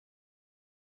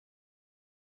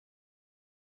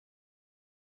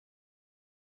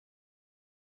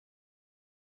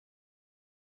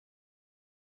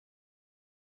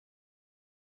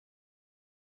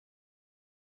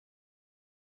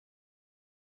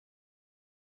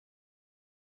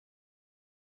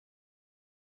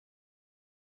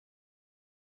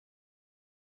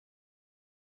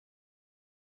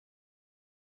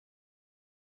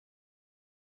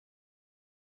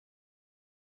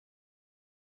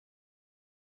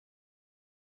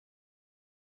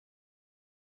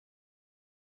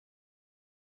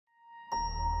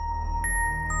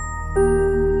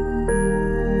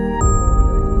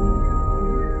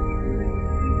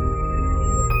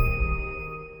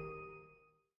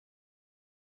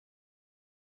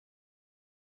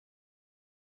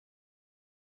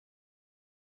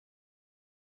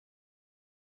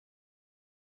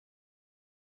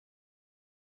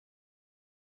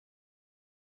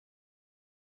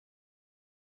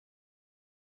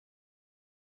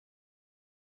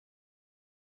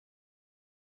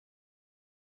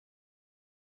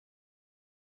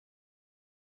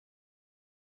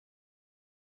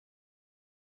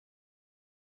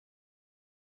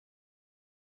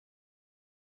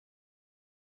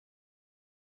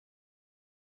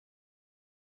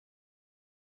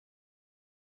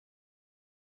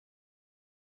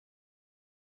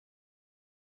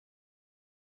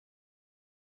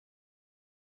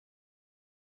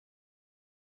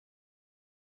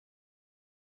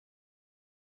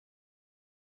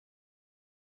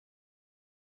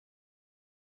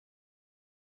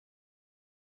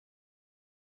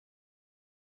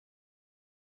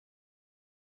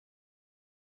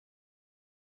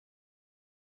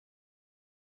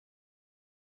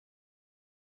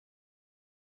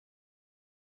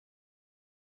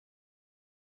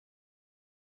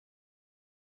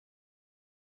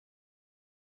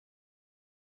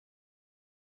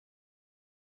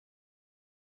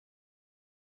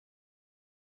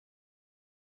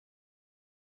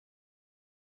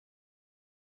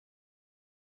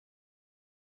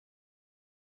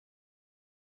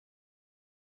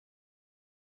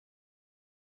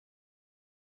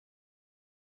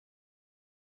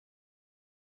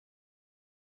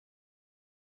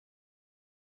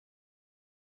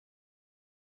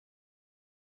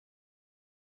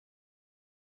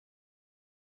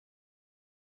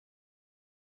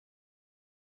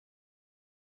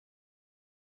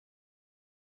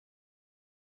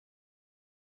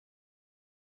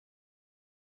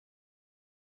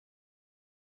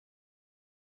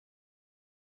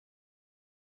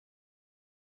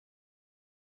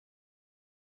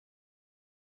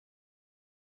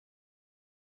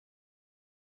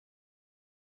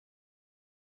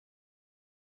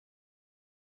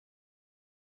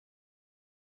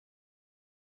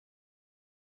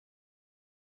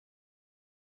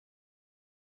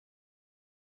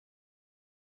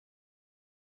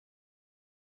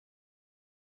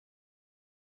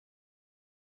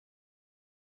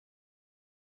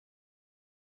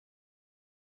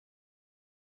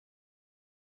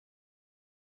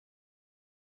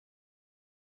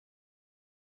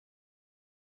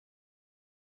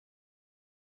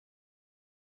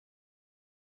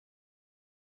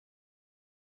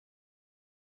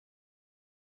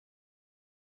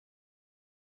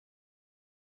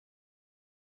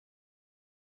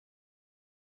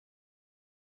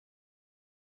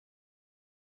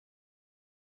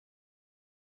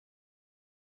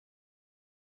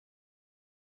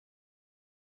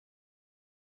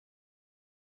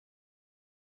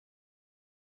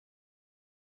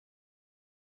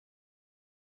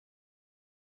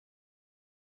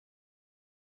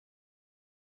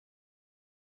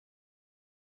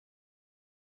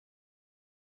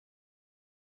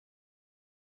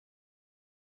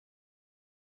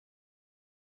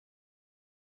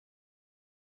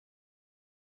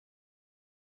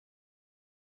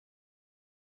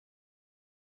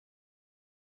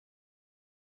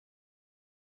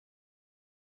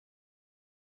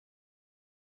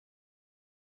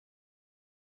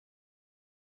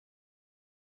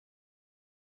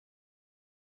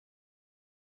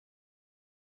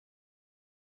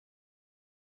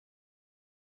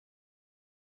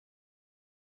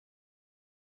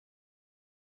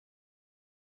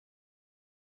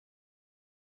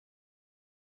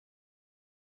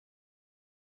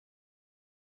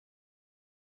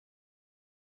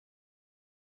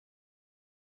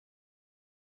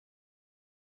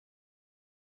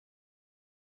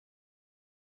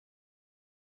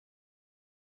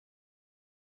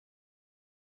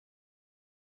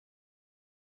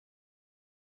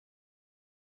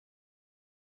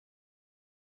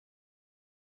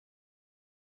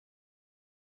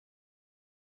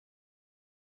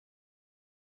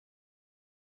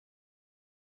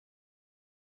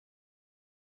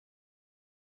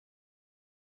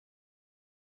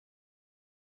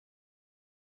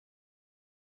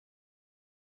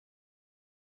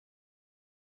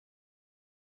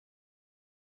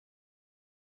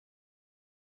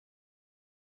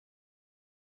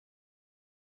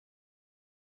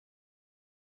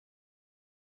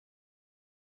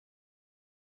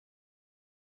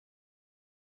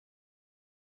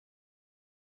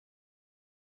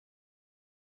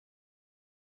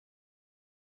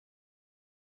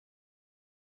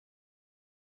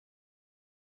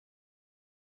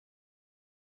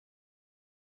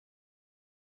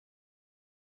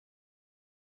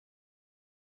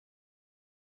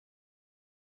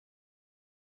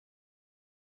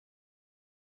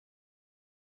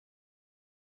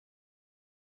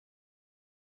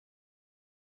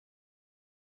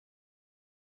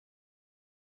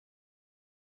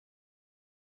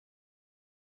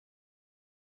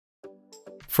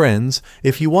Friends,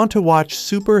 if you want to watch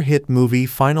super hit movie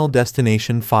Final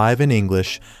Destination 5 in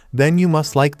English, then you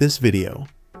must like this video.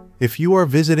 If you are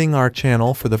visiting our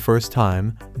channel for the first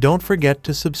time, don't forget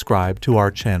to subscribe to our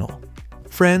channel.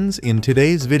 Friends, in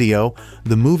today's video,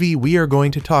 the movie we are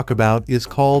going to talk about is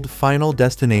called Final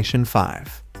Destination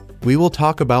 5. We will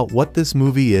talk about what this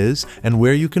movie is and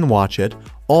where you can watch it,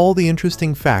 all the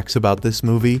interesting facts about this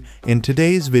movie. In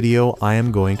today's video I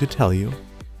am going to tell you.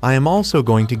 I am also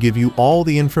going to give you all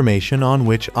the information on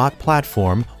which OTT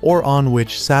platform or on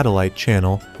which satellite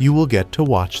channel you will get to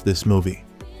watch this movie.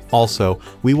 Also,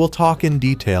 we will talk in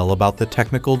detail about the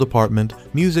technical department,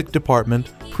 music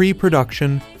department,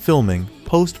 pre-production, filming,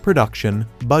 post-production,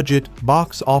 budget,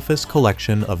 box office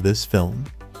collection of this film.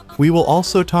 We will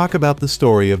also talk about the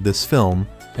story of this film,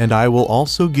 and I will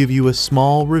also give you a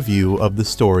small review of the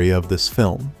story of this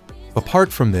film.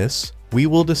 Apart from this, we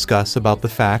will discuss about the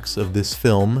facts of this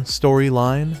film,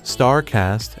 storyline, star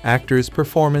cast, actors'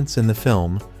 performance in the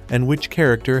film, and which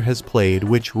character has played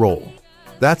which role.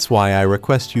 That's why I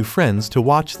request you friends to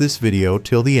watch this video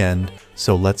till the end,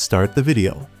 so let's start the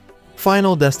video.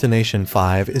 Final Destination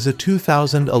 5 is a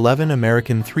 2011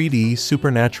 American 3D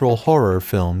supernatural horror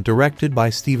film directed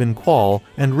by Quale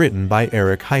and written by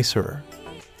Heisserer.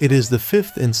 It is the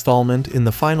fifth installment in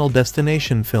the Final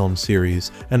Destination film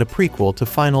series and a prequel to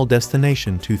Final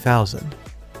Destination 2000.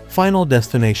 Final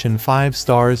Destination 5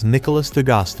 stars Nicholas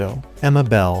D'Agosto, Emma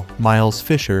Bell, Miles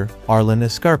Fisher, Arlen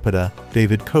Escarpeta,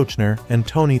 David Koechner, and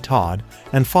Tony Todd,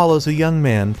 and follows a young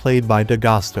man played by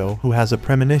D'Agosto who has a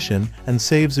premonition and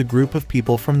saves a group of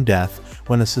people from death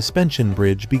when a suspension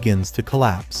bridge begins to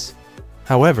collapse.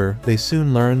 However, they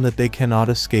soon learn that they cannot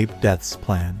escape death's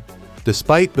plan.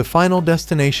 Despite the Final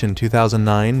Destination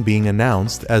 2009 being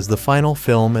announced as the final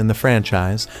film in the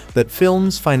franchise, that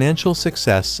film's financial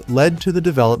success led to the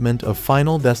development of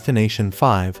Final Destination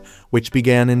 5, which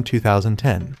began in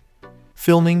 2010.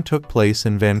 Filming took place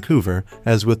in Vancouver,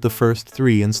 as with the first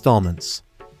three installments.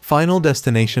 Final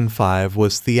Destination 5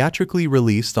 was theatrically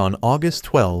released on August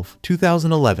 12,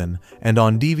 2011, and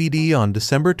on DVD on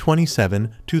December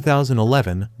 27,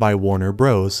 2011 by Warner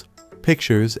Bros.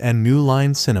 Pictures and New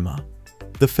Line Cinema.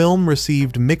 The film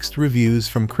received mixed reviews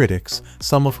from critics,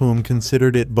 some of whom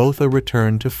considered it both a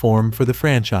return to form for the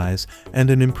franchise and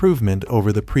an improvement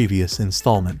over the previous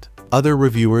installment. Other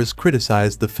reviewers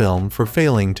criticized the film for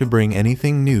failing to bring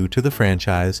anything new to the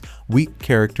franchise, weak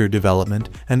character development,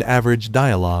 and average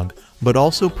dialogue, but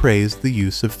also praised the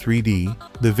use of 3D,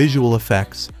 the visual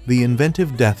effects, the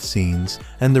inventive death scenes,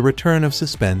 and the return of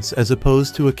suspense as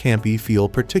opposed to a campy feel,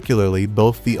 particularly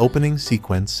both the opening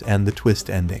sequence and the twist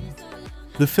ending.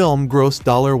 The film grossed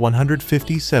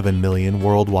 $157 million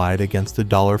worldwide against a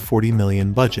 $40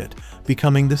 million budget,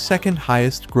 becoming the second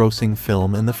highest grossing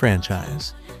film in the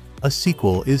franchise. A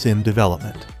sequel is in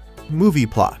development. Movie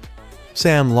plot.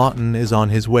 Sam Lawton is on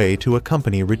his way to a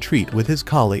company retreat with his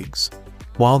colleagues.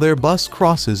 While their bus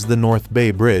crosses the North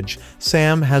Bay Bridge,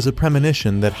 Sam has a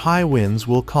premonition that high winds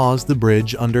will cause the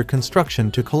bridge under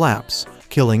construction to collapse,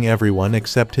 killing everyone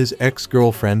except his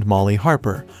ex-girlfriend Molly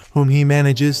Harper, whom he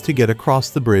manages to get across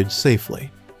the bridge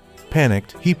safely.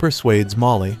 Panicked, he persuades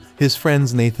Molly, his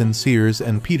friends Nathan Sears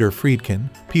and Peter Friedkin,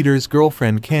 Peter's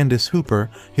girlfriend Candace Hooper,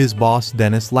 his boss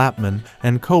Dennis Lapman,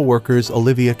 and co-workers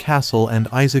Olivia Castle and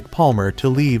Isaac Palmer to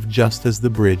leave just as the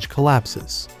bridge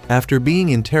collapses. After being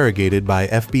interrogated by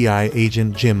FBI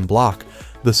agent Jim Block,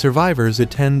 the survivors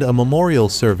attend a memorial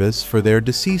service for their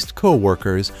deceased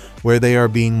co-workers where they are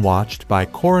being watched by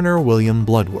Coroner William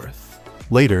Bloodworth.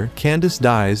 Later, Candace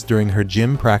dies during her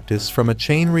gym practice from a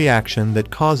chain reaction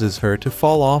that causes her to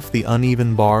fall off the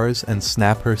uneven bars and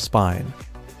snap her spine.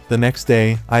 The next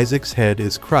day, Isaac's head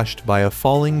is crushed by a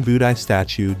falling Buddha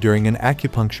statue during an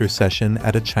acupuncture session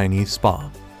at a Chinese spa.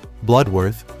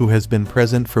 Bloodworth, who has been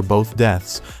present for both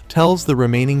deaths, tells the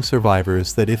remaining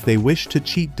survivors that if they wish to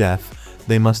cheat death,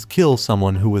 they must kill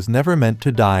someone who was never meant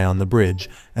to die on the bridge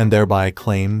and thereby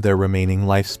claim their remaining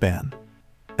lifespan.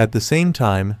 At the same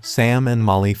time, Sam and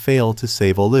Molly fail to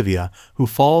save Olivia, who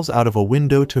falls out of a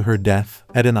window to her death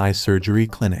at an eye surgery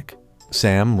clinic.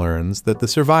 Sam learns that the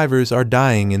survivors are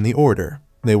dying in the order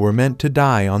they were meant to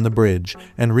die on the bridge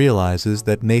and realizes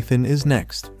that Nathan is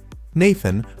next.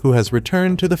 Nathan, who has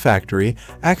returned to the factory,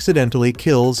 accidentally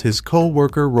kills his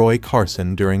co-worker Roy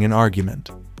Carson during an argument.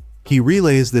 He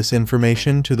relays this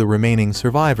information to the remaining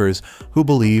survivors, who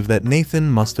believe that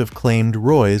Nathan must have claimed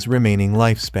Roy's remaining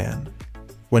lifespan.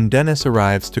 When Dennis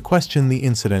arrives to question the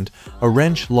incident, a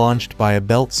wrench launched by a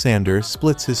belt sander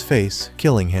splits his face,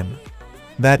 killing him.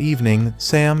 That evening,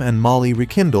 Sam and Molly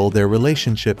rekindle their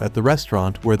relationship at the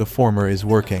restaurant where the former is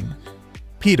working.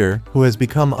 Peter, who has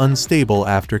become unstable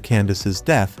after Candace's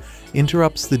death,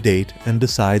 interrupts the date and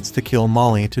decides to kill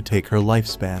Molly to take her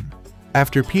lifespan.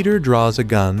 After Peter draws a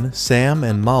gun, Sam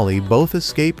and Molly both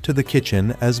escape to the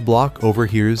kitchen as Block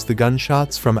overhears the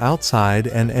gunshots from outside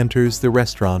and enters the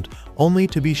restaurant, only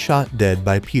to be shot dead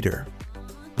by Peter.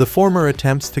 The former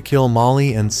attempts to kill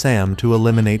Molly and Sam to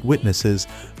eliminate witnesses,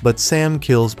 but Sam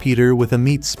kills Peter with a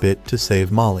meat spit to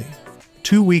save Molly.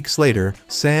 2 weeks later,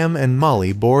 Sam and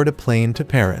Molly board a plane to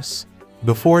Paris.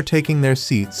 Before taking their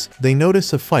seats, they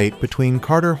notice a fight between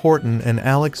Carter Horton and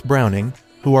Alex Browning,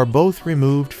 who are both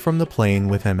removed from the plane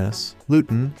with Ms.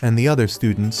 Luton and the other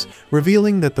students,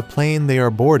 revealing that the plane they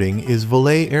are boarding is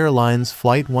Volare Airlines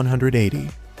Flight 180.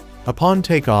 Upon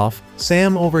takeoff,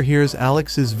 Sam overhears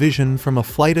Alex's vision from a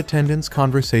flight attendant's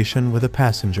conversation with a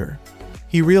passenger.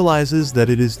 He realizes that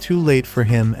it is too late for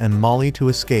him and Molly to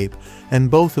escape,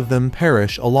 and both of them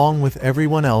perish along with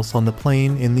everyone else on the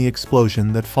plane in the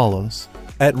explosion that follows.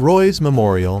 At Roy's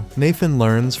memorial, Nathan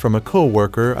learns from a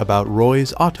co-worker about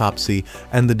Roy's autopsy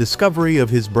and the discovery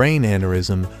of his brain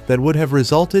aneurysm that would have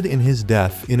resulted in his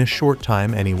death in a short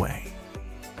time anyway.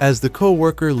 As the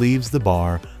co-worker leaves the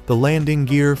bar, the landing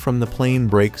gear from the plane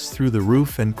breaks through the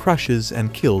roof and crushes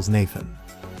and kills Nathan.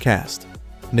 Cast: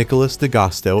 Nicholas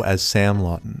D'Agosto as Sam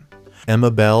Lawton,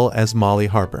 Emma Bell as Molly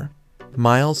Harper,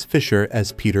 Miles Fisher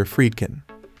as Peter Friedkin,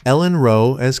 Ellen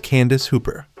Rowe as Candace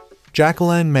Hooper,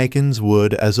 Jacqueline Makins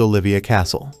Wood as Olivia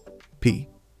Castle,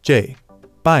 P.J.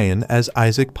 Byan as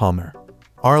Isaac Palmer,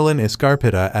 Arlen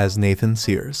Escarpita as Nathan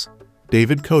Sears,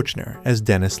 David Kochner as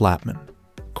Dennis Lapman,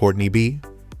 Courtney B.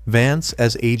 Vance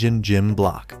as Agent Jim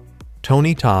Block,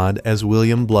 Tony Todd as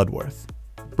William Bloodworth,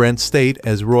 Brent State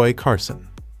as Roy Carson,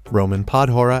 Roman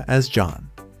Podhora as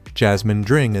John, Jasmine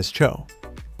Dring as Cho,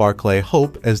 Barclay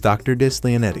Hope as Dr.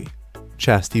 Disleonetti,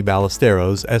 Chastity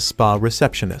Ballesteros as Spa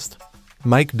Receptionist,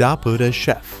 Mike Daput as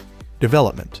Chef.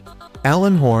 Development: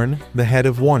 Alan Horn, the head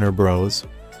of Warner Bros.,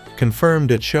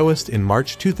 confirmed at Showist in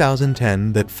March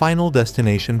 2010 that Final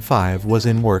Destination 5 was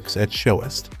in works at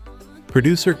Showist.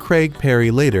 Producer Craig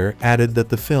Perry later added that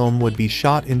the film would be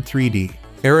shot in 3D.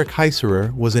 Eric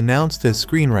Heisserer was announced as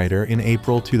screenwriter in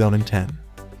April 2010.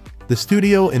 The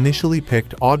studio initially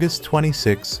picked August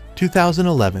 26,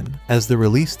 2011 as the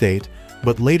release date,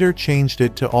 but later changed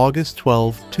it to August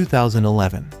 12,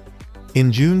 2011.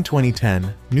 In June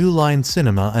 2010, New Line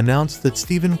Cinema announced that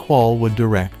Stephen Quale would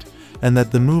direct, and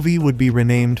that the movie would be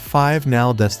renamed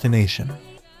Final Destination.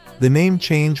 The name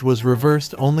change was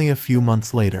reversed only a few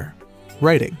months later.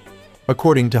 Writing: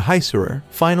 According to Heisserer,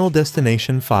 Final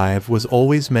Destination 5 was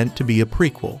always meant to be a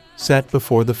prequel, set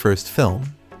before the first film,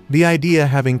 the idea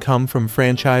having come from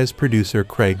franchise producer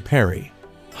Craig Perry.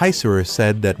 Heisserer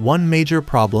said that one major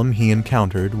problem he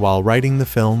encountered while writing the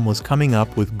film was coming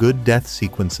up with good death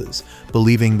sequences,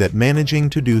 believing that managing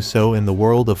to do so in the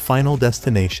world of Final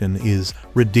Destination is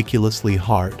ridiculously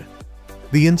hard.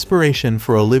 The inspiration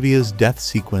for Olivia's death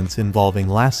sequence involving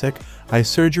LASIK eye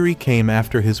surgery came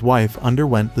after his wife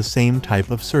underwent the same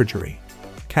type of surgery.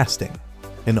 Casting: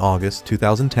 In August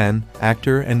 2010,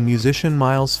 actor and musician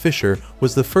Miles Fisher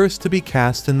was the first to be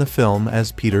cast in the film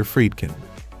as Peter Friedkin.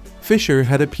 Fisher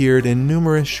had appeared in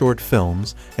numerous short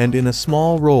films and in a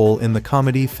small role in the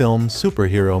comedy film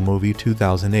Superhero Movie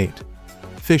 2008.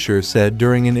 Fisher said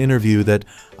during an interview that,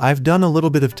 "I've done a little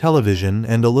bit of television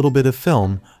and a little bit of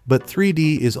film, but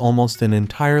 3D is almost an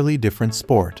entirely different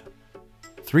sport."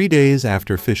 3 days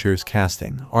after Fisher's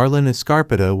casting, Arlen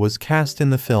Escarpita was cast in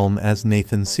the film as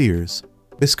Nathan Sears.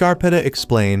 Escarpita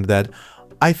explained that,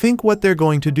 "I think what they're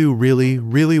going to do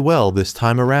really well this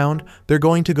time around, they're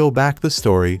going to go back the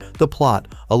story, the plot,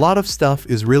 a lot of stuff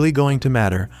is really going to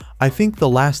matter. I think the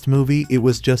last movie it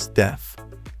was just death.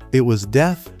 It was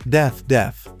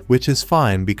death, which is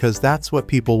fine because that's what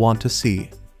people want to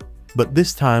see. But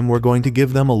this time we're going to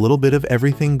give them a little bit of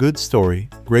everything, good story,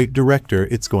 great director,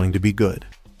 it's going to be good."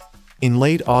 In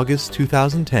late August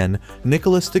 2010,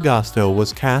 Nicholas D'Agosto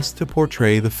was cast to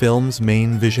portray the film's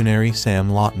main visionary Sam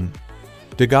Lawton.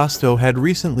 D'Agosto had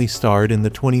recently starred in the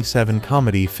 2007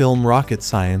 comedy film Rocket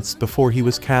Science before he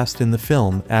was cast in the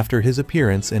film after his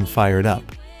appearance in Fired Up.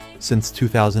 Since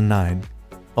 2009.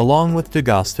 Along with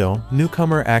D'Agosto,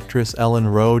 newcomer actress Ellen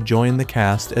Rowe joined the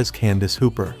cast as Candace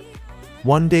Hooper.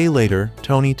 1 day later,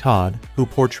 Tony Todd, who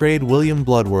portrayed William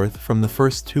Bloodworth from the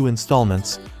first 2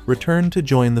 installments, returned to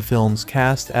join the film's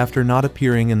cast after not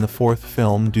appearing in the 4th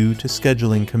film due to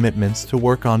scheduling commitments to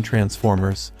work on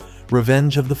Transformers: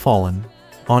 Revenge of the Fallen.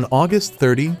 On August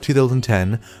 30,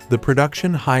 2010, the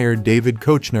production hired David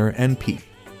Kochner and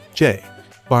P.J.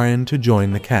 Byan to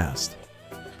join the cast.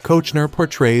 Koechner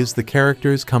portrays the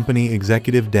character's company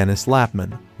executive Dennis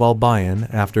Lapman, while Bion,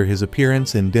 after his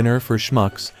appearance in Dinner for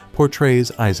Schmucks,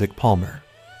 portrays Isaac Palmer.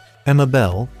 Emma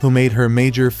Bell, who made her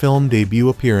major film debut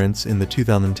appearance in the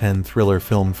 2010 thriller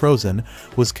film Frozen,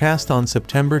 was cast on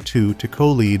September 2 to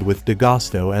co-lead with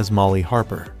DeGusto as Molly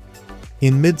Harper.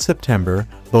 In mid-September,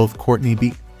 both Courtney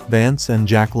B. Vance and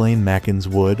Jacqueline Mackins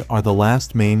Wood are the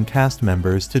last main cast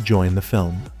members to join the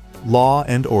film. Law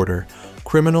and Order.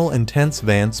 Criminal Intense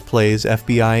Vance plays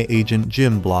FBI agent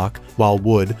Jim Block, while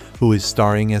Wood, who is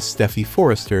starring as Steffi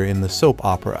Forrester in the soap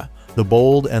opera The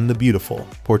Bold and the Beautiful,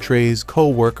 portrays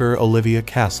co-worker Olivia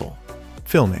Castle.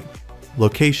 Filming.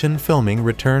 Location filming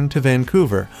returned to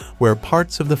Vancouver, where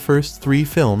parts of the first 3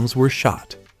 films were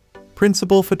shot.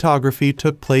 Principal photography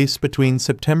took place between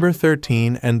September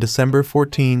 13 and December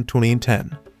 14,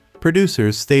 2010.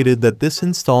 Producers stated that this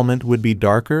installment would be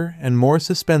darker and more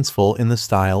suspenseful in the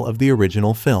style of the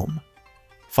original film.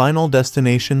 Final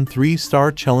Destination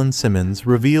 3-star Chellen Simmons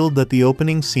revealed that the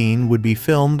opening scene would be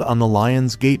filmed on the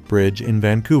Lions Gate Bridge in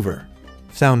Vancouver.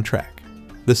 Soundtrack.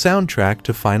 The soundtrack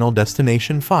to Final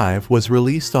Destination 5 was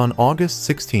released on August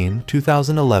 16,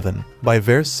 2011 by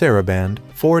Heisserer Band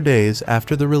 4 days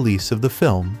after the release of the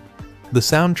film. The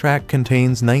soundtrack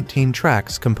contains 19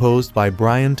 tracks composed by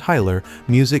Brian Tyler,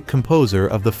 music composer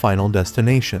of the Final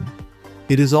Destination.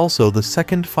 It is also the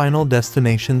second Final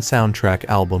Destination soundtrack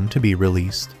album to be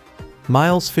released.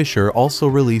 Miles Fisher also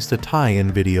released a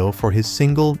tie-in video for his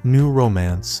single New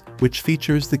Romance, which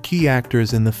features the key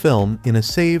actors in the film in a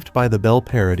Saved by the Bell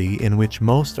parody in which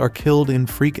most are killed in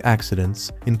freak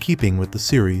accidents, in keeping with the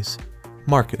series.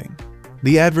 Marketing.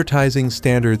 The Advertising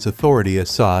Standards Authority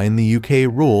 (ASA) in the UK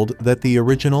ruled that the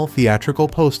original theatrical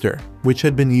poster, which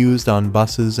had been used on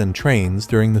buses and trains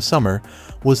during the summer,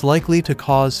 was likely to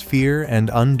cause fear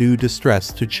and undue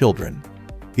distress to children.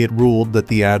 It ruled that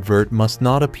the advert must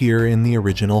not appear in the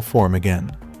original form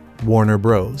again. Warner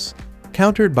Bros.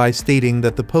 Countered by stating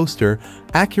that the poster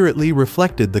accurately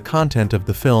reflected the content of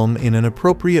the film in an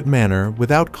appropriate manner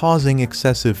without causing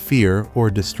excessive fear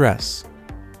or distress.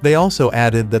 They also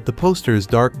added that the poster's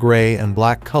dark gray and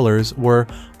black colors were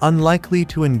unlikely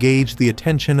to engage the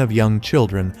attention of young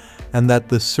children, and that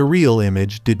the surreal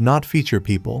image did not feature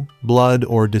people, blood,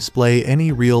 or display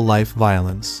any real-life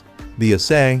violence. The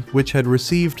ASA, which had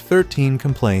received 13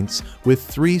 complaints, with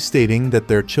 3 stating that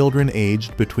their children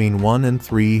aged between 1 and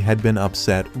 3 had been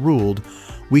upset, ruled,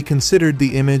 "We considered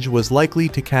the image was likely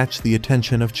to catch the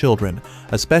attention of children,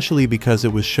 especially because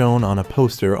it was shown on a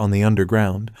poster on the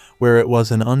underground, where it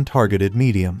was an untargeted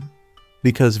medium.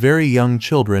 Because very young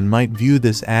children might view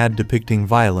this ad depicting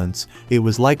violence, it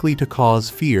was likely to cause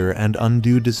fear and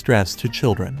undue distress to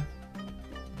children."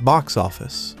 Box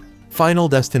office. Final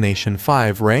Destination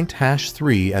 5 ranked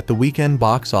 #3 at the weekend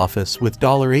box office with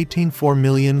 $18.4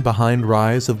 million behind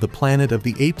Rise of the Planet of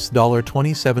the Apes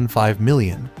 $27.5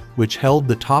 million, which held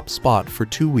the top spot for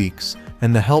 2 weeks,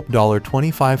 and The Help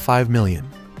 $25.5 million.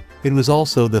 It was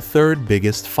also the 3rd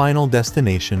biggest Final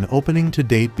Destination opening to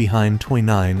date behind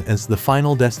 29 as The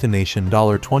Final Destination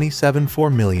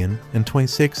 $27.4 million, and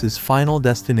 26 is Final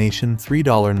Destination 3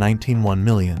 $19.1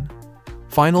 million.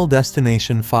 Final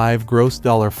Destination 5 grossed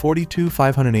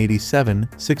 $42,587,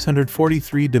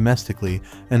 $643 domestically,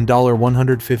 and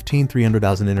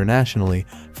 $115,300 internationally,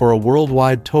 for a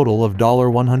worldwide total of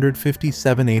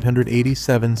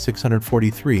 $157,887,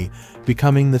 $643,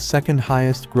 becoming the second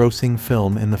highest grossing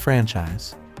film in the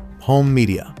franchise. Home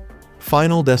media.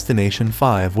 Final Destination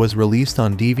 5 was released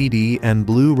on DVD and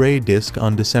Blu-ray disc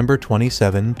on December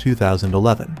 27,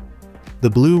 2011. The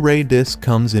Blu-ray disc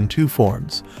comes in 2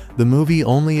 forms, the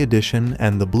movie-only edition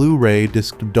and the Blu-ray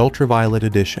disc Ultraviolet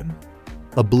edition.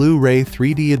 A Blu-ray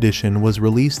 3D edition was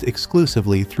released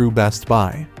exclusively through Best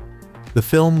Buy. The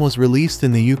film was released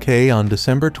in the UK on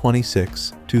December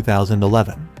 26,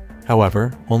 2011.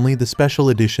 However, only the special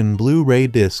edition Blu-ray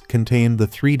disc contained the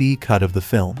 3D cut of the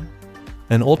film.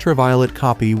 An ultraviolet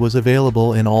copy was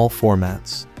available in all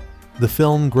formats. The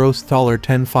film grossed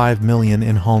 $10.5 million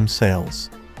in home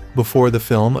sales. Before the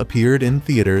film appeared in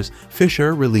theaters,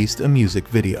 Fisher released a music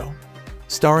video.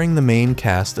 Starring the main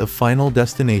cast of Final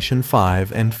Destination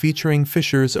 5 and featuring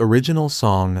Fisher's original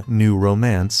song, New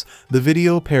Romance, the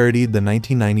video parodied the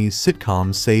 1990s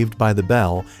sitcom Saved by the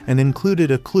Bell and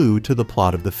included a clue to the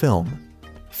plot of the film.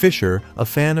 Fisher, a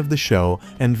fan of the show,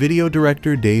 and video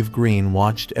director Dave Green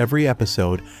watched every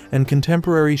episode, and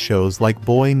contemporary shows like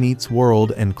Boy Meets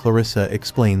World and Clarissa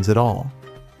Explains It All.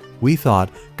 We thought,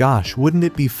 gosh, wouldn't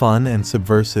it be fun and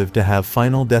subversive to have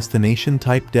Final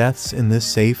Destination-type deaths in this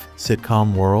safe,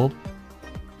 sitcom world?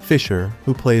 Fisher,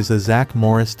 who plays a Zach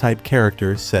Morris-type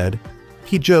character, said,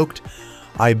 he joked,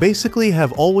 I basically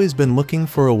have always been looking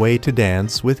for a way to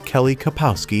dance with Kelly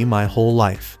Kapowski my whole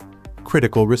life.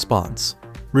 Critical response.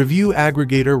 Review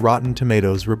aggregator Rotten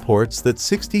Tomatoes reports that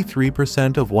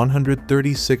 63% of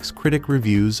 136 critic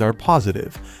reviews are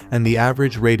positive, and the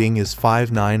average rating is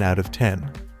 5.9 out of 10.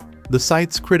 The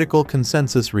site's critical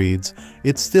consensus reads,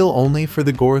 "It's still only for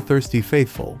the gore-thirsty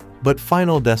faithful, but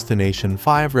Final Destination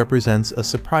 5 represents a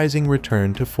surprising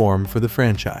return to form for the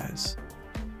franchise."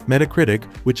 Metacritic,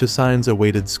 which assigns a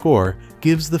weighted score,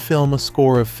 gives the film a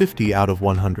score of 50 out of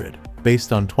 100,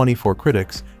 based on 24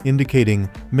 critics, indicating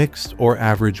mixed or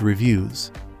average reviews.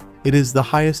 It is the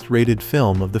highest-rated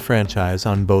film of the franchise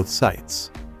on both sites.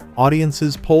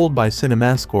 Audiences polled by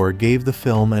CinemaScore gave the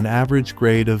film an average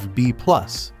grade of B+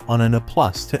 on an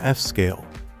A+ to F scale.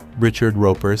 Richard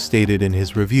Roper stated in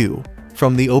his review,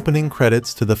 "From the opening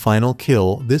credits to the final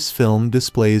kill, this film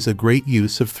displays a great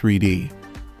use of 3D."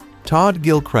 Todd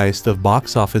Gilchrist of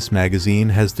Box Office Magazine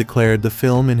has declared the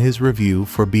film in his review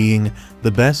for being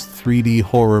the best 3D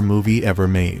horror movie ever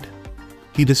made.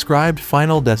 He described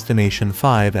Final Destination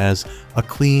 5 as a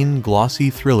clean, glossy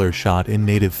thriller shot in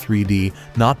native 3D,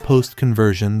 not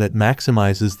post-conversion, that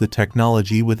maximizes the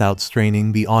technology without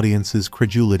straining the audience's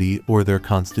credulity or their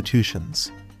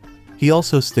constitutions. He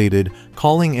also stated,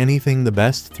 "Calling anything the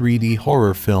best 3D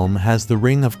horror film has the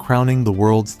ring of crowning the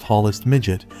world's tallest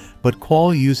midget, but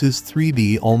Quale uses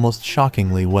 3D almost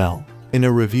shockingly well." In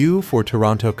a review for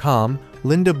Toronto.com,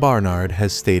 Linda Barnard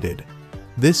has stated,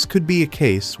 "This could be a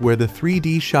case where the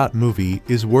 3D shot movie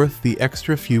is worth the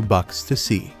extra few bucks to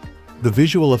see." The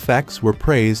visual effects were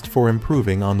praised for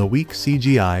improving on the weak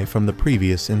CGI from the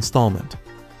previous installment.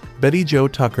 Betty Jo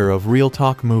Tucker of Real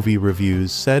Talk Movie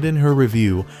Reviews said in her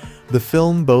review, "The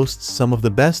film boasts some of the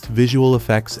best visual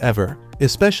effects ever,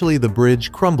 especially the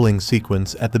bridge crumbling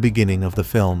sequence at the beginning of the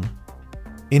film."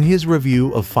 In his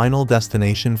review of Final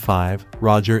Destination 5,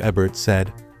 Roger Ebert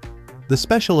said, "The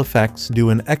special effects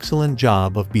do an excellent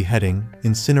job of beheading,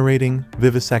 incinerating,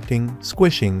 vivisecting,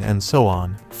 squishing, and so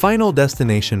on. Final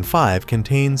Destination 5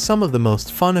 contains some of the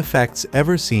most fun effects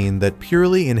ever seen that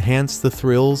purely enhance the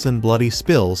thrills and bloody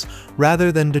spills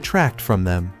rather than detract from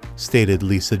them," stated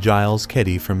Lisa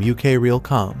Giles-Keddy from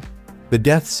UK-Realcom. The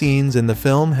death scenes in the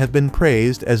film have been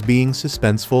praised as being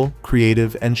suspenseful,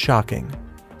 creative, and shocking.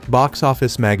 Box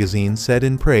Office Magazine said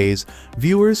in praise,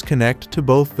 "Viewers connect to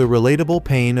both the relatable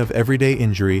pain of everyday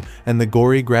injury and the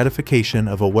gory gratification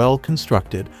of a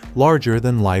well-constructed,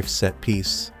 larger-than-life set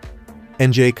piece."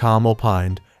 NJ.com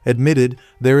opined, admitted,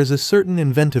 "There is a certain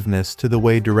inventiveness to the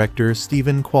way director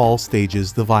Stephen Quale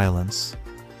stages the violence."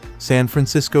 San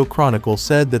Francisco Chronicle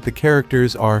said that the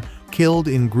characters are killed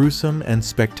in gruesome and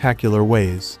spectacular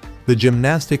ways. The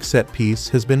gymnastic set piece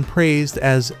has been praised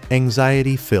as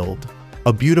anxiety-filled,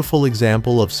 a beautiful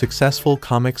example of successful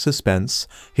comic suspense,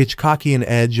 Hitchcockian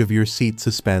edge-of-your-seat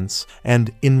suspense, and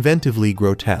inventively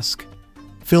grotesque.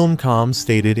 Filmcom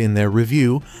stated in their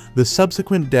review, "The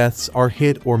subsequent deaths are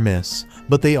hit or miss,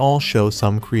 but they all show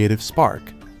some creative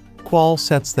spark. Quale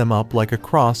sets them up like a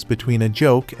cross between a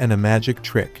joke and a magic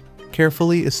trick,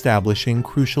 carefully establishing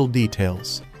crucial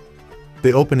details."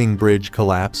 The opening bridge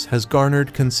collapse has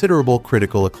garnered considerable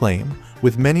critical acclaim,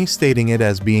 with many stating it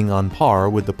as being on par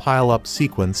with the pile-up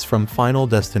sequence from Final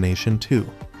Destination 2.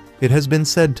 It has been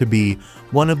said to be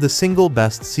one of the single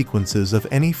best sequences of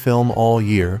any film all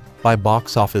year by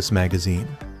Box Office Magazine.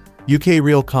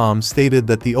 UK-Realcom stated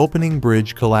that the opening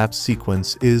bridge collapse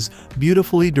sequence is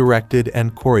beautifully directed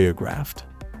and choreographed.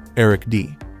 Eric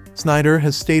D. Snyder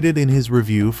has stated in his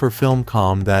review for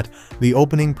Filmcom that the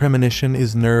opening premonition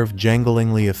is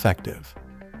nerve-janglingly effective.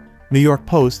 New York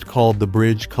Post called the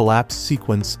bridge collapse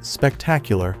sequence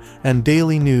spectacular, and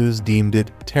Daily News deemed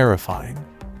it terrifying.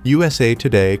 USA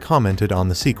Today commented on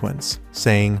the sequence,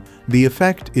 saying, "The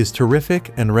effect is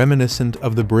terrific and reminiscent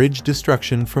of the bridge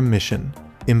destruction from Mission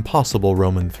Impossible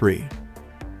Roman 3.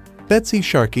 Betsy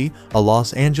Sharkey, a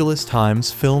Los Angeles Times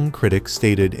film critic,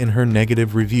 stated in her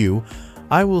negative review,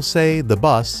 "I will say the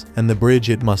bus and the bridge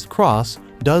it must cross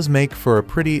does make for a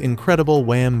pretty incredible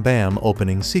wham-bam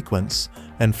opening sequence,"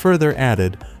 and further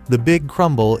added, "The big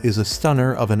crumble is a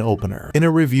stunner of an opener." In a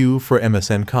review for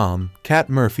MSN.com, Kat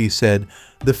Murphy said,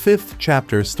 "The fifth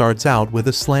chapter starts out with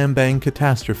a slam-bang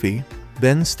catastrophe,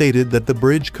 then stated that the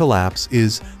bridge collapse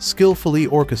is skillfully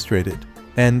orchestrated,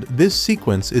 and this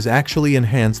sequence is actually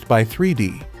enhanced by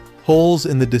 3D. Holes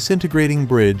in the disintegrating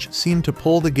bridge seem to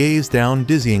pull the gaze down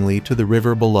dizzyingly to the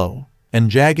river below, and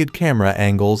jagged camera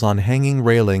angles on hanging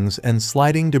railings and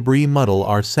sliding debris muddle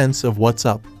our sense of what's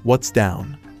up, what's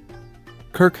down."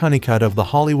 Kirk Honeycutt of The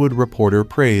Hollywood Reporter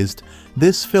praised,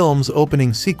 "This film's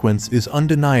opening sequence is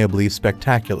undeniably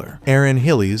spectacular." Aaron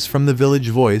Hillies from The Village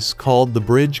Voice called the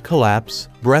bridge collapse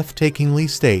breathtakingly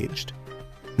staged.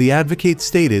 The Advocate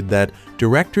stated that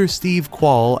director Steve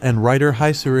Quale and writer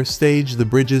Heisserer staged the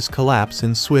bridge's collapse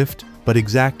in swift but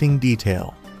exacting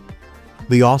detail.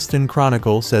 The Austin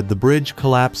Chronicle said the bridge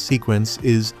collapse sequence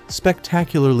is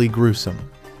spectacularly gruesome.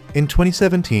 In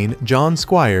 2017, John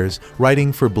Squires,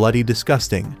 writing for Bloody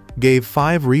Disgusting, gave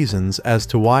 5 reasons as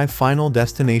to why Final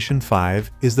Destination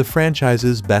 5 is the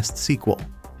franchise's best sequel,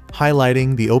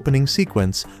 highlighting the opening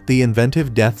sequence, the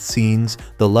inventive death scenes,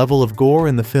 the level of gore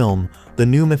in the film, the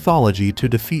new mythology to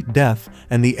defeat death,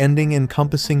 and the ending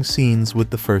encompassing scenes with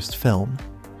the first film.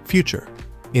 Future.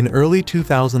 In early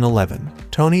 2011,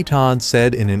 Tony Todd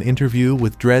said in an interview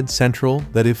with Dread Central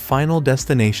that if Final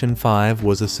Destination 5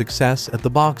 was a success at the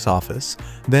box office,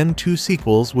 then 2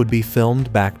 sequels would be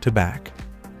filmed back-to-back.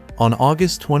 On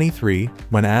August 23,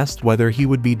 when asked whether he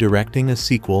would be directing a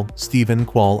sequel, Stephen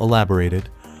Quale elaborated,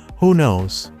 "Who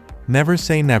knows? Never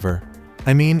say never.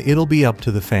 I mean, it'll be up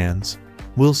to the fans.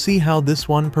 We'll see how this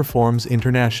one performs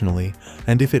internationally,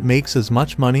 and if it makes as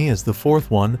much money as the 4th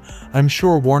one, I'm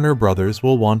sure Warner Brothers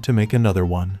will want to make another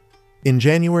one." In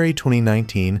January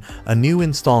 2019, a new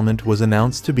installment was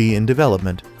announced to be in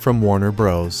development from Warner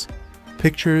Bros.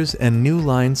 Pictures and New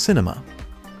Line Cinema.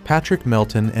 Patrick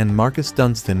Melton and Marcus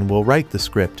Dunstan will write the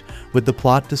script, with the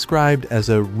plot described as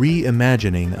a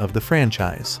reimagining of the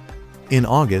franchise. In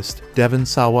August, Devon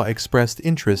Sawa expressed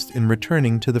interest in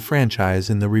returning to the franchise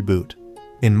in the reboot.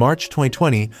 In March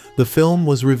 2020, the film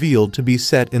was revealed to be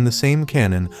set in the same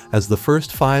canon as the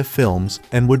first 5 films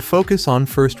and would focus on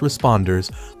first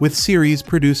responders, with series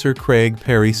producer Craig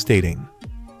Perry stating,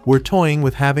 "We're toying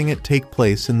with having it take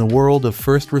place in the world of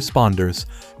first responders,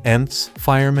 EMTs,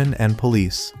 firemen, and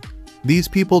police. These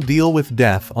people deal with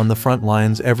death on the front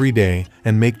lines every day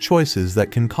and make choices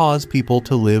that can cause people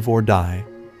to live or die.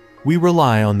 We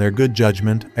rely on their good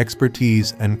judgment,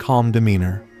 expertise, and calm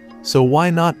demeanor. So why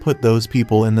not put those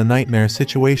people in the nightmare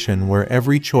situation where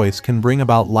every choice can bring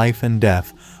about life and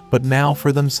death, but now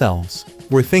for themselves?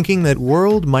 We're thinking that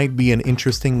world might be an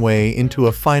interesting way into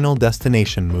a Final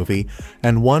Destination movie,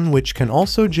 and one which can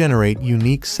also generate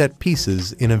unique set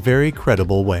pieces in a very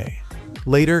credible way."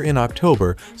 Later in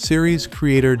October, series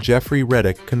creator Jeffrey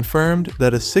Reddick confirmed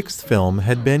that a 6th film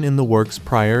had been in the works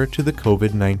prior to the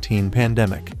COVID-19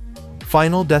 pandemic.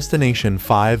 Final Destination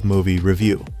 5 movie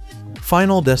review.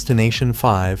 Final Destination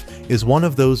 5 is one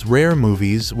of those rare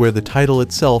movies where the title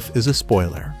itself is a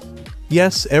spoiler.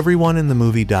 Yes, everyone in the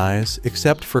movie dies,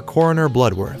 except for Coroner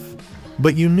Bloodworth.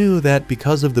 But you knew that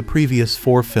because of the previous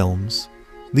 4 films.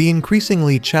 The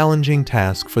increasingly challenging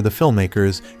task for the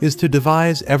filmmakers is to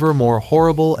devise ever more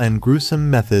horrible and gruesome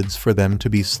methods for them to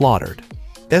be slaughtered.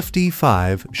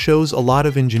 FD5 shows a lot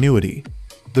of ingenuity.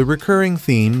 The recurring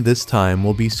theme this time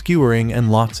will be skewering,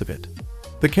 and lots of it.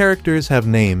 The characters have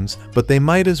names, but they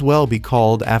might as well be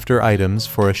called after items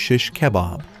for a shish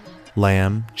kebab.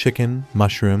 Lamb, chicken,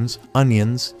 mushrooms,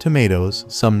 onions, tomatoes,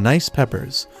 some nice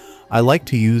peppers. I like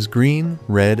to use green,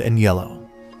 red, and yellow.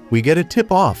 We get a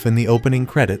tip-off in the opening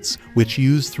credits, which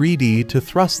use 3D to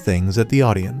thrust things at the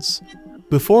audience.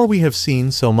 Before we have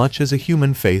seen so much as a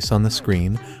human face on the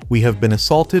screen, we have been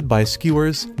assaulted by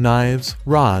skewers, knives,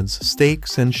 rods,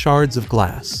 stakes, and shards of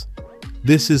glass.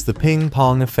 This is the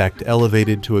ping-pong effect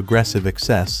elevated to aggressive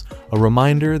excess, a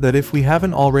reminder that if we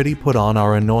haven't already put on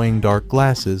our annoying dark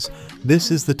glasses, this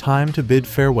is the time to bid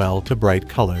farewell to bright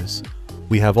colors.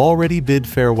 We have already bid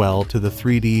farewell to the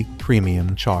 3D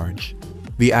premium charge.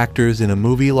 The actors in a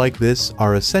movie like this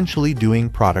are essentially doing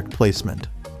product placement.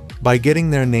 By getting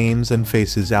their names and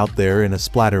faces out there in a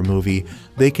splatter movie,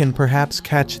 they can perhaps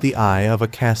catch the eye of a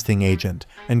casting agent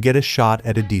and get a shot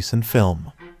at a decent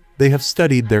film. They have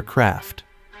studied their craft.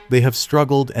 They have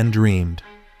struggled and dreamed.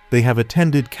 They have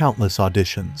attended countless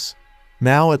auditions.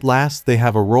 Now at last they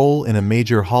have a role in a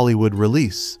major Hollywood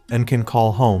release and can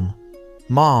call home.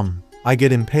 "Mom, I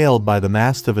get impaled by the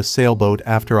mast of a sailboat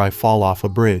after I fall off a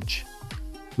bridge."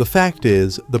 The fact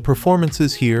is, the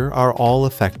performances here are all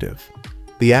effective.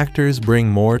 The actors bring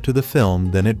more to the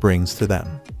film than it brings to them.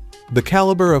 The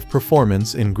caliber of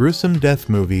performance in gruesome death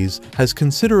movies has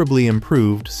considerably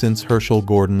improved since Herschel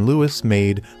Gordon Lewis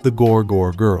made The Gore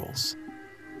Gore Girls.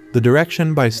 The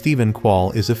direction by Stephen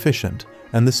Quale is efficient,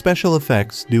 and the special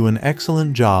effects do an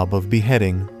excellent job of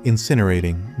beheading,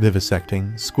 incinerating,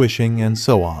 vivisecting, squishing, and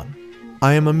so on.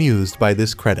 I am amused by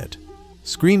this credit.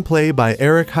 Screenplay by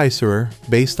Eric Heisserer,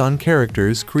 based on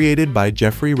characters created by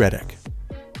Jeffrey Reddick.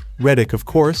 Reddick, of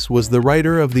course, was the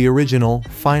writer of the original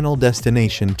Final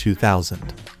Destination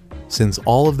 2000. Since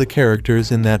all of the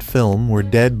characters in that film were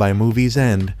dead by movie's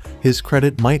end, his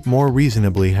credit might more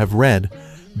reasonably have read,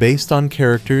 based on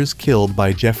characters killed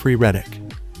by Jeffrey Reddick.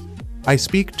 I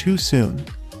speak too soon.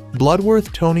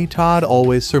 Bloodworth Tony Todd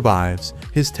always survives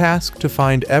his task to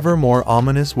find ever more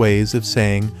ominous ways of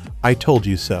saying, "I told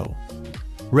you so."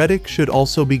 Reddick should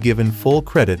also be given full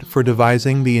credit for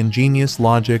devising the ingenious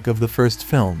logic of the first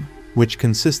film, which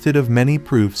consisted of many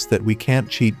proofs that we can't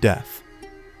cheat death.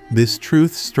 This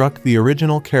truth struck the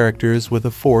original characters with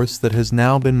a force that has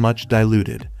now been much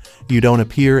diluted. You don't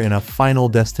appear in a Final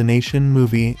Destination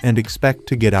movie and expect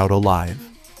to get out alive.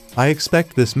 I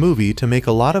expect this movie to make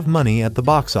a lot of money at the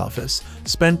box office,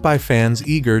 spent by fans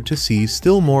eager to see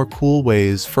still more cool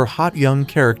ways for hot young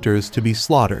characters to be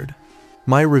slaughtered.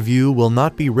 My review will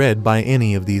not be read by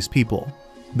any of these people.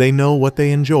 They know what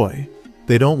they enjoy.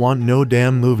 They don't want no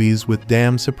damn movies with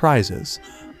damn surprises.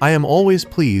 I am always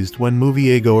pleased when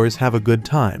moviegoers have a good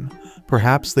time.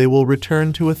 Perhaps they will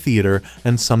return to a theater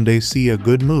and someday see a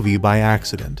good movie by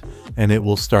accident, and it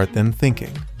will start them thinking.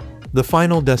 The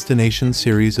Final Destination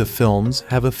series of films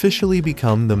have officially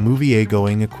become the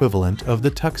moviegoing equivalent of the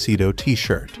tuxedo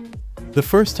t-shirt. The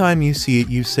first time you see it,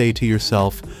 you say to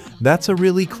yourself, "That's a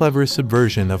really clever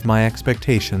subversion of my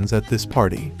expectations at this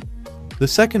party." The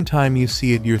second time you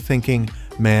see it, you're thinking,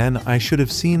 "Man, I should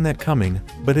have seen that coming,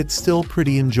 but it's still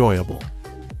pretty enjoyable."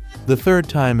 The third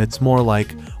time it's more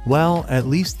like, "Well, at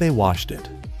least they washed it."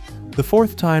 The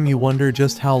fourth time you wonder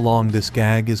just how long this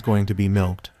gag is going to be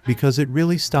milked, because it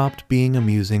really stopped being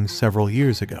amusing several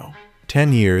years ago.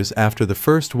 10 years after the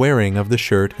first wearing of the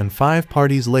shirt and 5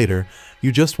 parties later,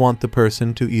 you just want the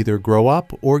person to either grow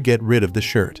up or get rid of the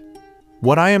shirt.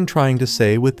 What I am trying to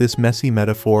say with this messy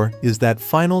metaphor is that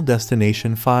Final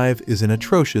Destination 5 is an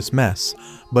atrocious mess,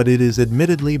 but it is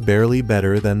admittedly barely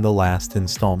better than the last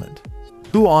installment.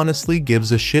 Who honestly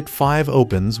gives a shit? 5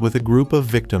 opens with a group of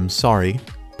victims,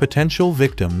 potential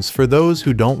victims for those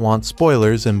who don't want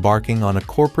spoilers, embarking on a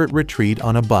corporate retreat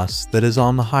on a bus that is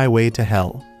on the highway to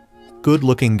hell.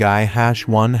 Good-looking guy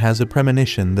 #1 has a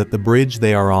premonition that the bridge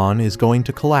they are on is going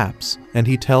to collapse, and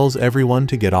he tells everyone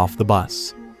to get off the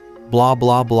bus. Blah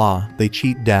blah blah, they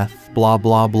cheat death, blah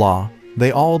blah blah. They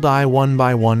all die one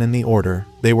by one in the order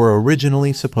they were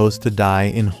originally supposed to die,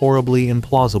 in horribly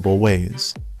implausible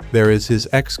ways. There is his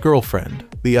ex-girlfriend,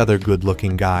 the other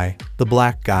good-looking guy, the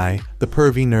black guy, the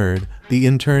pervy nerd, the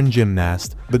intern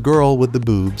gymnast, the girl with the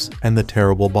boobs, and the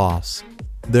terrible boss.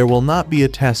 There will not be a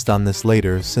test on this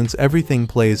later, since everything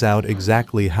plays out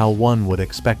exactly how one would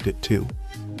expect it to.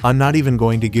 I'm not even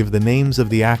going to give the names of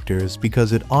the actors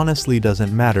because it honestly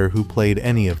doesn't matter who played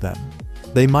any of them.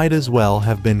 They might as well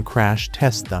have been crash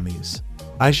test dummies.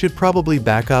 I should probably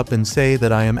back up and say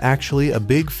that I am actually a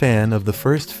big fan of the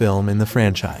first film in the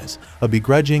franchise, a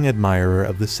begrudging admirer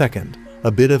of the second,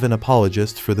 a bit of an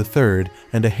apologist for the third,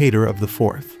 and a hater of the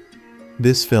fourth.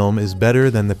 This film is better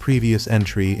than the previous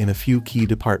entry in a few key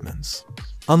departments.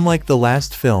 Unlike the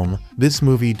last film, this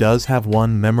movie does have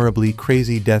one memorably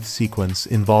crazy death sequence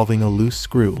involving a loose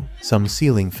screw, some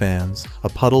ceiling fans, a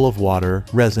puddle of water,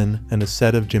 resin, and a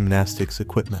set of gymnastics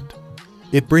equipment.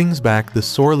 It brings back the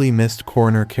sorely missed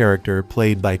coroner character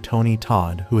played by Tony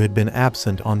Todd, who had been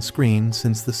absent on screen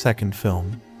since the second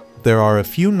film. There are a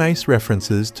few nice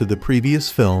references to the previous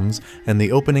films, and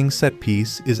the opening set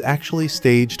piece is actually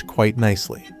staged quite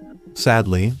nicely.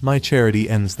 Sadly, my charity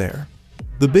ends there.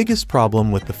 The biggest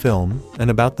problem with the film,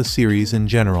 and about the series in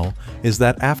general, is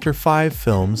that after 5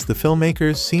 films, the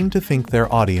filmmakers seem to think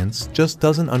their audience just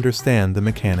doesn't understand the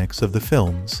mechanics of the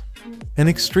films. An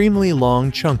extremely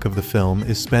long chunk of the film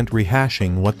is spent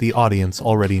rehashing what the audience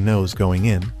already knows going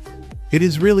in. It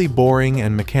is really boring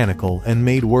and mechanical, and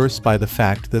made worse by the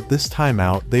fact that this time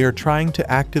out they are trying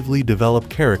to actively develop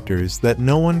characters that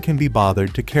no one can be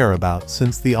bothered to care about,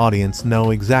 since the audience know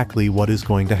exactly what is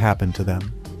going to happen to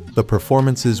them. The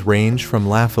performances range from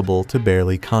laughable to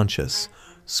barely conscious.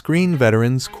 Screen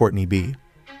veterans Courtney B.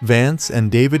 Vance and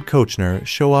David Koechner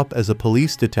show up as a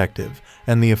police detective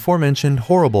and the aforementioned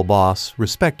horrible boss,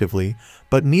 respectively,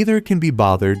 but neither can be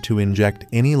bothered to inject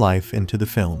any life into the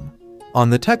film. On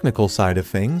the technical side of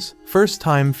things,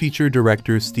 first-time feature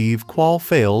director Steve Quale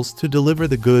fails to deliver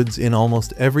the goods in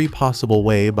almost every possible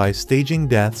way by staging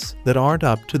deaths that aren't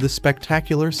up to the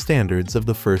spectacular standards of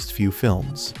the first few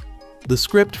films. The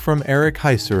script from Eric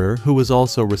Heisserer, who was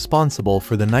also responsible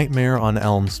for the Nightmare on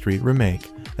Elm Street remake,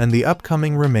 and the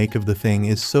upcoming remake of The Thing,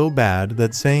 is so bad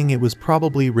that saying it was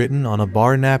probably written on a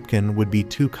bar napkin would be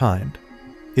too kind.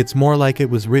 It's more like it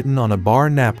was written on a bar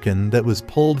napkin that was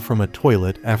pulled from a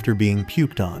toilet after being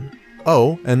puked on.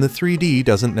 Oh, and the 3D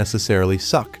doesn't necessarily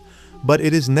suck. but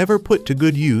it is never put to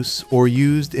good use or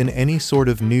used in any sort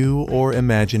of new or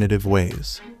imaginative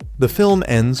ways. The film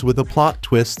ends with a plot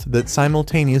twist that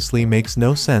simultaneously makes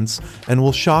no sense and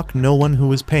will shock no one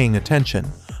who is paying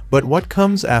attention. But what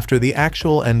comes after the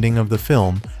actual ending of the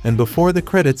film and before the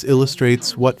credits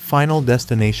illustrates what Final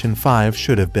Destination 5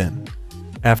 should have been.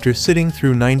 After sitting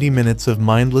through 90 minutes of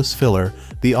mindless filler,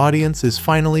 the audience is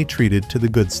finally treated to the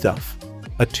good stuff.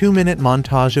 A 2-minute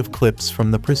montage of clips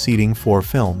from the preceding 4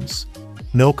 films.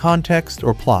 No context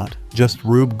or plot, just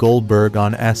Rube Goldberg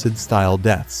on acid-style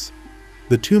deaths.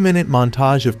 The 2-minute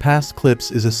montage of past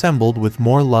clips is assembled with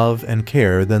more love and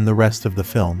care than the rest of the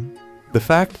film. The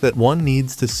fact that one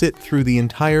needs to sit through the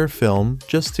entire film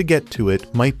just to get to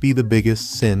it might be the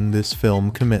biggest sin this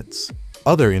film commits.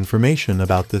 Other information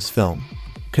about this film.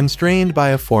 Constrained by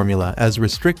a formula as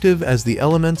restrictive as the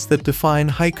elements that define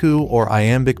haiku or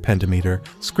iambic pentameter,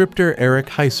 scripter Eric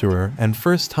Heisserer and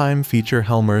first-time feature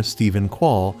Helmer Stephen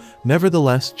Quale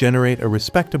nevertheless generate a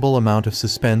respectable amount of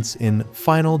suspense in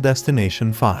Final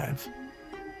Destination 5.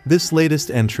 This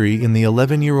latest entry in the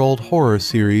 11-year-old horror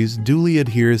series duly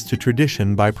adheres to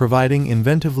tradition by providing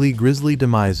inventively grisly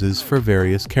demises for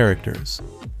various characters.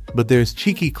 But there's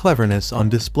cheeky cleverness on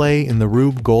display in the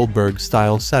Rube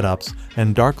Goldberg-style setups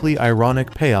and darkly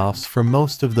ironic payoffs for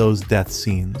most of those death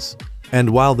scenes. And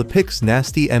while the Pic's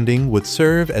nasty ending would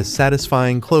serve as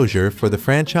satisfying closure for the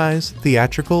franchise,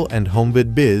 theatrical and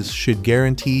homevid biz should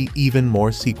guarantee even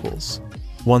more sequels.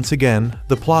 Once again,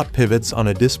 the plot pivots on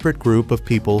a disparate group of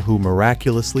people who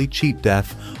miraculously cheat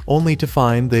death, only to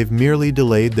find they've merely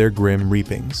delayed their grim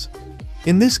reapings.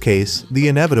 In this case, the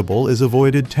inevitable is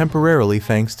avoided temporarily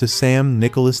thanks to Sam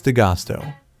Nicholas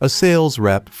DeGasto, a sales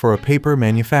rep for a paper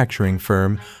manufacturing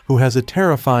firm who has a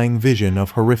terrifying vision of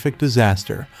horrific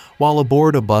disaster while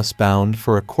aboard a bus bound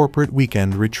for a corporate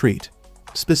weekend retreat.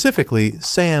 Specifically,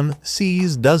 Sam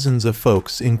sees dozens of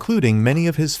folks, including many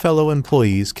of his fellow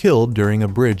employees, killed during a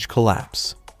bridge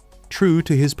collapse. True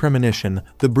to his premonition,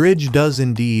 the bridge does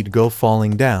indeed go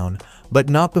falling down, but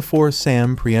not before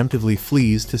Sam preemptively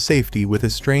flees to safety with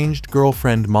estranged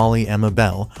girlfriend Molly Emma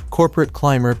Bell, corporate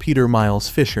climber Peter Miles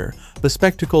Fisher,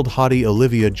 bespectacled hottie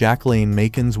Olivia Jacqueline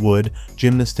Makins Wood,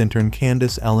 gymnast intern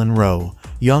Candace Ellen Rowe,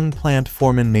 young plant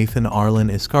foreman Nathan Arlen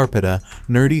Escarpeta,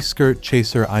 nerdy skirt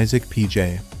chaser Isaac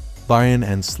P.J. Bryan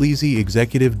and sleazy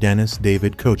executive Dennis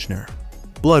David Kochner.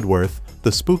 Bloodworth,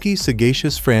 the spooky,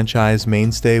 sagacious franchise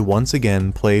mainstay once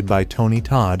again played by Tony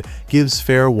Todd, gives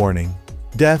fair warning.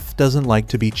 Death doesn't like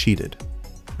to be cheated.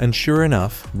 And sure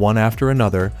enough, one after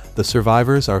another, the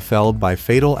survivors are felled by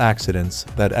fatal accidents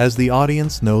that, as the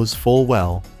audience knows full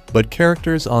well, but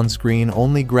characters on screen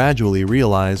only gradually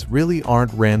realize really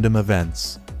aren't random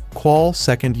events. Quale,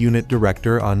 second unit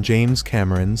director on James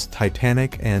Cameron's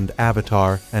Titanic and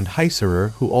Avatar, and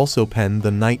Heisserer, who also penned the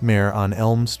Nightmare on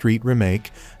Elm Street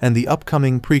remake and the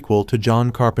upcoming prequel to John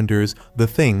Carpenter's The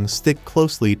Thing, stick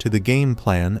closely to the game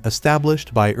plan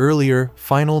established by earlier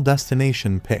Final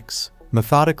Destination picks,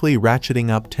 methodically ratcheting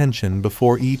up tension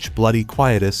before each bloody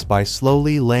quietus by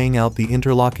slowly laying out the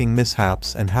interlocking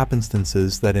mishaps and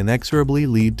happenstances that inexorably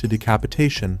lead to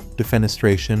decapitation,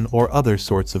 defenestration, or other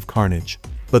sorts of carnage.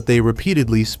 But they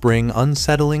repeatedly spring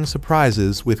unsettling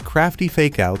surprises with crafty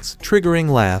fakeouts, triggering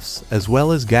laughs, as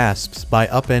well as gasps by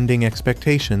upending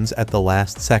expectations at the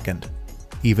last second.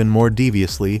 Even more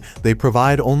deviously, they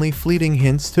provide only fleeting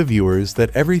hints to viewers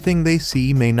that everything they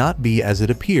see may not be as it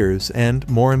appears, and,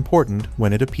 more important,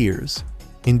 when it appears.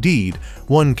 Indeed,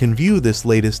 one can view this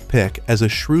latest pick as a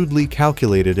shrewdly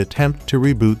calculated attempt to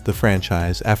reboot the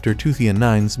franchise after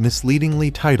 2009's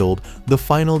misleadingly titled The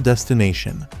Final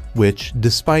Destination, which,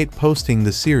 despite posting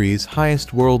the series'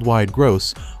 highest worldwide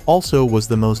gross, also was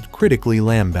the most critically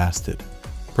lambasted.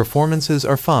 Performances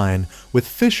are fine, with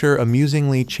Fisher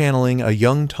amusingly channeling a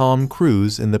young Tom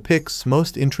Cruise in the pick's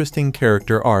most interesting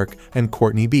character arc, and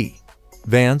Courtney B.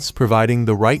 Vance providing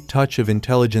the right touch of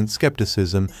intelligent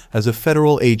skepticism as a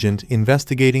federal agent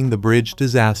investigating the bridge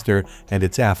disaster and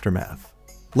its aftermath.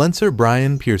 Lenser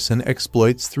Brian Pearson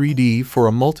exploits 3D for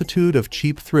a multitude of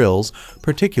cheap thrills,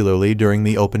 particularly during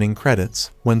the opening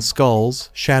credits, when skulls,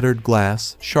 shattered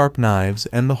glass, sharp knives,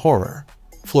 and the horror.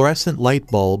 Fluorescent light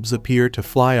bulbs appear to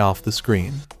fly off the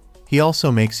screen. He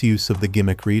also makes use of the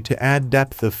gimmickry to add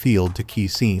depth of field to key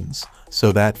scenes,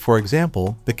 so that, for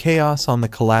example, the chaos on the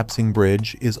collapsing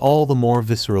bridge is all the more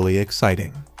viscerally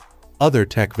exciting. Other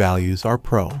tech values are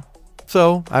pro.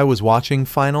 So, I was watching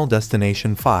Final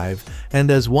Destination 5,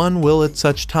 and as one will at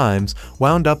such times,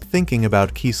 wound up thinking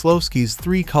about Kieslowski's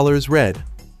Three Colors Red.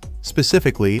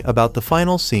 Specifically about the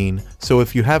final scene, so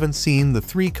if you haven't seen the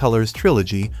Three Colors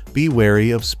trilogy, be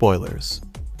wary of spoilers.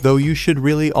 though you should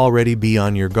really already be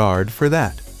on your guard for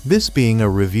that. This being a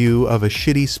review of a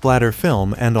shitty splatter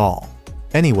film and all.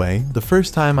 Anyway, the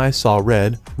first time I saw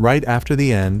Red, right after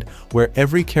the end, where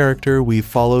every character we've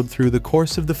followed through the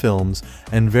course of the films,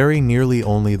 and very nearly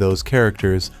only those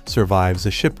characters, survives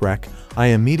a shipwreck, I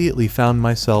immediately found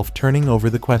myself turning over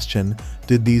the question,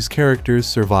 did these characters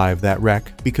survive that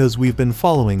wreck because we've been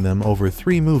following them over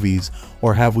 3 movies,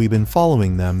 or have we been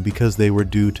following them because they were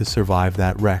due to survive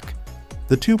that wreck?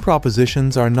 The two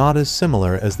propositions are not as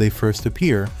similar as they first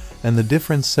appear, and the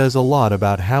difference says a lot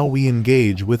about how we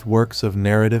engage with works of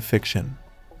narrative fiction.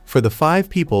 For the 5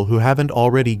 people who haven't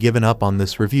already given up on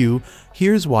this review,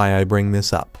 here's why I bring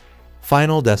this up.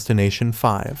 Final Destination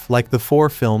 5, like the 4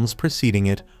 films preceding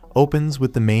it, opens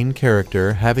with the main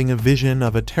character having a vision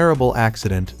of a terrible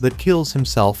accident that kills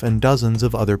himself and dozens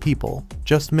of other people,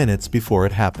 just minutes before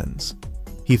it happens.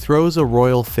 He throws a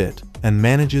royal fit, and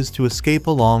manages to escape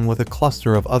along with a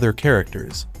cluster of other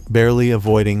characters, barely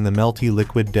avoiding the melty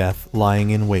liquid death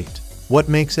lying in wait. What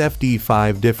makes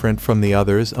FD5 different from the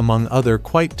others among other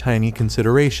quite tiny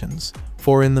considerations?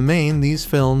 For in the main these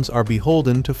films are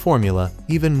beholden to formula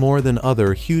even more than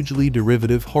other hugely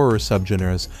derivative horror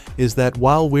subgenres, is that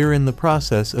while we're in the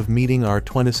process of meeting our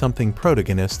 20-something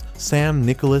protagonist, Sam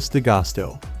Nicholas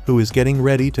DeGasto, who is getting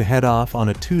ready to head off on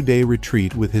a 2-day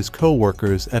retreat with his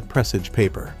co-workers at Presage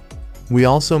Paper. We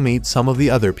also meet some of the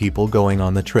other people going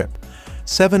on the trip.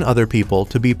 7 other people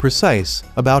to be precise,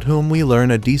 about whom we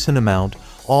learn a decent amount,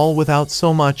 all without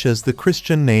so much as the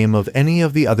Christian name of any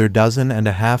of the other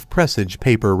 12.5 Presage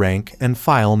Paper rank and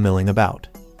file milling about.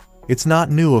 It's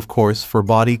not new, of course, for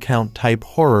body count type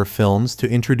horror films to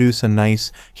introduce a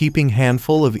nice, heaping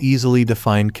handful of easily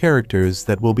defined characters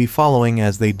that we'll be following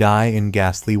as they die in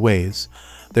ghastly ways.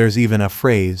 There's even a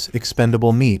phrase,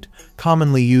 expendable meat,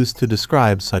 commonly used to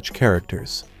describe such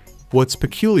characters. What's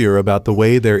peculiar about the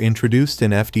way they're introduced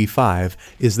in FD5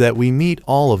 is that we meet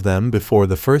all of them before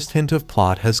the first hint of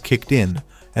plot has kicked in,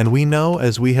 and we know,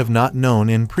 as we have not known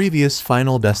in previous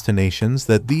Final Destinations,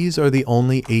 that these are the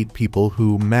only 8 people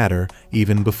who matter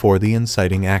even before the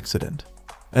inciting accident.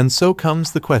 And so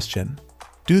comes the question.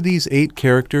 Do these 8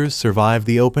 characters survive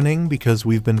the opening because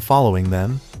we've been following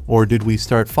them, or did we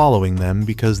start following them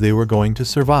because they were going to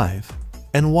survive?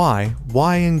 And why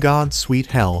in God's sweet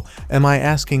hell am I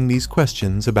asking these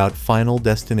questions about Final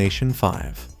Destination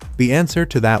 5? The answer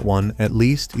to that one, at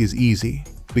least, is easy,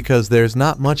 because there's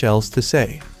not much else to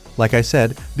say. Like I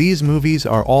said, these movies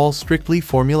are all strictly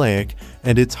formulaic,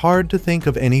 and it's hard to think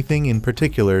of anything in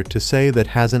particular to say that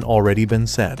hasn't already been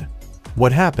said.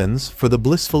 What happens, for the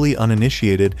blissfully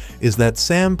uninitiated, is that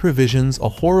Sam provisions a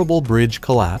horrible bridge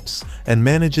collapse and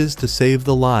manages to save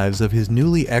the lives of his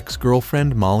newly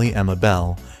ex-girlfriend Molly Emma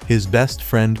Bell, his best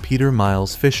friend Peter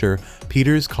Miles Fisher,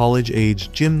 Peter's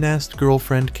college-age gymnast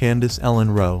girlfriend Candace Ellen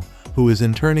Rowe, who is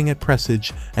interning at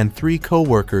Presage, and 3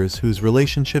 co-workers whose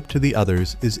relationship to the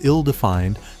others is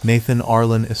ill-defined, Nathan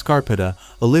Arlen Escarpeta,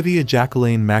 Olivia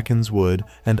Jacqueline Mackins Wood,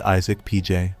 and Isaac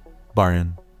P.J.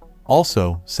 Barron.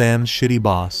 Also, Sam's shitty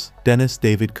boss, Dennis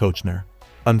David Kochner.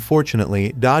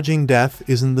 Unfortunately, dodging death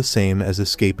isn't the same as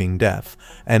escaping death,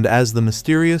 and as the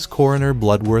mysterious coroner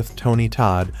Bloodworth Tony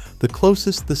Todd, the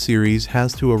closest the series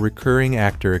has to a recurring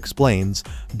actor, explains,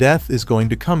 death is going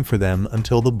to come for them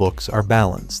until the books are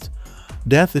balanced.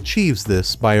 Death achieves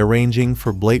this by arranging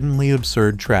for blatantly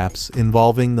absurd traps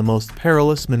involving the most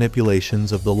perilous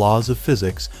manipulations of the laws of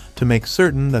physics to make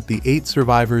certain that the 8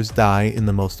 survivors die in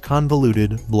the most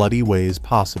convoluted, bloody ways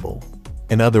possible.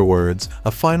 In other words, a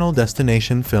Final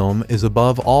Destination film is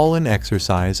above all an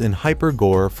exercise in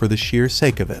hyper-gore for the sheer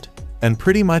sake of it, and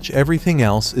pretty much everything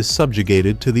else is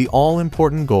subjugated to the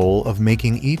all-important goal of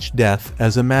making each death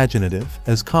as imaginative,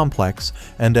 as complex,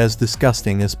 and as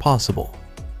disgusting as possible.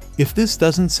 If this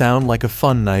doesn't sound like a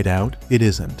fun night out, it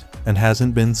isn't, and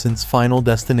hasn't been since Final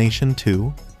Destination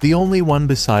 2, the only one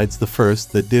besides the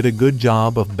first that did a good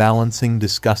job of balancing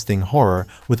disgusting horror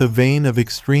with a vein of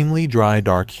extremely dry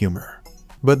dark humor.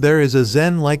 But there is a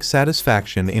zen-like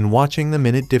satisfaction in watching the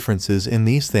minute differences in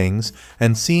these things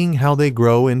and seeing how they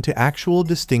grow into actual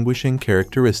distinguishing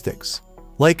characteristics.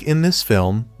 Like in this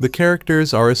film, the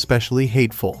characters are especially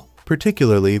hateful,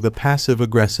 particularly the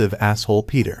passive-aggressive asshole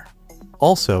Peter.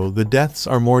 Also, the deaths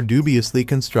are more dubiously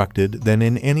constructed than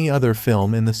in any other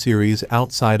film in the series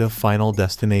outside of Final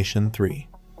Destination 3.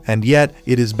 And yet,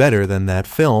 it is better than that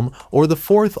film, or the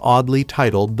 4th oddly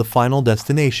titled The Final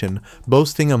Destination,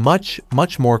 boasting a much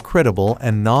more credible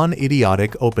and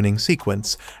non-idiotic opening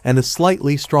sequence, and a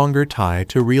slightly stronger tie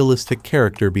to realistic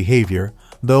character behavior,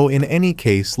 though in any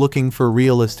case looking for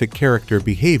realistic character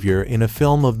behavior in a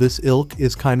film of this ilk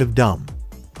is kind of dumb.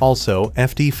 Also,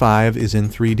 FD5 is in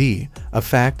 3D, a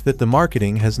fact that the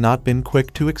marketing has not been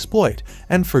quick to exploit,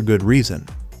 and for good reason.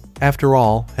 After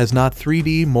all, has not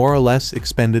 3D more or less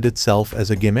expended itself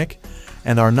as a gimmick?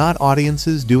 And are not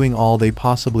audiences doing all they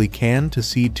possibly can to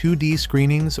see 2D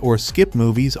screenings or skip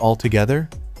movies altogether?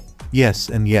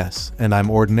 Yes, and I'm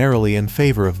ordinarily in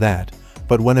favor of that.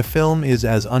 But when a film is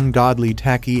as ungodly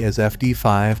tacky as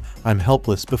FD5, I'm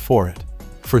helpless before it.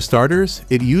 For starters,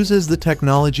 it uses the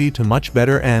technology to much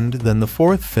better end than the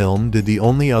fourth film did, the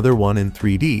only other one in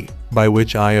 3D, by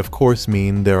which I of course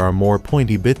mean there are more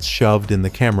pointy bits shoved in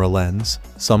the camera lens,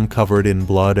 some covered in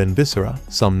blood and viscera,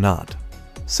 some not.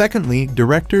 Secondly,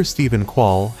 director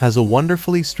Quale has a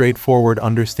wonderfully straightforward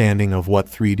understanding of what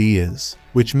 3D is,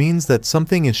 which means that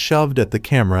something is shoved at the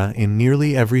camera in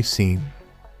nearly every scene.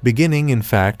 Beginning, in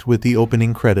fact, with the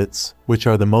opening credits, which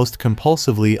are the most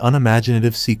compulsively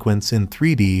unimaginative sequence in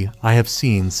 3D I have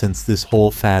seen since this whole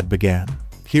fad began.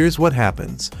 Here's what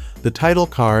happens. The title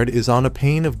card is on a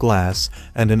pane of glass,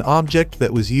 and an object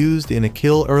that was used in a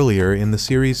kill earlier in the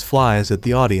series flies at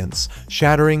the audience,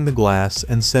 shattering the glass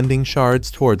and sending shards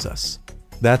towards us.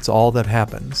 That's all that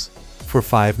happens. For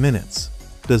 5 minutes.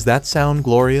 Does that sound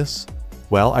glorious?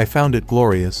 Well, I found it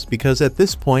glorious because at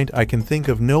this point I can think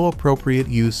of no appropriate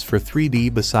use for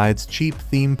 3D besides cheap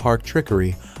theme park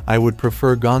trickery. I would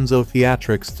prefer gonzo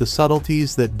theatrics to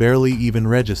subtleties that barely even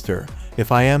register,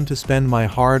 if I am to spend my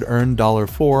hard-earned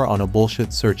 $4 on a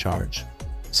bullshit surcharge.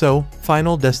 So,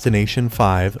 Final Destination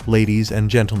 5, ladies and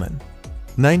gentlemen.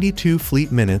 92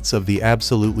 fleet minutes of the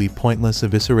absolutely pointless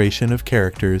evisceration of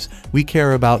characters we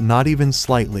care about not even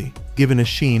slightly, given a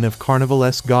sheen of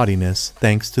carnivalesque gaudiness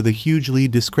thanks to the hugely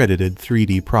discredited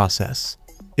 3D process.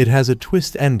 It has a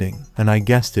twist ending, and I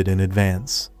guessed it in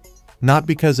advance. Not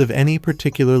because of any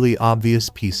particularly obvious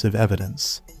piece of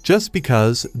evidence. Just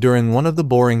because, during one of the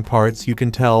boring parts you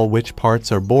can tell which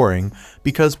parts are boring,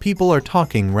 because people are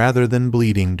talking rather than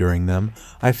bleeding during them,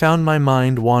 I found my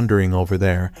mind wandering over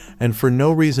there, and for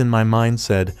no reason my mind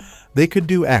said, they could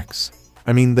do X.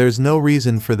 I mean, there's no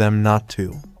reason for them not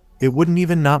to. It wouldn't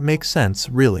even not make sense,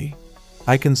 really.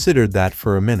 I considered that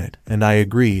for a minute, and I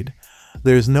agreed.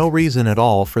 There's no reason at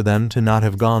all for them to not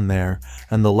have gone there,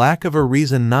 and the lack of a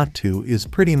reason not to is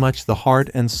pretty much the heart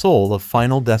and soul of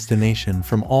Final Destination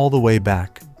from all the way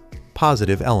back.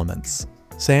 Positive elements.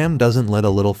 Sam doesn't let a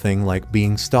little thing like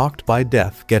being stalked by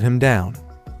death get him down.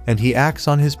 And he acts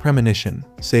on his premonition,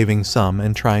 saving some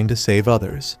and trying to save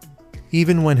others.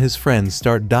 Even when his friends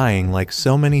start dying like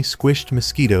so many squished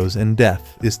mosquitoes and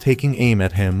death is taking aim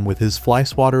at him with his fly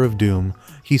swatter of doom,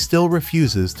 he still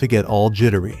refuses to get all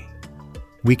jittery.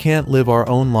 "We can't live our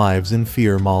own lives in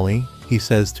fear, Molly," he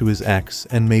says to his ex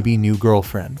and maybe new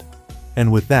girlfriend.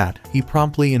 And with that, he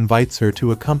promptly invites her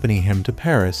to accompany him to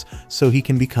Paris so he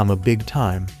can become a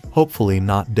big-time, hopefully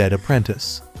not dead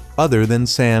apprentice. Other than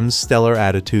Sam's stellar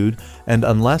attitude, and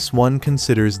unless one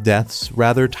considers Death's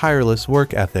rather tireless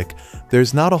work ethic,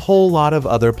 there's not a whole lot of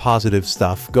other positive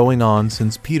stuff going on,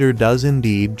 since Peter does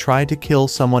indeed try to kill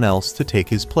someone else to take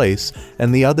his place,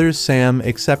 and the others, Sam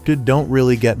accepted, don't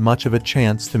really get much of a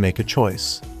chance to make a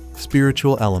choice.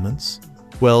 Spiritual elements?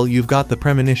 Well, you've got the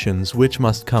premonitions, which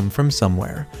must come from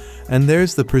somewhere, and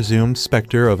there's the presumed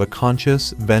specter of a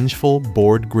conscious, vengeful,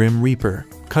 bored Grim Reaper,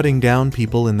 cutting down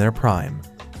people in their prime.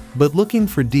 But looking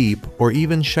for deep, or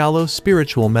even shallow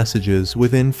spiritual messages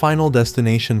within Final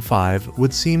Destination 5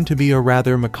 would seem to be a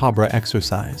rather macabre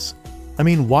exercise. I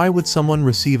mean, why would someone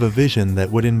receive a vision that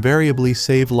would invariably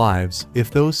save lives if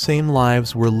those same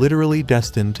lives were literally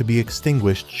destined to be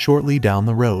extinguished shortly down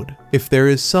the road? If there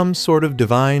is some sort of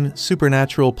divine,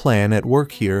 supernatural plan at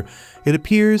work here, it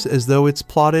appears as though it's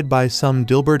plotted by some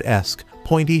Dilbert-esque,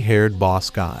 pointy-haired boss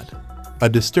god. A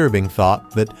disturbing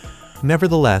thought that,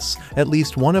 nevertheless, at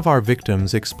least one of our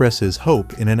victims expresses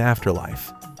hope in an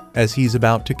afterlife. As he's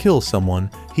about to kill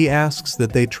someone, he asks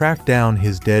that they track down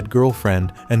his dead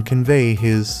girlfriend and convey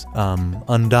his,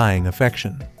 undying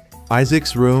affection.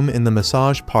 Isaac's room in the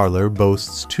massage parlor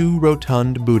boasts 2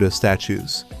 rotund Buddha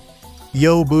statues.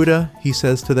 "Yo, Buddha," he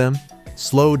says to them,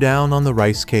 "slow down on the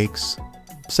rice cakes."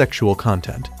 Sexual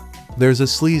content. There's a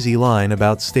sleazy line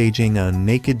about staging a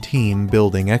naked team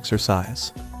building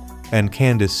exercise. And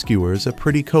Candace skewers a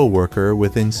pretty co-worker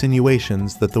with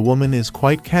insinuations that the woman is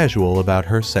quite casual about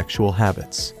her sexual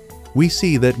habits. We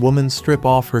see that woman strip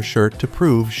off her shirt to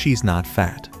prove she's not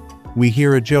fat. We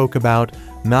hear a joke about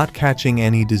not catching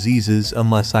any diseases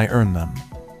unless I earn them.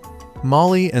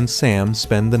 Molly and Sam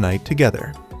spend the night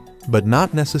together, but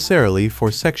not necessarily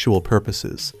for sexual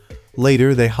purposes.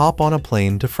 Later they hop on a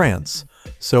plane to France,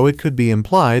 so it could be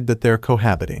implied that they're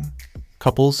cohabiting.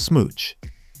 Couples smooch.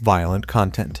 Violent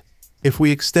content. If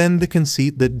we extend the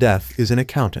conceit that death is an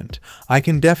accountant, I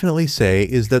can definitely say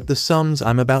is that the sums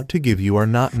I'm about to give you are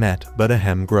not net but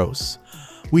ahem gross.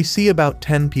 We see about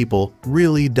 10 people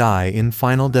really die in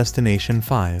Final Destination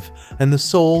 5, and the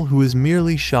soul who is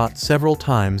merely shot several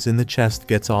times in the chest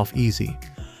gets off easy.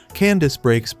 Candace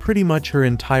breaks pretty much her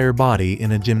entire body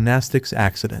in a gymnastics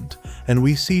accident, and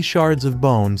we see shards of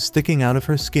bone sticking out of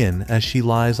her skin as she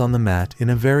lies on the mat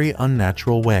in a very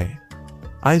unnatural way.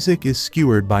 Isaac is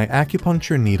skewered by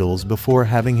acupuncture needles before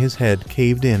having his head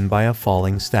caved in by a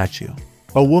falling statue.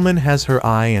 A woman has her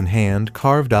eye and hand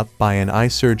carved up by an eye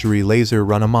surgery laser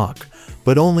run amok,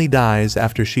 but only dies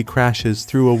after she crashes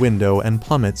through a window and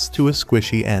plummets to a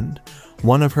squishy end.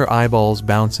 One of her eyeballs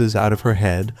bounces out of her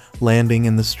head, landing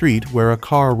in the street where a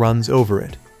car runs over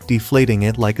it, deflating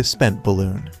it like a spent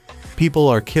balloon. People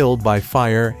are killed by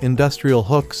fire, industrial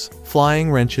hooks, flying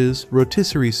wrenches,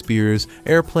 rotisserie spears,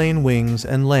 airplane wings,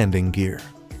 and landing gear.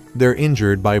 They're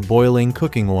injured by boiling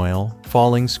cooking oil,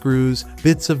 falling screws,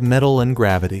 bits of metal, and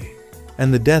gravity.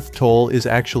 And the death toll is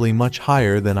actually much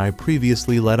higher than I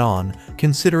previously let on,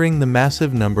 considering the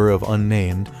massive number of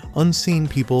unnamed, unseen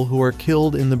people who are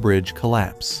killed in the bridge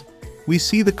collapse. We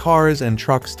see the cars and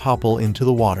trucks topple into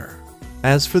the water.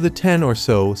 As for the 10 or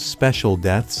so special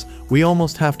deaths, we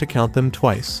almost have to count them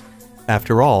twice.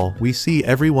 After all, we see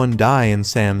everyone die in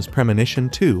Sam's premonition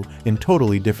too, in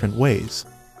totally different ways.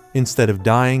 Instead of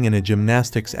dying in a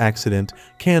gymnastics accident,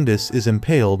 Candace is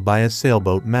impaled by a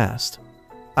sailboat mast.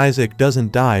 Isaac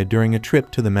doesn't die during a trip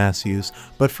to the Massews,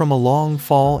 but from a long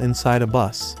fall inside a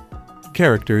bus.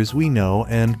 Characters we know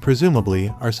and,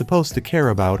 presumably, are supposed to care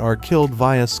about are killed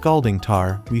via scalding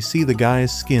tar. We see the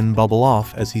guy's skin bubble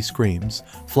off as he screams,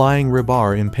 flying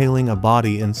rebar impaling a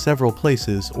body in several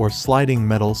places, or sliding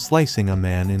metal slicing a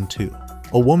man in two.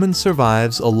 A woman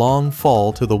survives a long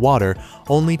fall to the water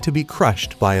only to be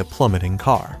crushed by a plummeting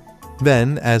car.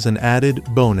 Then, as an added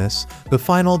bonus, the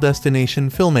Final Destination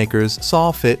filmmakers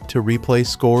saw fit to replay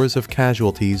scores of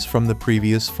casualties from the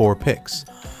previous 4 picks.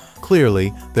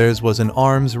 Clearly, theirs was an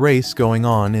arms race going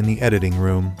on in the editing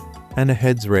room, and a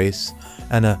heads race,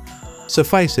 and a...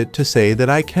 Suffice it to say that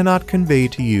I cannot convey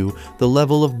to you the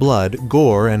level of blood,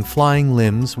 gore, and flying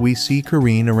limbs we see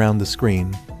careen around the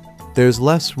screen. There's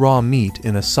less raw meat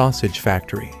in a sausage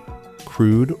factory.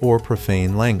 Crude or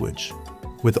profane language.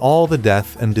 With all the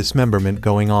death and dismemberment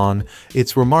going on,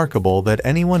 it's remarkable that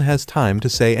anyone has time to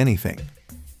say anything.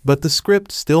 But the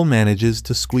script still manages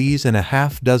to squeeze in a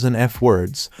half-dozen F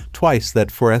words, twice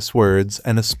that for S words,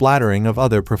 and a splattering of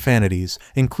other profanities,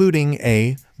 including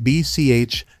A, B, C,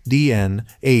 H, D, N,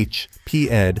 H, P,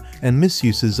 Ed, and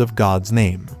misuses of God's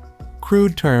name.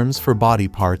 Crude terms for body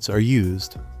parts are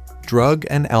used. Drug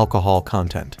and alcohol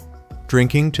content.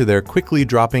 Drinking to their quickly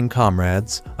dropping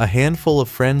comrades, a handful of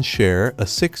friends share a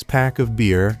 6-pack of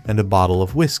beer and a bottle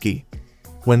of whiskey.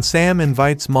 When Sam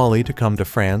invites Molly to come to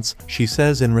France, she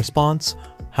says in response,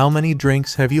 "How many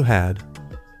drinks have you had?"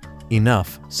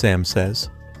 "Enough," Sam says.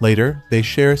 Later, they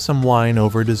share some wine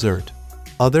over dessert.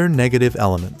 Other negative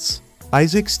elements.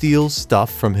 Isaac steals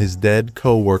stuff from his dead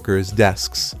co-workers'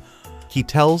 desks. He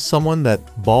tells someone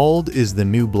that bald is the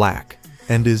new black,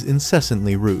 and is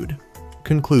incessantly rude.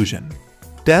 Conclusion.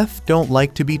 Death don't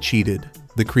like to be cheated.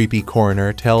 The creepy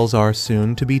coroner tells our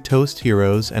soon-to-be toast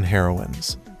heroes and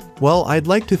heroines. Well, I'd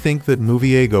like to think that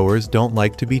moviegoers don't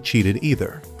like to be cheated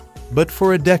either. But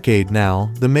for a decade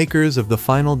now, the makers of the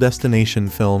Final Destination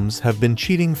films have been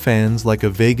cheating fans like a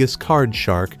Vegas card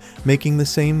shark, making the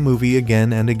same movie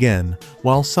again and again,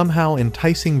 while somehow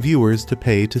enticing viewers to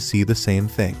pay to see the same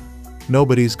thing.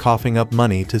 Nobody's coughing up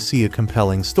money to see a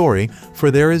compelling story, for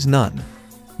there is none.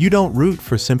 You don't root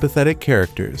for sympathetic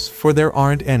characters, for there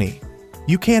aren't any.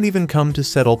 You can't even come to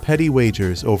settle petty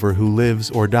wagers over who lives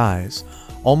or dies.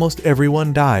 Almost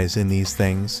everyone dies in these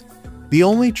things. The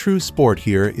only true sport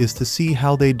here is to see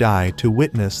how they die, to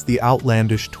witness the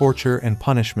outlandish torture and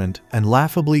punishment and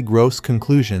laughably gross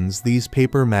conclusions these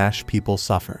paper mache people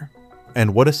suffer.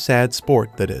 And what a sad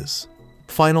sport that is.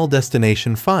 Final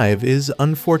Destination 5 is,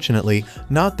 unfortunately,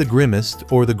 not the grimmest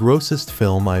or the grossest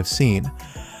film I've seen,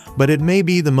 but it may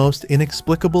be the most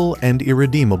inexplicable and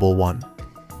irredeemable one.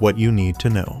 What you need to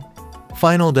know.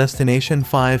 Final Destination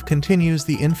 5 continues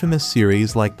the infamous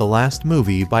series like the last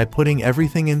movie by putting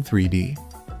everything in 3D.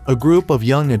 A group of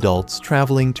young adults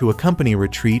traveling to a company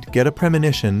retreat get a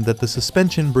premonition that the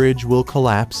suspension bridge will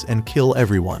collapse and kill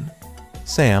everyone.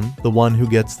 Sam, the one who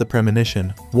gets the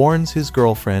premonition, warns his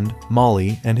girlfriend,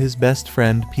 Molly, and his best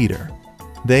friend, Peter.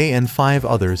 They and 5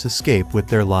 others escape with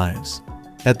their lives.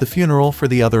 At the funeral for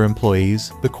the other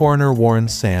employees, the coroner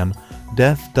warns Sam,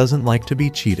 death doesn't like to be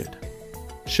cheated.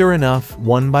 Sure enough,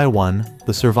 one by one,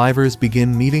 the survivors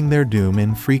begin meeting their doom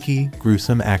in freaky,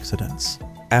 gruesome accidents.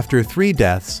 After 3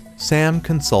 deaths, Sam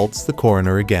consults the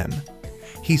coroner again.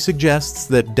 He suggests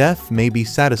that death may be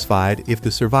satisfied if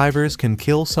the survivors can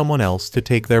kill someone else to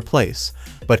take their place,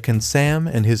 but can Sam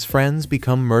and his friends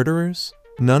become murderers?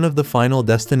 None of the Final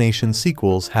Destination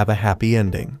sequels have a happy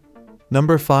ending.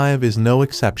 Number 5 is no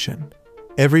exception.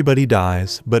 Everybody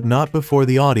dies, but not before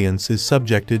the audience is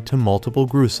subjected to multiple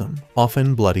gruesome,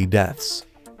 often bloody deaths.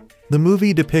 The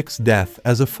movie depicts death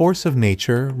as a force of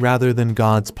nature rather than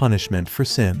God's punishment for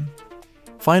sin.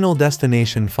 Final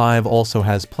Destination 5 also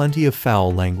has plenty of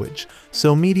foul language,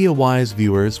 so media-wise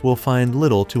viewers will find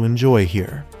little to enjoy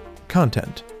here.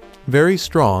 Content: very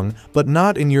strong, but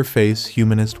not in-your-face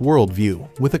humanist worldview,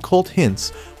 with occult hints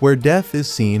where death is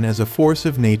seen as a force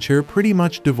of nature pretty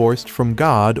much divorced from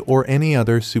God or any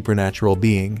other supernatural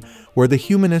being, where the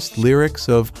humanist lyrics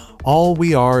of "All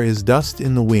we are is dust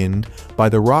in the wind" by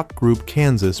the rock group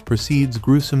Kansas precedes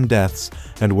gruesome deaths,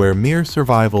 and where mere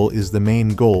survival is the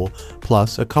main goal,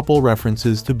 plus a couple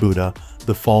references to Buddha,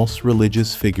 the false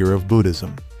religious figure of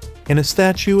Buddhism. In a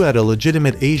statue at a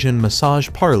legitimate Asian massage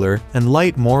parlor, and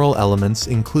light moral elements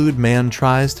include man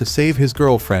tries to save his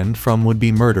girlfriend from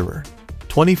would-be murderer.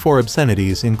 24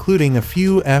 obscenities including a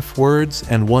few F-words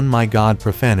and one my God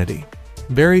profanity.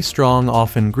 Very strong,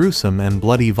 often gruesome and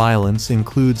bloody violence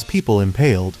includes people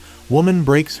impaled, woman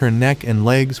breaks her neck and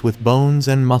legs with bones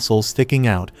and muscles sticking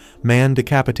out, man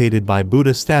decapitated by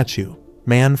Buddha statue.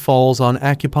 Man falls on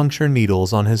acupuncture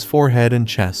needles on his forehead and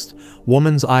chest.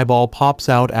 Woman's eyeball pops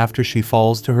out after she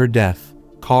falls to her death.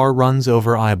 Car runs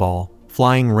over eyeball.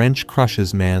 Flying wrench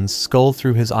crushes man's skull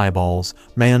through his eyeballs.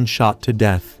 Man shot to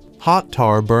death. Hot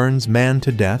tar burns man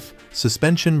to death.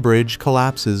 Suspension bridge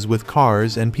collapses with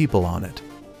cars and people on it.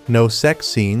 No sex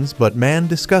scenes, but man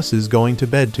discusses going to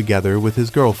bed together with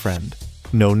his girlfriend.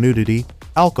 No nudity,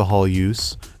 alcohol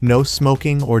use, no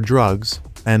smoking or drugs,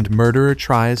 and murderer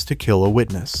tries to kill a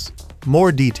witness.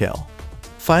 More detail.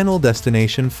 Final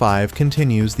Destination 5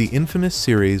 continues the infamous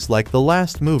series like the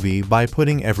last movie by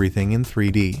putting everything in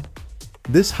 3D.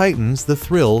 This heightens the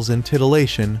thrills and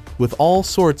titillation, with all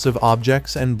sorts of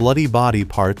objects and bloody body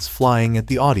parts flying at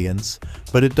the audience,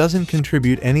 but it doesn't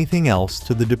contribute anything else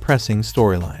to the depressing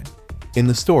storyline. In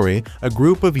the story, a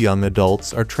group of young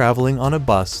adults are traveling on a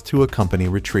bus to a company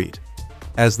retreat.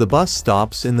 As the bus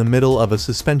stops in the middle of a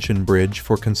suspension bridge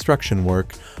for construction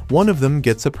work, one of them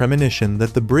gets a premonition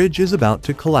that the bridge is about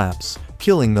to collapse,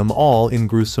 killing them all in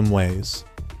gruesome ways.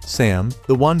 Sam,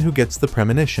 the one who gets the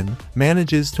premonition,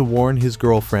 manages to warn his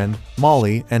girlfriend,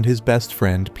 Molly, and his best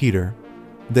friend, Peter.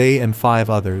 They and 5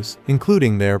 others,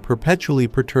 including their perpetually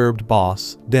perturbed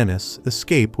boss, Dennis,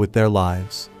 escape with their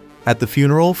lives. At the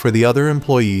funeral for the other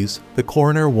employees, the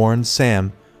coroner warns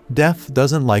Sam, death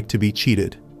doesn't like to be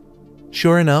cheated.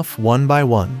 Sure enough, one by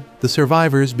one, the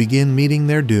survivors begin meeting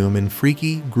their doom in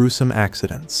freaky, gruesome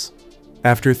accidents.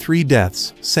 After 3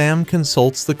 deaths, Sam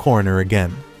consults the coroner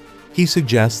again. He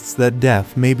suggests that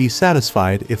death may be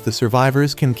satisfied if the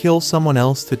survivors can kill someone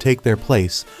else to take their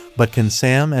place, but can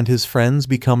Sam and his friends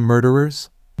become murderers?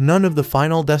 None of the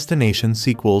Final Destination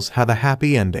sequels have a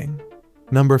happy ending.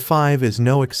 Number 5 is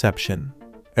no exception.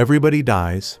 Everybody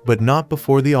dies, but not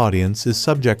before the audience is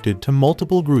subjected to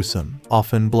multiple gruesome,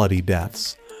 often bloody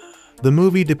deaths. The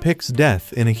movie depicts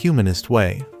death in a humanist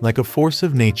way, like a force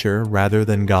of nature rather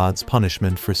than God's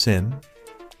punishment for sin.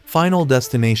 Final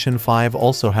Destination 5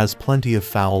 also has plenty of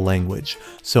foul language,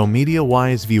 so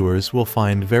media-wise viewers will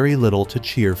find very little to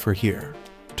cheer for here.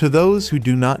 To those who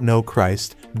do not know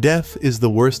Christ, death is the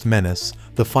worst menace,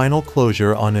 the final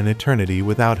closure on an eternity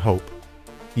without hope.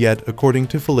 Yet, according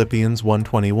to Philippians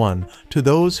 1:21, to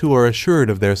those who are assured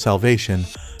of their salvation,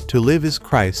 to live is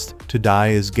Christ, to die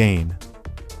is gain.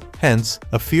 Hence,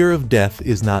 a fear of death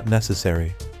is not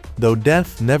necessary. Though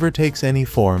death never takes any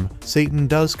form, Satan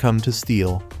does come to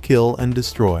steal, kill, and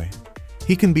destroy.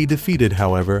 He can be defeated,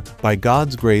 however, by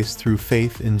God's grace through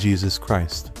faith in Jesus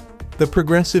Christ. The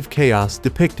progressive chaos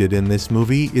depicted in this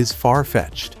movie is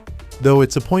far-fetched. Though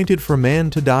it's appointed for man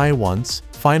to die once,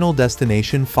 Final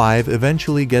Destination 5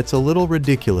 eventually gets a little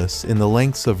ridiculous in the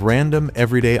lengths of random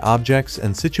everyday objects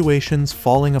and situations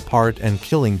falling apart and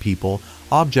killing people,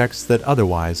 objects that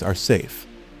otherwise are safe.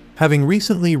 Having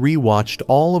recently re-watched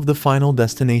all of the Final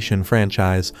Destination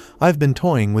franchise, I've been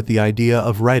toying with the idea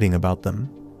of writing about them.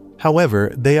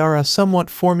 However, they are a somewhat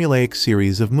formulaic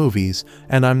series of movies,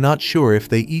 and I'm not sure if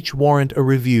they each warrant a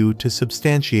review to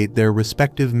substantiate their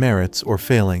respective merits or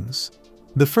failings.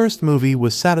 The first movie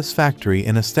was satisfactory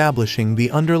in establishing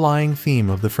the underlying theme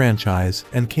of the franchise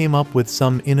and came up with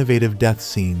some innovative death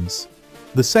scenes.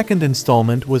 The second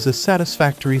installment was a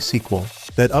satisfactory sequel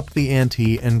that upped the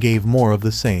ante and gave more of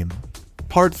the same.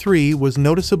 Part 3 was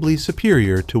noticeably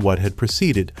superior to what had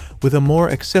preceded, with a more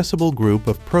accessible group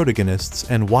of protagonists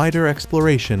and wider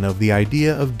exploration of the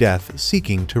idea of death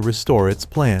seeking to restore its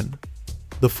plan.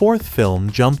 The fourth film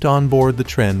jumped on board the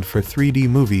trend for 3D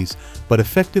movies, but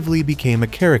effectively became a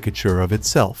caricature of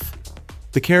itself.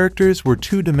 The characters were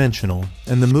two-dimensional,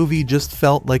 and the movie just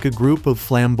felt like a group of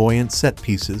flamboyant set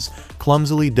pieces,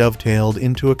 clumsily dovetailed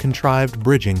into a contrived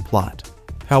bridging plot.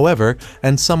 However,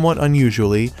 and somewhat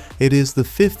unusually, it is the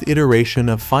fifth iteration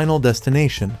of Final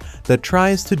Destination that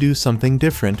tries to do something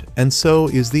different, and so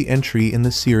is the entry in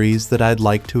the series that I'd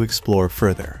like to explore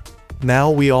further. Now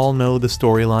we all know the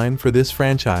storyline for this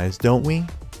franchise, don't we?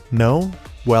 No?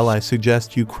 Well, I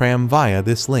suggest you cram via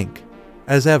this link.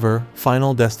 As ever,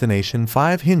 Final Destination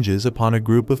 5 hinges upon a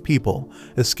group of people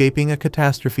escaping a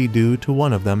catastrophe due to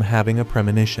one of them having a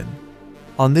premonition.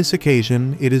 On this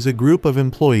occasion, it is a group of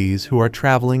employees who are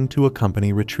traveling to a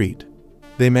company retreat.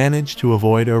 They manage to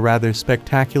avoid a rather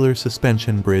spectacular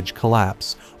suspension bridge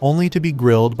collapse, only to be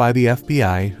grilled by the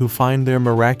FBI, who find their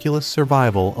miraculous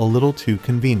survival a little too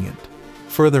convenient.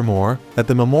 Furthermore, at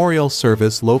the memorial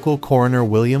service, local coroner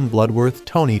William Bloodworth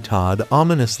Tony Todd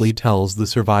ominously tells the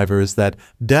survivors that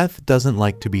death doesn't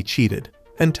like to be cheated,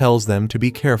 and tells them to be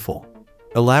careful.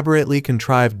 Elaborately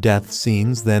contrived death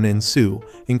scenes then ensue,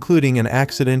 including an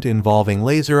accident involving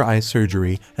laser eye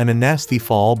surgery and a nasty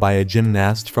fall by a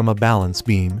gymnast from a balance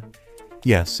beam.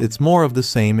 Yes, it's more of the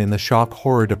same in the shock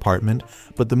horror department,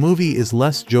 but the movie is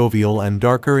less jovial and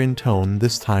darker in tone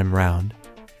this time round.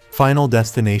 Final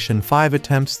Destination 5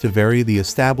 attempts to vary the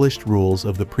established rules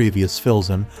of the previous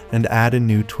film and add a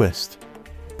new twist.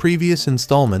 Previous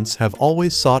installments have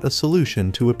always sought a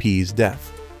solution to appease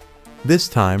death. This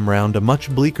time round, a much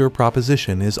bleaker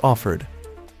proposition is offered.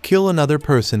 Kill another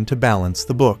person to balance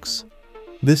the books.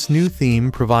 This new theme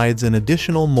provides an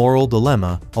additional moral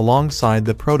dilemma alongside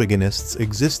the protagonist's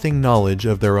existing knowledge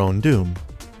of their own doom.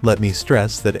 Let me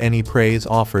stress that any praise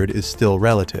offered is still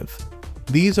relative.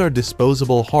 These are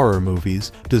disposable horror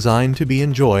movies designed to be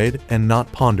enjoyed and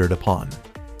not pondered upon.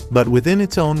 But within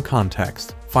its own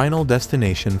context, Final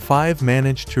Destination 5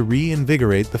 managed to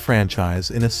reinvigorate the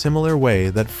franchise in a similar way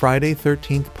that Friday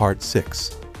 13th Part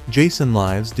 6, Jason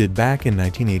Lives did back in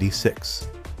 1986.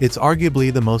 It's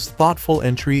arguably the most thoughtful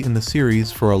entry in the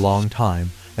series for a long time,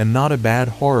 and not a bad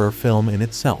horror film in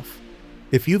itself.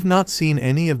 If you've not seen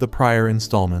any of the prior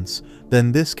installments,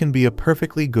 then this can be a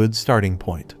perfectly good starting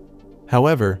point.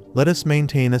 However, let us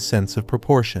maintain a sense of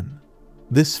proportion.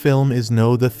 This film is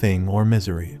no The Thing or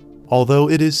Misery. Although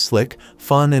it is slick,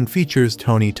 fun, and features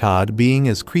Tony Todd being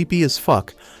as creepy as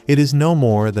fuck, it is no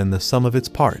more than the sum of its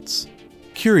parts.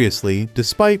 Curiously,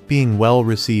 despite being well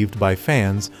received by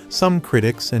fans, some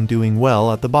critics, and doing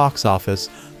well at the box office,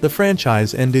 the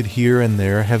franchise ended here and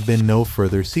there have been no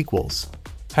further sequels.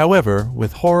 However,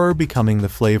 with horror becoming the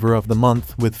flavor of the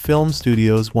month with film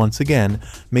studios once again,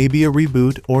 maybe a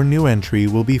reboot or new entry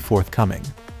will be forthcoming.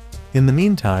 In the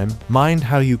meantime, mind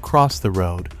how you cross the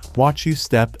road, watch you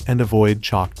step, and avoid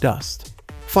chalk dust.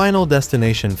 Final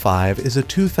Destination 5 is a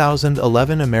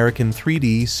 2011 American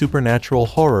 3D supernatural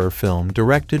horror film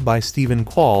directed by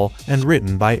Quale and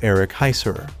written by Eric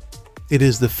Heisserer. It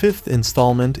is the fifth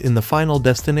installment in the Final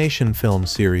Destination film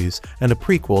series and a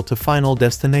prequel to Final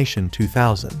Destination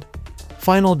 2000.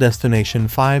 Final Destination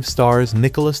 5 stars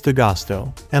Nicholas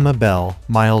D'Agosto, Emma Bell,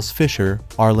 Miles Fisher,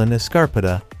 Arlen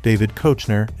Escarpeta, David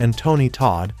Koechner, and Tony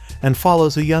Todd, and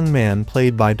follows a young man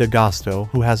played by D'Agosto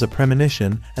who has a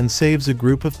premonition and saves a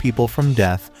group of people from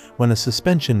death when a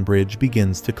suspension bridge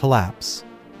begins to collapse.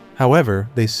 However,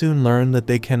 they soon learn that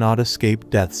they cannot escape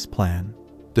death's plan.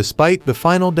 Despite the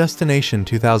Final Destination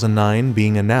 2009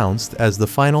 being announced as the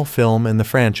final film in the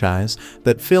franchise,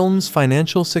 that film's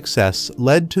financial success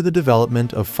led to the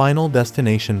development of Final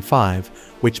Destination 5,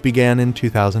 which began in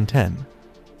 2010.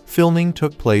 Filming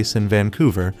took place in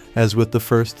Vancouver, as with the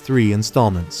first three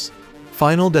installments.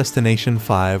 Final Destination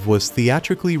 5 was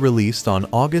theatrically released on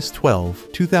August 12,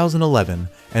 2011,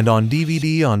 and on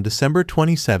DVD on December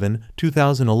 27,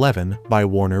 2011 by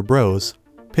Warner Bros.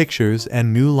 Pictures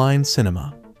and New Line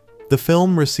Cinema. The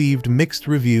film received mixed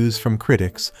reviews from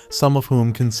critics, some of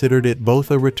whom considered it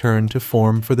both a return to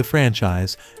form for the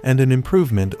franchise and an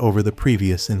improvement over the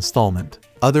previous installment.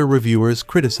 Other reviewers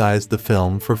criticized the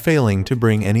film for failing to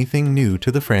bring anything new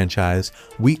to the franchise,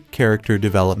 weak character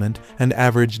development, and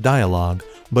average dialogue,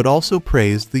 but also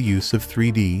praised the use of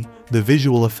 3D, the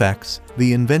visual effects,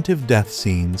 the inventive death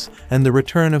scenes, and the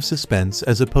return of suspense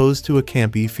as opposed to a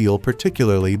campy feel,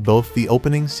 particularly both the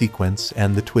opening sequence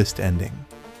and the twist ending.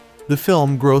 The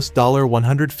film grossed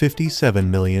 $157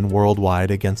 million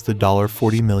worldwide against a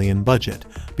 $40 million budget,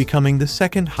 becoming the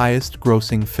second highest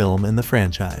grossing film in the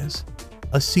franchise.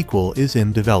 A sequel is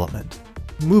in development.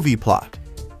 Movie plot.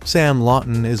 Sam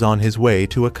Lawton is on his way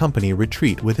to a company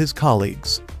retreat with his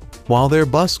colleagues. While their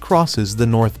bus crosses the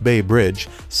North Bay Bridge,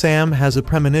 Sam has a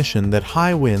premonition that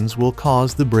high winds will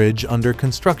cause the bridge under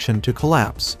construction to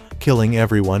collapse, killing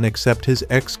everyone except his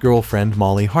ex-girlfriend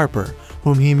Molly Harper,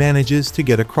 whom he manages to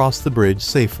get across the bridge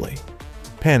safely.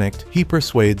 Panicked, he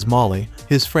persuades Molly,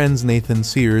 his friends Nathan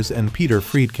Sears and Peter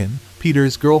Friedkin,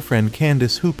 Peter's girlfriend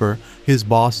Candace Hooper, his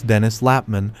boss Dennis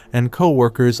Lapman, and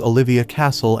co-workers Olivia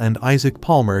Castle and Isaac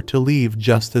Palmer to leave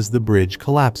just as the bridge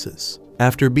collapses.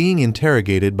 After being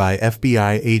interrogated by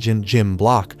FBI agent Jim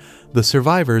Block, the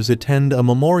survivors attend a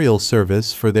memorial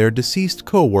service for their deceased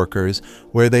co-workers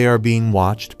where they are being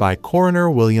watched by Coroner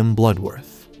William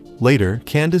Bloodworth. Later,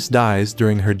 Candace dies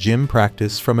during her gym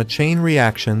practice from a chain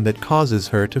reaction that causes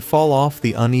her to fall off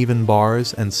the uneven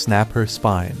bars and snap her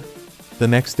spine. The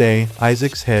next day,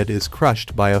 Isaac's head is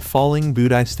crushed by a falling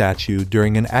Buddha statue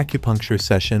during an acupuncture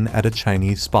session at a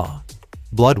Chinese spa.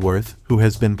 Bloodworth, who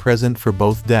has been present for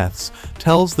both deaths,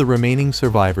 tells the remaining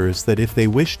survivors that if they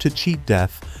wish to cheat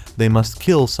death, they must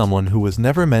kill someone who was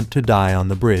never meant to die on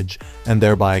the bridge and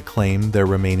thereby claim their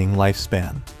remaining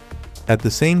lifespan. At the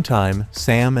same time,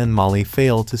 Sam and Molly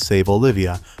fail to save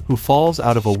Olivia, who falls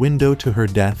out of a window to her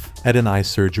death at an eye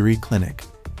surgery clinic.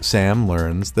 Sam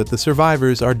learns that the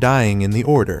survivors are dying in the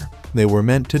order they were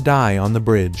meant to die on the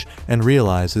bridge and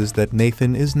realizes that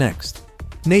Nathan is next.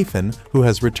 Nathan, who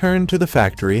has returned to the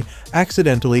factory,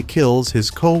 accidentally kills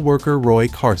his co-worker Roy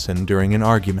Carson during an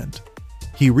argument.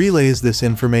 He relays this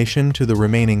information to the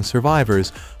remaining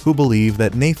survivors, who believe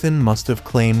that Nathan must have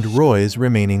claimed Roy's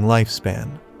remaining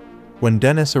lifespan. When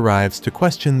Dennis arrives to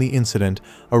question the incident,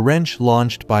 a wrench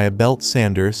launched by a belt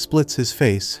sander splits his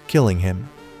face, killing him.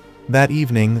 That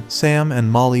evening, Sam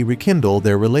and Molly rekindle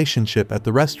their relationship at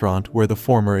the restaurant where the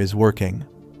former is working.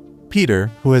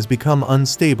 Peter, who has become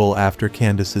unstable after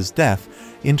Candace's death,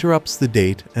 interrupts the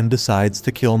date and decides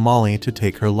to kill Molly to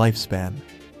take her lifespan.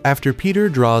 After Peter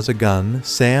draws a gun,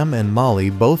 Sam and Molly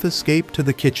both escape to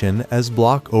the kitchen as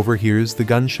Block overhears the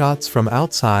gunshots from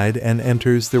outside and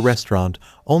enters the restaurant,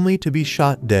 only to be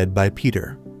shot dead by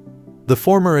Peter. The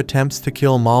former attempts to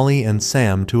kill Molly and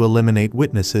Sam to eliminate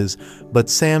witnesses, but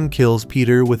Sam kills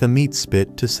Peter with a meat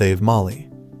spit to save Molly.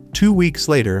 2 weeks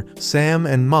later, Sam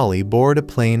and Molly board a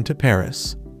plane to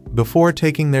Paris. Before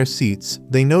taking their seats,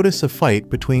 they notice a fight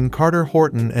between Carter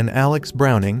Horton and Alex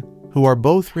Browning, who are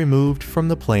both removed from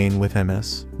the plane with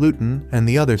MS Luton and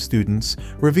the other students,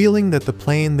 revealing that the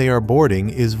plane they are boarding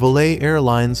is Volare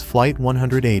Airlines Flight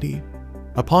 180.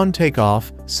 Upon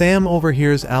takeoff, Sam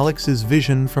overhears Alex's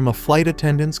vision from a flight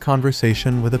attendant's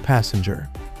conversation with a passenger.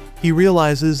 He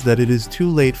realizes that it is too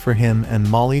late for him and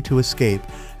Molly to escape,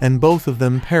 and both of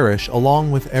them perish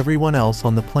along with everyone else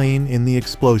on the plane in the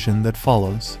explosion that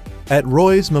follows. At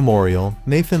Roy's memorial,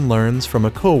 Nathan learns from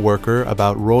a co-worker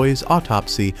about Roy's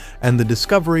autopsy and the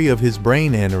discovery of his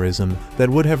brain aneurysm that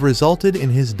would have resulted in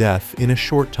his death in a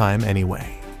short time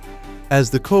anyway. As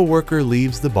the co-worker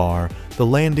leaves the bar, the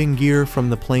landing gear from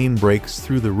the plane breaks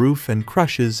through the roof and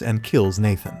crushes and kills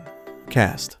Nathan.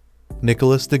 Cast: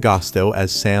 Nicholas D'Agosto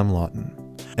as Sam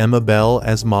Lawton, Emma Bell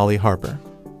as Molly Harper,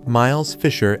 Miles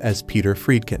Fisher as Peter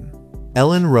Friedkin,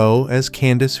 Ellen Rowe as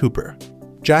Candace Hooper,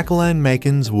 Jacqueline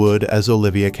Makins Wood as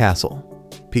Olivia Castle,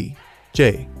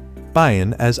 P.J.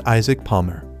 Bayan as Isaac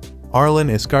Palmer, Arlen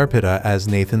Escarpita as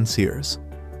Nathan Sears,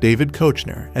 David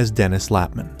Kochner as Dennis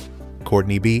Lapman,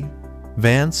 Courtney B.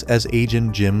 Vance as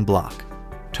Agent Jim Block,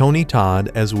 Tony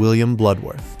Todd as William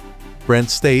Bloodworth, Brent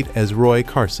State as Roy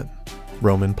Carson,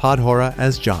 Roman Podhora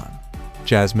as John,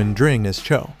 Jasmine Dring as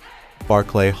Cho,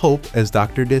 Barclay Hope as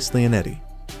Dr. Disleonetti,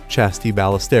 Chastity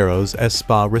Ballesteros as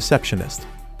Spa Receptionist,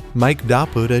 Mike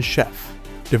Daput as Chef.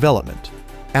 Development: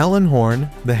 Alan Horn,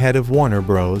 the head of Warner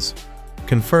Bros.,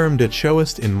 confirmed at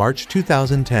Showist in March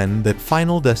 2010 that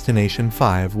Final Destination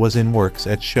 5 was in works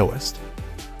at Showist.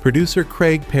 Producer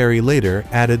Craig Perry later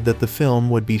added that the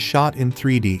film would be shot in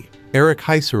 3D. Eric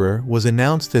Heisserer was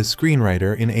announced as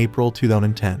screenwriter in April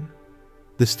 2010.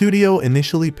 The studio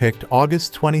initially picked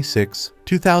August 26,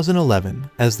 2011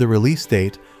 as the release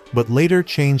date, but later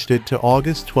changed it to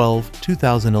August 12,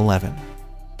 2011.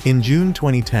 In June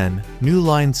 2010, New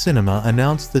Line Cinema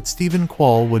announced that Stephen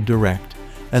Quale would direct,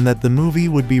 and that the movie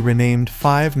would be renamed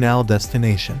Final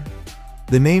Destination.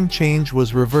 The name change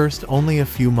was reversed only a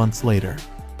few months later.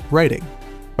 Writing: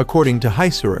 According to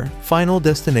Heisserer, Final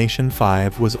Destination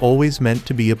 5 was always meant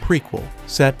to be a prequel,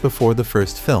 set before the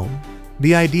first film.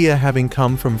 the idea having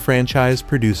come from franchise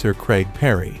producer Craig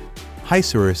Perry.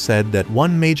 Heisserer said that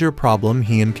one major problem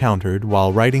he encountered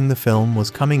while writing the film was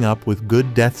coming up with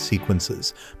good death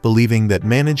sequences, believing that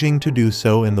managing to do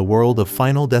so in the world of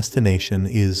Final Destination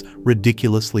is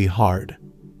ridiculously hard.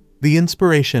 The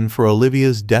inspiration for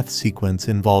Olivia's death sequence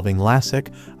involving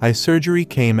LASIK eye surgery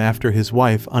came after his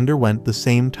wife underwent the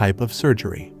same type of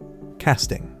surgery.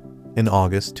 Casting. In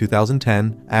August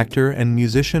 2010, actor and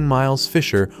musician Miles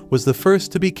Fisher was the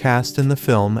first to be cast in the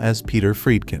film as Peter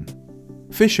Friedkin.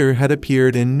 Fisher had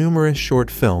appeared in numerous short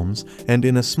films and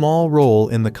in a small role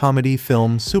in the comedy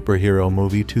film Superhero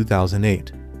Movie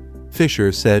 2008.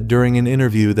 Fisher said during an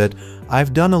interview that,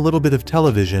 "I've done a little bit of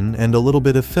television and a little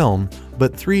bit of film,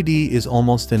 but 3D is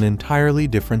almost an entirely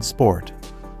different sport."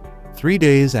 3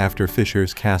 days after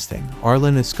Fisher's casting,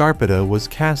 Arlen Escarpeta was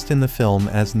cast in the film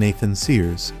as Nathan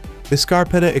Sears.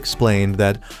 Escarpeta explained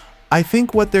that, "I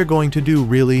think what they're going to do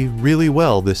really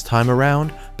well this time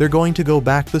around, they're going to go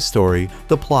back the story,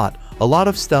 the plot, a lot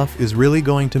of stuff is really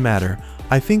going to matter.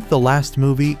 I think the last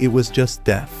movie it was just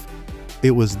death.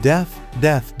 It was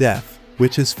death,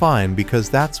 which is fine because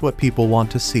that's what people want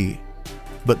to see.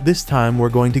 But this time we're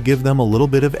going to give them a little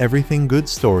bit of everything, good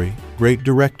story, great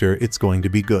director, it's going to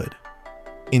be good."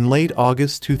 In late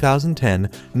August 2010,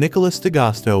 Nicholas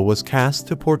D'Agosto was cast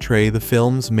to portray the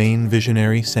film's main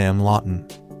visionary Sam Lawton.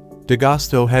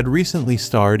 D'Agosto had recently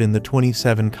starred in the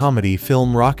 2007 comedy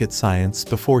film Rocket Science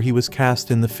before he was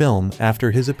cast in the film after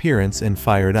his appearance in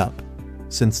Fired Up.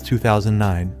 Since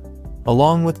 2009.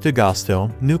 Along with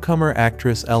D'Agosto, newcomer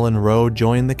actress Ellen Rowe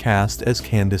joined the cast as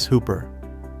Candace Hooper.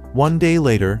 One day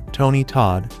later, Tony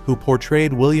Todd, who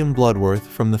portrayed William Bloodworth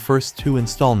from the first 2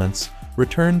 installments,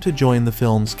 returned to join the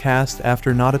film's cast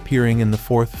after not appearing in the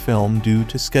 4th film due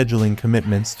to scheduling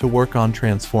commitments to work on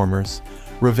Transformers: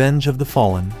 Revenge of the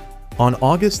Fallen. On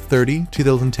August 30,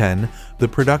 2010, the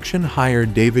production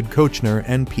hired David Koechner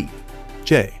and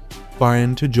P.J.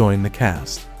 Barron to join the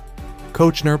cast.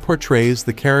 Koechner portrays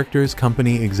the character's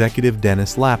company executive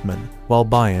Dennis Lapman, while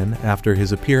Barron, after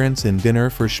his appearance in Dinner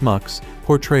for Schmucks,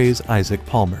 portrays Isaac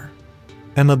Palmer.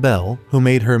 Emma Bell, who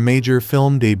made her major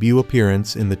film debut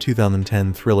appearance in the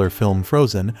 2010 thriller film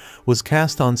Frozen, was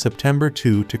cast on September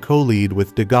 2 to co-lead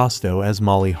with D'Agosto as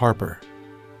Molly Harper.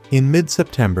 In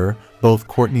mid-September, both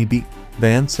Courtney B.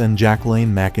 Vance and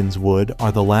Jacqueline Mackins Wood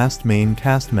are the last main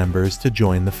cast members to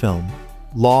join the film.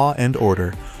 Law and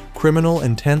Order. Criminal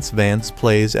Intense Vance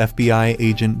plays FBI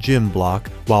agent Jim Block,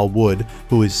 while Wood,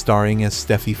 who is starring as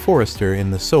Steffi Forrester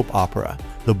in the soap opera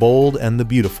The Bold and the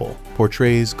Beautiful,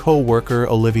 portrays co-worker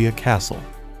Olivia Castle.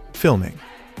 Filming.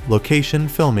 Location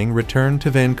filming returned to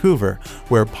Vancouver,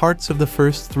 where parts of the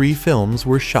first 3 films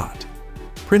were shot.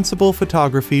 Principal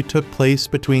photography took place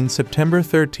between September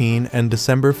 13 and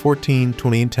December 14,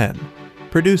 2010.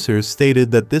 Producers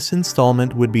stated that this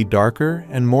installment would be darker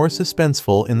and more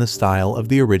suspenseful in the style of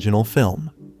the original film.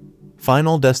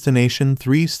 Final Destination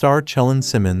 3-star Chellen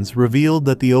Simmons revealed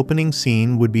that the opening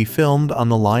scene would be filmed on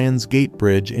the Lions Gate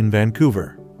Bridge in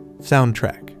Vancouver.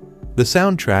 Soundtrack. The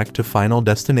soundtrack to Final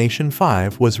Destination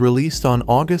 5 was released on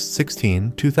August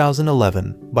 16,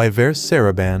 2011 by Verse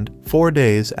Saraband 4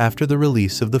 days after the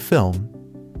release of the film.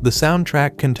 The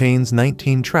soundtrack contains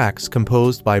 19 tracks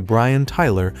composed by Brian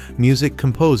Tyler, music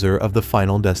composer of the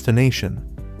Final Destination.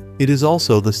 It is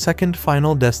also the second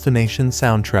Final Destination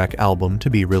soundtrack album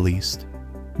to be released.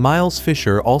 Miles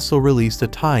Fisher also released a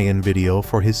tie-in video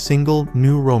for his single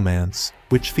New Romance,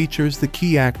 which features the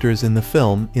key actors in the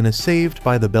film in a Saved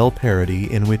by the Bell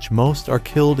parody in which most are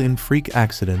killed in freak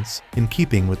accidents, in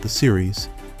keeping with the series.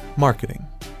 Marketing.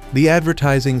 The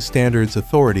Advertising Standards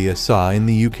Authority (ASA) in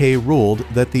the UK ruled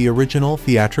that the original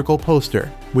theatrical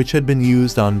poster, which had been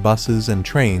used on buses and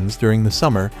trains during the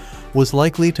summer, was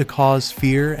likely to cause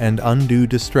fear and undue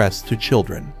distress to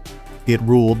children. It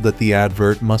ruled that the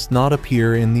advert must not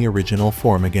appear in the original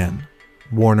form again.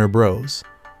 Warner Bros.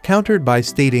 Countered by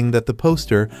stating that the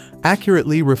poster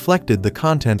accurately reflected the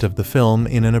content of the film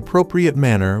in an appropriate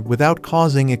manner without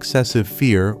causing excessive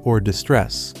fear or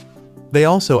distress. They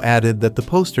also added that the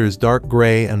poster's dark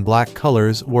gray and black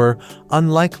colors were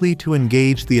unlikely to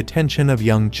engage the attention of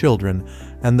young children,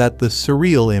 and that the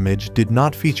surreal image did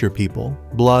not feature people,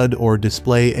 blood, or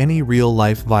display any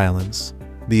real-life violence.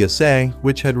 The ASA,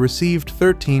 which had received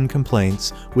 13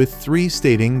 complaints, with 3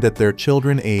 stating that their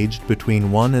children aged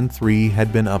between 1 and 3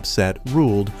 had been upset,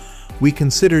 ruled, "We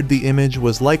considered the image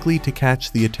was likely to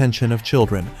catch the attention of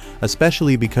children,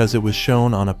 especially because it was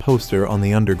shown on a poster on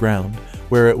the underground,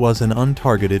 where it was an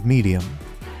untargeted medium.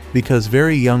 Because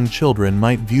very young children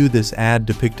might view this ad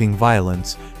depicting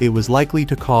violence, it was likely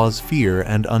to cause fear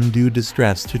and undue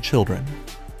distress to children."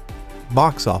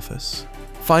 Box office.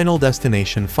 Final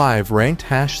Destination 5 ranked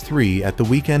 #3 at the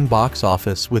weekend box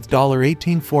office with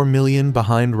 $18.4 million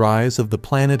behind Rise of the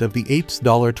Planet of the Apes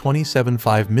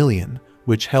 $27.5 million,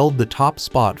 which held the top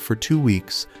spot for 2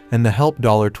 weeks, and The Help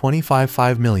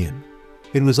 $25.5 million.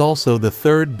 It was also the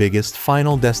third biggest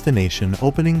Final Destination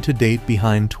opening to date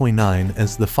behind 29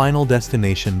 as the Final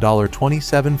Destination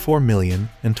 $27.4 million,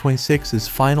 and 26 is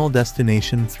Final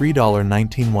Destination 3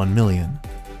 $19.1 million.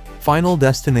 Final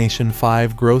Destination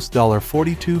 5 grossed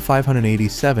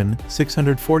 $42,587,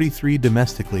 $643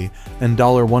 domestically, and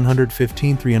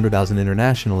 $115,300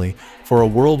 internationally, for a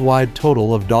worldwide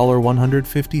total of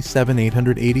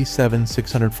 $157,887,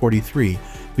 $643,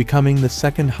 becoming the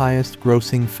second highest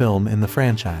grossing film in the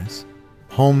franchise.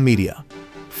 Home media.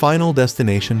 Final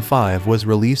Destination 5 was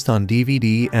released on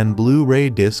DVD and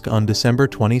Blu-ray disc on December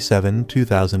 27,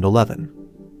 2011.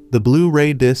 The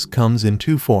Blu-ray disc comes in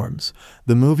 2 forms,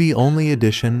 the movie-only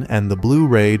edition and the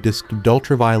Blu-ray disc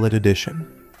Ultraviolet edition.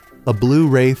 A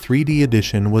Blu-ray 3D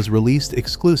edition was released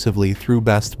exclusively through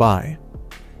Best Buy.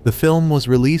 The film was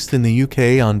released in the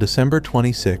UK on December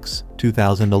 26,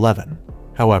 2011.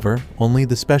 However, only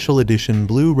the special edition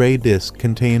Blu-ray disc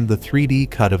contained the 3D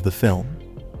cut of the film.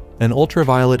 An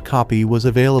ultraviolet copy was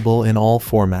available in all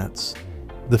formats.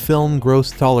 The film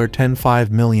grossed $10.5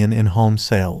 million in home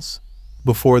sales.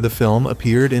 Before the film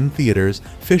appeared in theaters,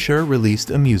 Fisher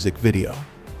released a music video.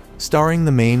 Starring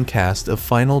the main cast of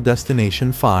Final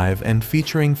Destination 5 and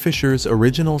featuring Fisher's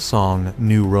original song,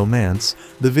 New Romance,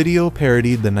 the video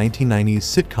parodied the 1990s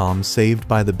sitcom Saved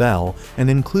by the Bell and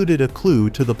included a clue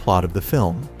to the plot of the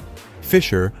film.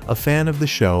 Fisher, a fan of the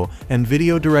show, and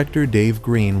video director Dave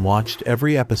Green watched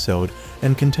every episode,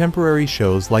 and contemporary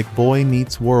shows like Boy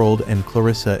Meets World and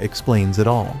Clarissa Explains It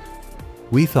All.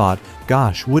 We thought,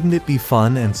 gosh, wouldn't it be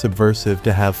fun and subversive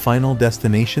to have Final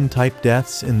Destination-type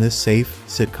deaths in this safe,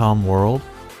 sitcom world?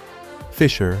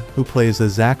 Fisher, who plays a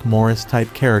Zach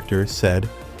Morris-type character, said,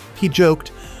 he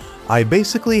joked, I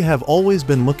basically have always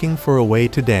been looking for a way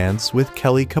to dance with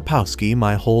Kelly Kapowski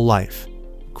my whole life.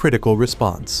 Critical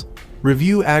response.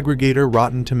 Review aggregator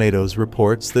Rotten Tomatoes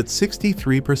reports that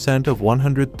 63% of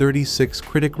 136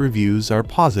 critic reviews are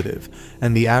positive,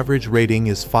 and the average rating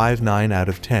is 5.9 out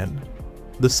of 10.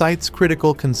 The site's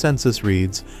critical consensus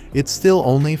reads, it's still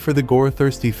only for the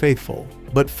gore-thirsty faithful,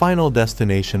 but Final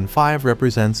Destination 5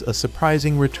 represents a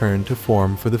surprising return to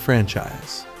form for the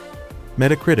franchise.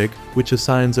 Metacritic, which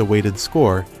assigns a weighted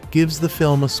score, gives the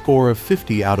film a score of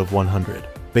 50 out of 100,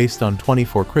 based on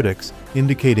 24 critics,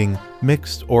 indicating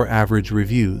mixed or average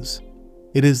reviews.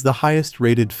 It is the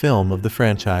highest-rated film of the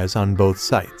franchise on both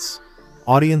sites.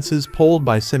 Audiences polled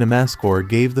by CinemaScore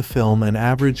gave the film an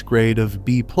average grade of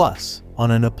B+,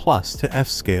 on an A+ to F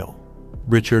scale.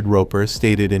 Richard Roper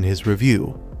stated in his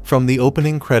review, from the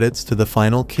opening credits to the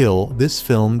final kill, this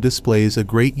film displays a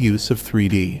great use of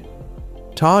 3D.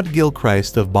 Todd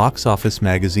Gilchrist of Box Office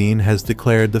Magazine has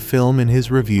declared the film in his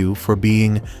review for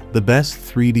being the best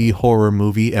 3D horror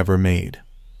movie ever made.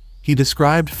 He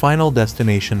described Final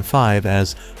Destination 5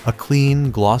 as a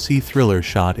clean, glossy thriller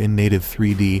shot in native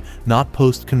 3D, not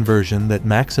post-conversion, that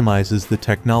maximizes the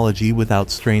technology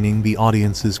without straining the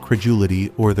audience's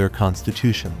credulity or their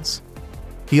constitutions.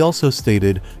 He also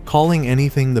stated, calling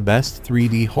anything the best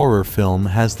 3D horror film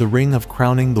has the ring of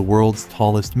crowning the world's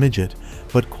tallest midget,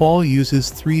 but Quale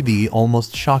uses 3D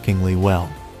almost shockingly well.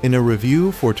 In a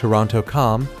review for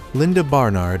Toronto.com, Linda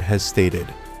Barnard has stated,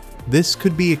 this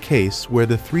could be a case where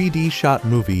the 3D shot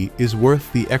movie is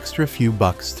worth the extra few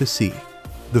bucks to see.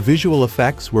 The visual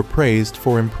effects were praised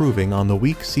for improving on the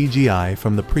weak CGI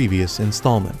from the previous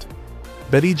installment.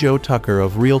 Betty Jo Tucker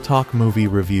of Real Talk Movie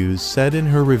Reviews said in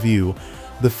her review,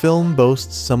 the film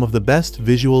boasts some of the best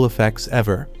visual effects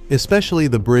ever, especially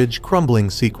the bridge crumbling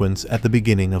sequence at the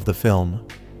beginning of the film.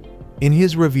 In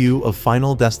his review of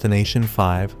Final Destination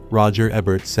 5, Roger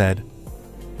Ebert said,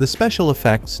 the special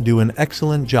effects do an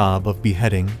excellent job of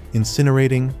beheading,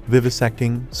 incinerating,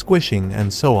 vivisecting, squishing,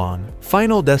 and so on.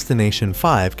 Final Destination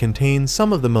 5 contains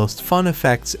some of the most fun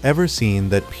effects ever seen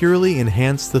that purely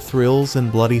enhance the thrills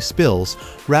and bloody spills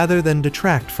rather than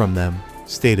detract from them,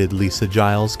 stated Lisa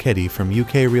Giles-Keddy from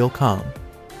UKRealCom.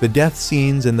 The death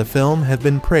scenes in the film have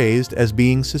been praised as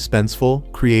being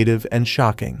suspenseful, creative, and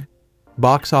shocking.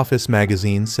 Box Office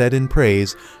Magazine said in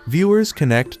praise, viewers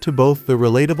connect to both the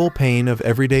relatable pain of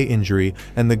everyday injury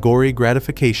and the gory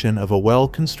gratification of a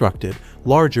well-constructed,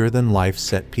 larger-than-life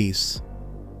set piece.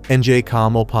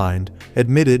 NJ.com opined,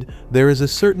 admitted there is a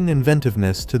certain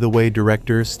inventiveness to the way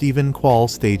director Stephen Quale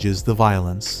stages the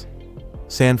violence.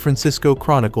 San Francisco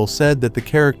Chronicle said that the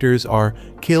characters are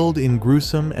killed in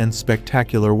gruesome and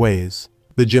spectacular ways.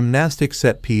 The gymnastic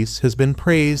set piece has been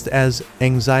praised as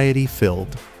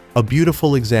anxiety-filled, a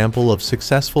beautiful example of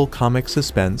successful comic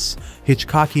suspense,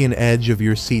 Hitchcockian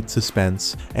edge-of-your-seat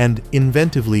suspense, and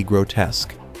inventively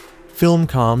grotesque.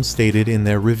 Filmcom stated in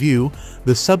their review,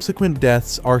 the subsequent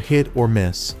deaths are hit or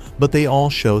miss, but they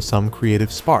all show some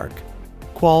creative spark.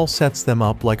 Quale sets them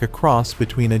up like a cross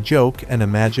between a joke and a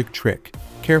magic trick,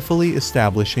 carefully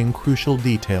establishing crucial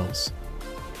details.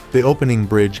 The opening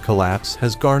bridge collapse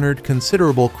has garnered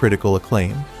considerable critical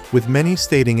acclaim, with many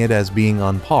stating it as being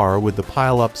on par with the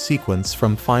pile-up sequence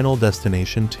from Final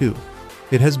Destination 2.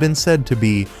 It has been said to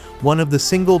be one of the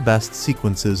single best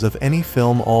sequences of any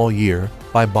film all year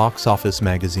by Box Office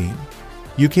magazine.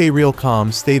 UK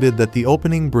Realcom stated that the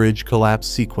opening bridge collapse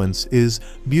sequence is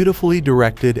beautifully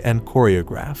directed and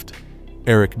choreographed.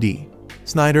 Eric D.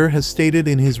 Snyder has stated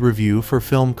in his review for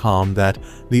Filmcom that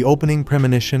the opening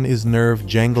premonition is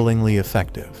nerve-janglingly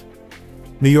effective.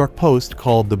 New York Post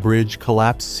called the bridge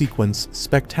collapse sequence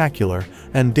spectacular,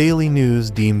 and Daily News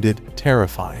deemed it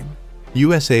terrifying.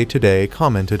 USA Today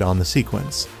commented on the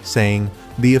sequence, saying,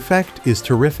 "The effect is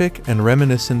terrific and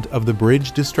reminiscent of the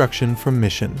bridge destruction from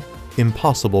Mission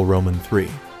Impossible Roman 3.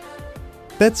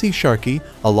 Betsy Sharkey,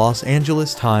 a Los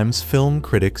Angeles Times film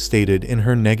critic, stated in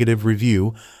her negative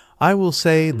review, "I will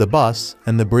say the bus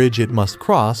and the bridge it must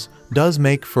cross does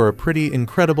make for a pretty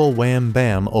incredible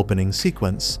wham-bam opening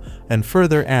sequence," and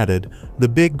further added, "The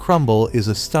big crumble is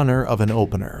a stunner of an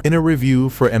opener." In a review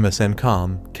for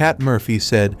MSN.com, Kat Murphy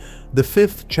said, "The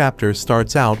fifth chapter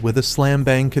starts out with a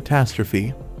slam-bang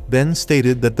catastrophe, then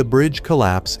stated that the bridge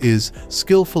collapse is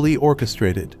skillfully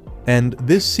orchestrated, and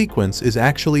this sequence is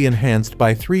actually enhanced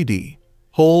by 3D.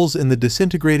 Holes in the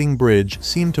disintegrating bridge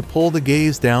seem to pull the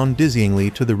gaze down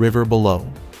dizzyingly to the river below,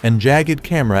 and jagged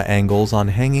camera angles on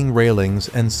hanging railings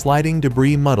and sliding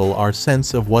debris muddle our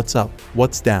sense of what's up,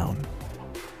 what's down."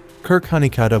 Kirk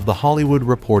Honeycutt of The Hollywood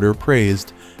Reporter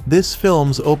praised, "This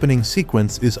film's opening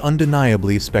sequence is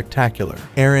undeniably spectacular."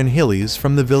 Aaron Hillies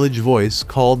from The Village Voice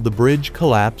called the bridge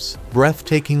collapse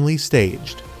breathtakingly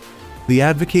staged. The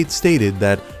Advocate stated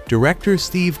that director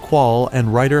Steve Quale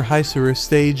and writer Heisserer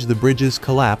staged the bridge's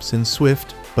collapse in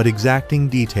swift but exacting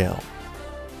detail.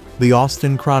 The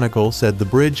Austin Chronicle said the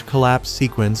bridge collapse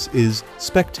sequence is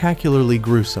spectacularly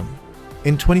gruesome.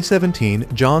 In 2017,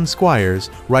 John Squires,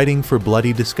 writing for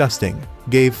Bloody Disgusting,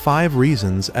 gave 5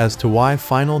 reasons as to why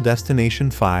Final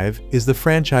Destination 5 is the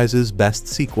franchise's best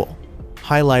sequel,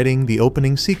 highlighting the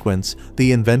opening sequence,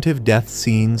 the inventive death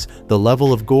scenes, the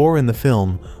level of gore in the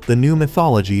film, the new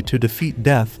mythology to defeat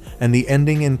death, and the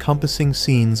ending encompassing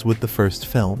scenes with the first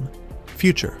film.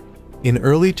 Future. In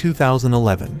early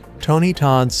 2011, Tony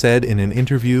Todd said in an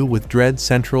interview with Dread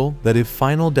Central that if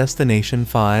Final Destination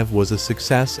 5 was a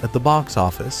success at the box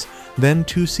office, then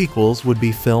 2 sequels would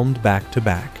be filmed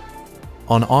back-to-back.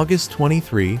 On August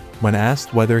 23, when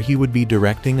asked whether he would be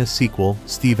directing a sequel,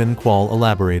 Stephen Quale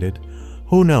elaborated,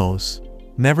 "Who knows?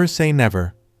 Never say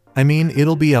never. I mean,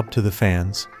 it'll be up to the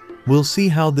fans. We'll see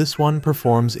how this one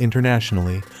performs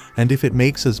internationally, and if it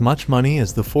makes as much money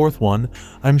as the 4th one,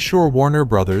 I'm sure Warner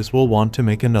Brothers will want to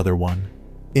make another one."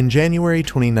 In January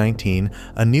 2019,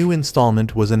 a new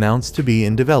installment was announced to be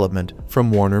in development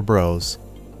from Warner Bros.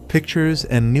 Pictures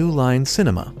and New Line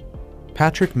Cinema.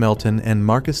 Patrick Melton and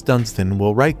Marcus Dunstan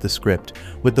will write the script,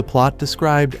 with the plot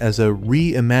described as a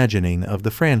reimagining of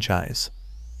the franchise.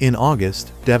 In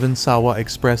August, Devon Sawa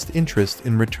expressed interest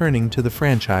in returning to the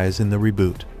franchise in the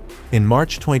reboot. In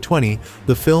March 2020,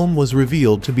 the film was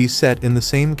revealed to be set in the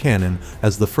same canon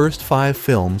as the first 5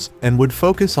 films and would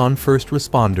focus on first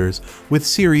responders, with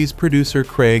series producer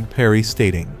Craig Perry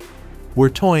stating, "We're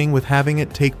toying with having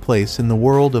it take place in the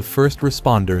world of first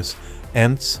responders,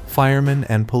 EMTs, firemen,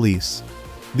 and police.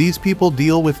 These people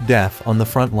deal with death on the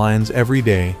front lines every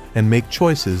day and make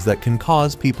choices that can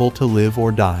cause people to live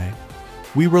or die.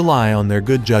 We rely on their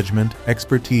good judgment,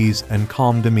 expertise, and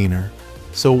calm demeanor.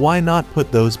 So why not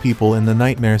put those people in the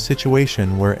nightmare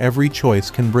situation where every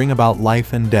choice can bring about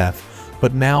life and death,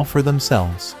 but now for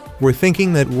themselves? We're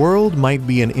thinking that world might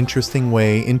be an interesting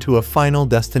way into a Final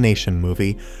Destination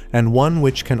movie, and one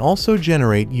which can also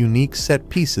generate unique set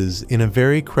pieces in a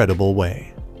very credible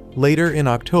way." Later in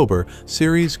October,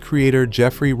 series creator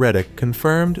Jeffrey Reddick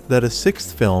confirmed that a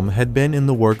 6th film had been in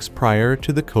the works prior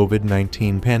to the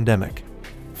COVID-19 pandemic.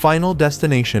 Final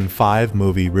Destination 5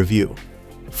 Movie Review.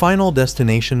 Final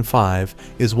Destination 5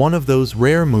 is one of those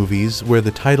rare movies where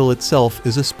the title itself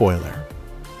is a spoiler.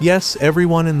 Yes,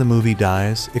 everyone in the movie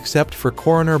dies, except for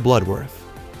Coroner Bloodworth.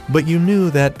 But you knew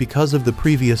that because of the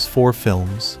previous 4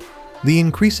 films. The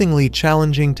increasingly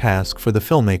challenging task for the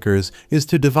filmmakers is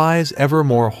to devise ever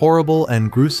more horrible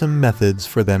and gruesome methods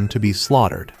for them to be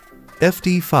slaughtered.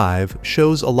 FD5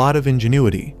 shows a lot of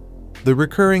ingenuity. The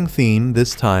recurring theme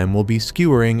this time will be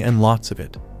skewering and lots of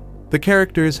it. The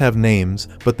characters have names,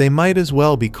 but they might as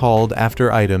well be called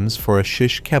after items for a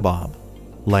shish kebab.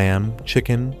 Lamb,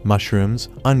 chicken, mushrooms,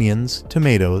 onions,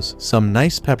 tomatoes, some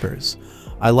nice peppers.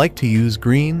 I like to use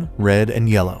green, red, and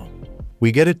yellow.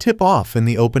 We get a tip-off in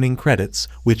the opening credits,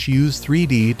 which use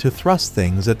 3D to thrust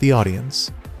things at the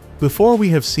audience. Before we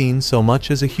have seen so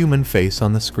much as a human face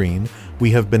on the screen,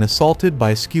 we have been assaulted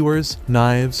by skewers,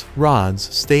 knives, rods,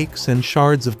 stakes, and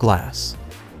shards of glass.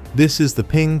 This is the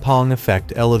ping-pong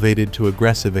effect elevated to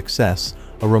aggressive excess,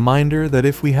 a reminder that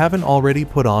if we haven't already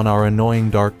put on our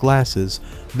annoying dark glasses,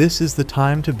 this is the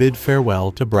time to bid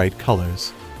farewell to bright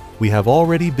colors. We have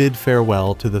already bid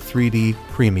farewell to the 3D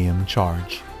premium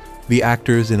charge. The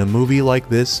actors in a movie like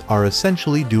this are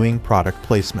essentially doing product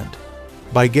placement.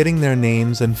 By getting their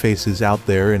names and faces out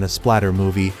there in a splatter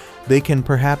movie, they can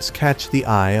perhaps catch the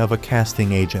eye of a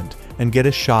casting agent and get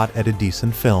a shot at a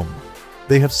decent film.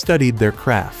 They have studied their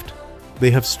craft.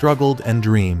 They have struggled and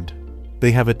dreamed.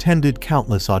 They have attended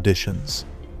countless auditions.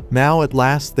 Now at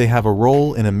last they have a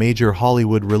role in a major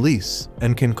Hollywood release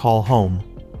and can call home.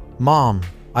 Mom,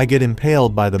 I get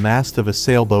impaled by the mast of a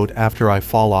sailboat after I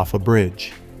fall off a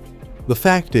bridge. The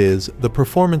fact is, the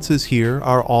performances here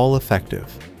are all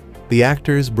effective. The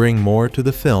actors bring more to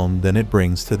the film than it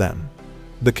brings to them.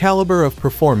 The caliber of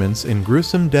performance in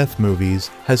gruesome death movies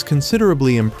has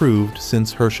considerably improved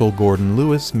since Herschel Gordon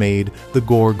Lewis made The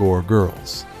Gore Gore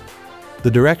Girls.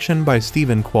 The direction by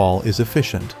Quale is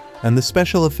efficient, and the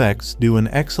special effects do an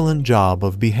excellent job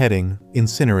of beheading,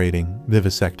 incinerating,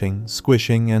 vivisecting,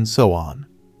 squishing, and so on.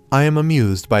 I am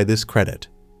amused by this credit.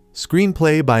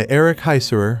 Screenplay by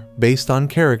Heisserer, based on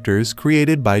characters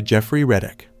created by Jeffrey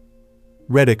Reddick.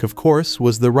 Reddick, of course,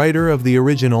 was the writer of the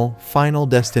original Final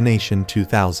Destination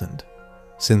 2000.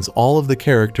 Since all of the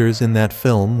characters in that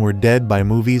film were dead by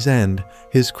movie's end,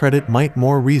 his credit might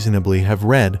more reasonably have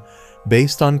read,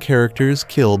 based on characters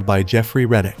killed by Jeffrey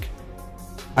Reddick.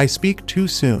 I speak too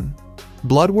soon.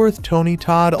 Bloodworth Tony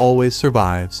Todd always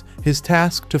survives his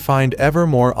task to find ever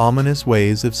more ominous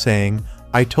ways of saying,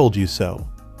 "I told you so."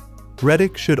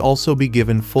 Reddick should also be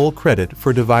given full credit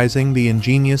for devising the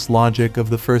ingenious logic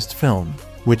of the first film,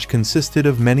 which consisted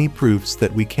of many proofs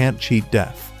that we can't cheat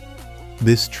death.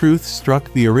 This truth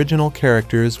struck the original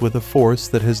characters with a force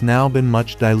that has now been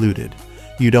much diluted.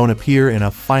 You don't appear in a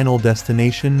Final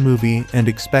Destination movie and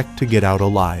expect to get out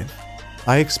alive.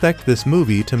 I expect this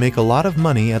movie to make a lot of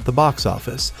money at the box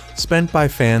office, spent by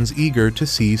fans eager to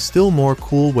see still more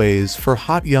cool ways for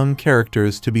hot young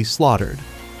characters to be slaughtered.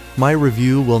 My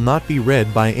review will not be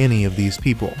read by any of these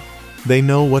people. They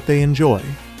know what they enjoy.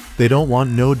 They don't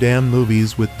want no damn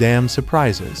movies with damn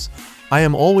surprises. I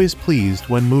am always pleased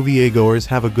when moviegoers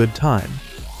have a good time.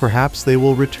 Perhaps they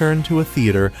will return to a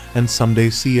theater and someday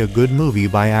see a good movie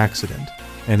by accident,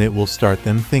 and it will start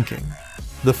them thinking.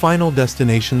 The Final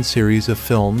Destination series of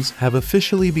films have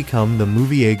officially become the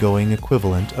moviegoing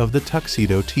equivalent of the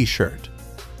tuxedo t-shirt.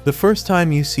 The first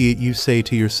time you see it, you say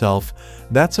to yourself,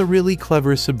 "That's a really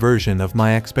clever subversion of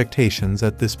my expectations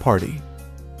at this party."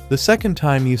 The second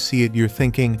time you see it, you're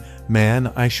thinking,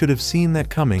 "Man, I should have seen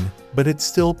that coming, but it's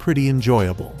still pretty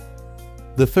enjoyable."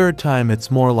 The third time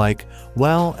it's more like,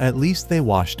 "Well, at least they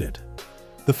washed it."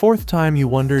 The fourth time you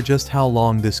wonder just how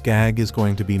long this gag is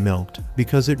going to be milked,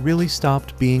 because it really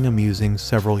stopped being amusing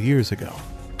several years ago.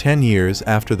 10 years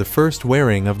after the first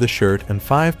wearing of the shirt and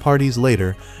 5 parties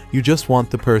later, you just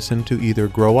want the person to either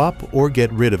grow up or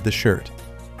get rid of the shirt.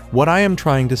 What I am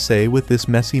trying to say with this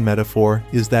messy metaphor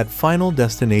is that Final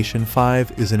Destination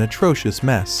 5 is an atrocious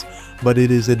mess, but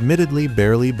it is admittedly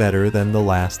barely better than the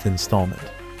last installment.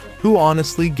 Who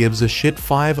honestly gives a shit?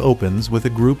 5 opens with a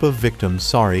group of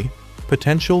victims,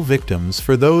 potential victims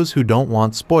for those who don't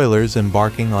want spoilers,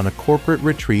 embarking on a corporate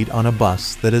retreat on a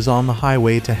bus that is on the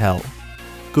highway to hell.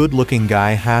 Good-looking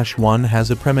guy #1 has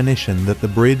a premonition that the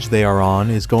bridge they are on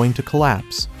is going to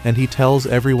collapse, and he tells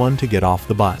everyone to get off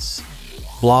the bus.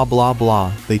 Blah blah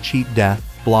blah, they cheat death,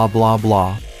 blah blah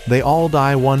blah. They all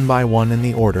die one by one in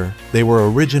the order they were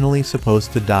originally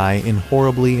supposed to die, in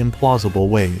horribly implausible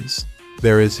ways.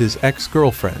 There is his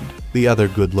ex-girlfriend, the other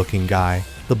good-looking guy,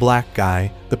 the black guy,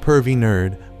 the pervy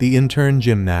nerd, the intern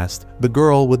gymnast, the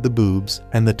girl with the boobs,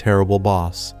 and the terrible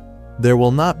boss. There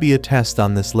will not be a test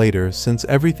on this later, since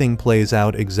everything plays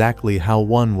out exactly how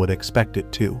one would expect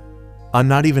it to. I'm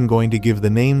not even going to give the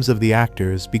names of the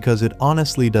actors because it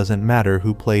honestly doesn't matter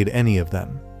who played any of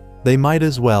them. They might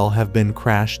as well have been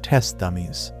crash test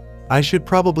dummies. I should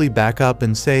probably back up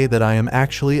and say that I am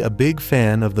actually a big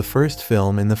fan of the first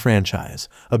film in the franchise,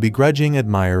 a begrudging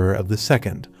admirer of the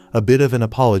second, a bit of an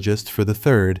apologist for the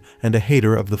third, and a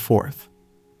hater of the fourth.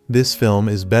 This film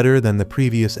is better than the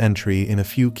previous entry in a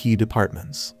few key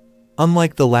departments.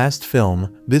 Unlike the last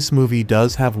film, this movie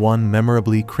does have one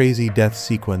memorably crazy death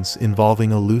sequence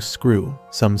involving a loose screw,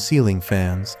 some ceiling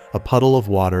fans, a puddle of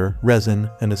water, resin,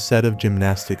 and a set of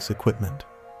gymnastics equipment.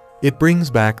 It brings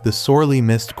back the sorely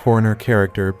missed coroner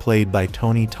character played by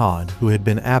Tony Todd, who had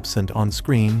been absent on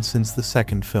screen since the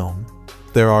second film.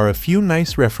 There are a few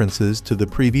nice references to the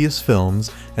previous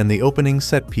films, and the opening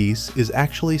set piece is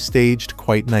actually staged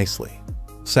quite nicely.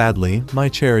 Sadly, my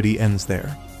charity ends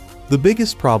there. The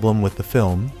biggest problem with the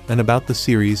film, and about the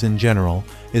series in general,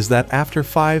 is that after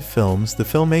 5 films the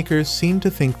filmmakers seem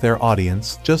to think their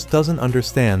audience just doesn't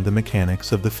understand the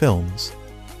mechanics of the films.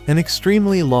 An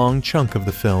extremely long chunk of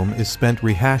the film is spent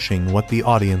rehashing what the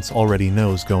audience already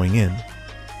knows going in.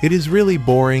 It is really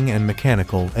boring and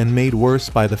mechanical, and made worse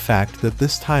by the fact that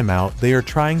this time out they are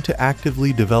trying to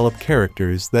actively develop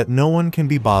characters that no one can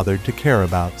be bothered to care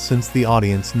about since the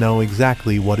audience know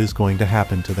exactly what is going to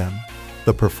happen to them.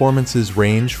 The performances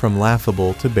range from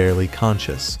laughable to barely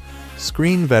conscious.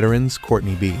 Screen veterans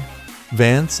Courtney B.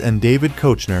 Vance and David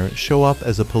Koechner show up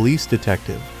as a police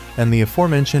detective and the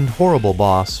aforementioned horrible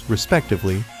boss,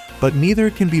 respectively, but neither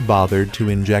can be bothered to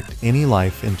inject any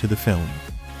life into the film.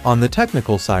 On the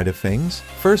technical side of things,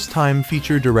 first-time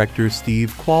feature director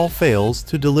Steve Quale fails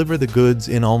to deliver the goods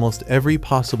in almost every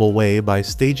possible way by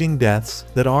staging deaths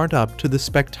that aren't up to the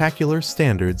spectacular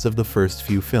standards of the first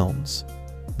few films.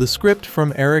 The script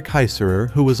from Eric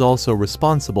Heisserer, who was also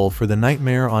responsible for the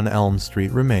Nightmare on Elm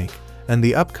Street remake, and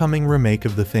the upcoming remake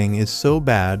of The Thing is so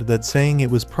bad that saying it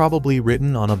was probably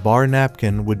written on a bar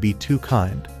napkin would be too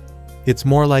kind. It's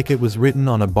more like it was written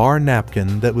on a bar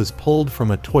napkin that was pulled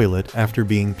from a toilet after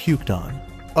being puked on.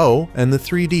 Oh, and the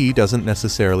 3D doesn't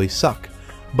necessarily suck,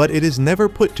 but it is never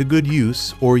put to good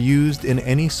use or used in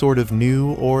any sort of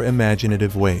new or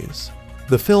imaginative ways.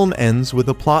 The film ends with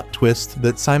a plot twist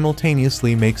that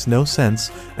simultaneously makes no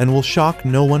sense and will shock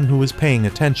no one who is paying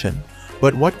attention,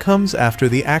 but what comes after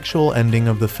the actual ending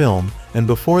of the film and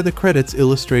before the credits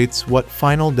illustrates what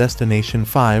Final Destination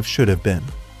 5 should have been.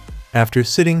 After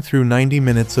sitting through 90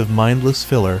 minutes of mindless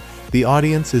filler, the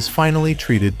audience is finally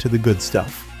treated to the good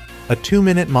stuff. A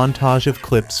 2-minute montage of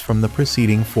clips from the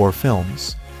preceding 4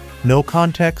 films. No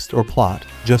context or plot,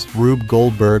 just Rube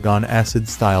Goldberg on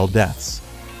acid-style deaths.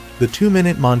 The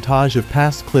 2-minute montage of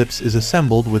past clips is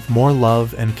assembled with more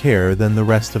love and care than the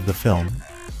rest of the film.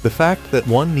 The fact that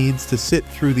one needs to sit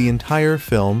through the entire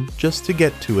film just to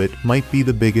get to it might be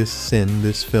the biggest sin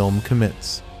this film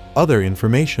commits. Other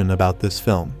information about this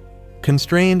film.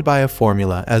 Constrained by a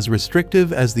formula as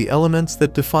restrictive as the elements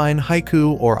that define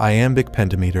haiku or iambic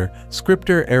pentameter,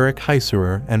 scripter Eric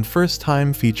Heisserer and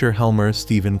first-time feature helmer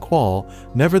Stephen Quale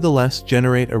nevertheless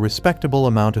generate a respectable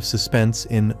amount of suspense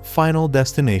in Final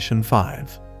Destination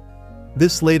 5.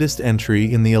 This latest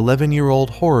entry in the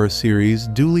 11-year-old horror series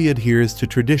duly adheres to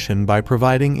tradition by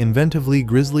providing inventively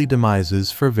grisly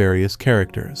demises for various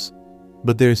characters.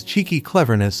 But there's cheeky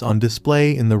cleverness on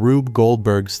display in the Rube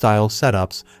Goldberg-style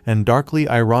setups and darkly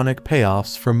ironic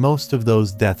payoffs for most of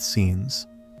those death scenes.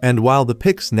 And while the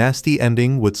Pic's nasty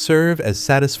ending would serve as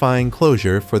satisfying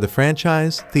closure for the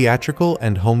franchise, theatrical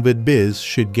and homevid biz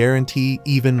should guarantee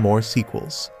even more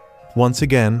sequels. Once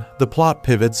again, the plot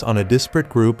pivots on a disparate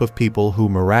group of people who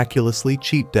miraculously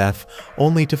cheat death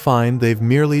only to find they've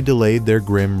merely delayed their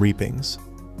grim reapings.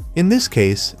 In this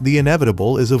case, the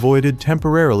inevitable is avoided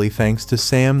temporarily thanks to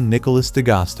Sam Nicholas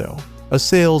DeGasto, a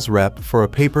sales rep for a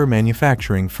paper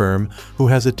manufacturing firm who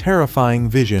has a terrifying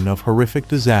vision of horrific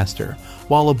disaster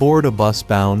while aboard a bus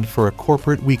bound for a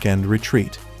corporate weekend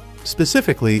retreat.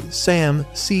 Specifically, Sam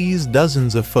sees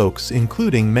dozens of folks,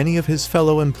 including many of his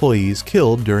fellow employees,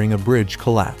 killed during a bridge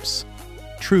collapse.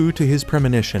 True to his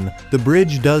premonition, the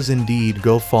bridge does indeed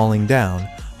go falling down,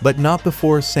 but not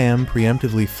before Sam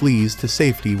preemptively flees to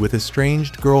safety with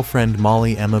estranged girlfriend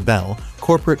Molly Emma Bell,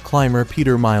 corporate climber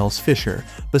Peter Miles Fisher,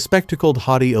 bespectacled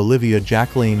hottie Olivia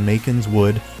Jacqueline Makins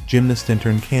Wood, gymnast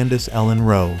intern Candace Ellen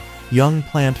Rowe, young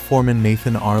plant foreman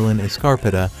Nathan Arlen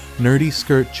Escarpeta, nerdy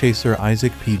skirt chaser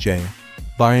Isaac P.J.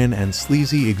 Bryan, and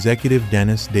sleazy executive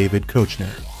Dennis David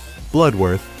Koechner.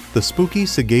 Bloodworth, the spooky,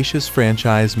 sagacious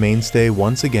franchise mainstay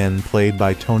once again played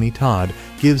by Tony Todd,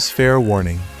 gives fair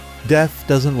warning. Death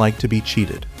doesn't like to be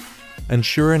cheated. And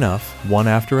sure enough, one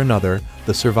after another,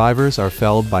 the survivors are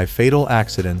felled by fatal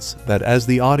accidents that, as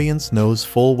the audience knows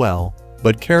full well,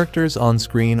 but characters on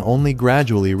screen only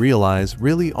gradually realize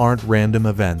really aren't random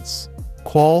events.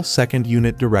 Quale second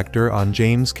unit director on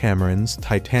James Cameron's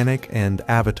Titanic and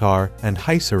Avatar, and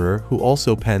Heisserer, who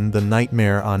also penned the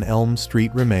Nightmare on Elm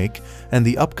Street remake, and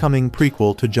the upcoming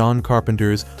prequel to John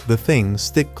Carpenter's The Thing,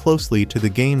 stick closely to the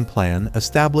game plan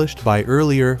established by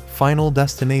earlier Final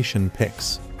Destination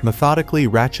picks, methodically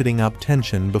ratcheting up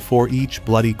tension before each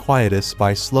bloody quietus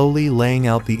by slowly laying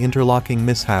out the interlocking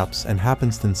mishaps and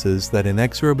happenstances that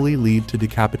inexorably lead to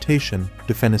decapitation,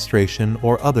 defenestration,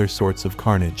 or other sorts of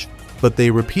carnage. But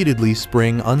they repeatedly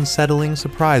spring unsettling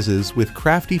surprises with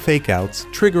crafty fake-outs,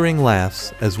 triggering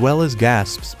laughs, as well as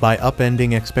gasps by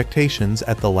upending expectations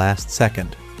at the last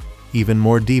second. Even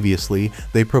more deviously,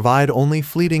 they provide only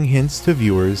fleeting hints to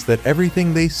viewers that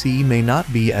everything they see may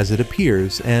not be as it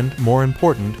appears, and, more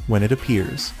important, when it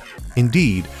appears.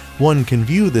 Indeed, one can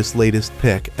view this latest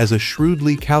pick as a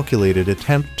shrewdly calculated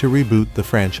attempt to reboot the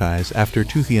franchise after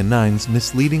 2009's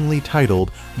misleadingly titled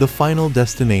The Final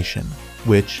Destination,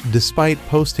 which, despite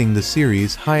posting the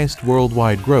series' highest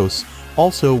worldwide gross,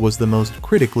 also was the most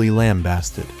critically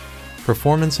lambasted.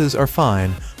 Performances are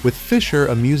fine, with Fisher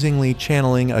amusingly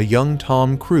channeling a young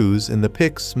Tom Cruise in the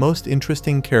pick's most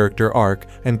interesting character arc,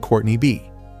 and Courtney B.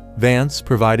 Vance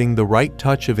providing the right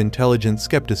touch of intelligent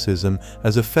skepticism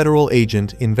as a federal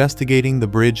agent investigating the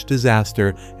bridge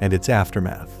disaster and its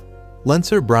aftermath.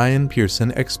 Lenser Brian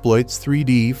Pearson exploits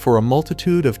 3D for a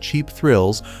multitude of cheap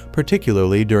thrills,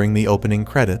 particularly during the opening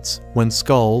credits, when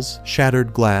skulls,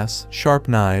 shattered glass, sharp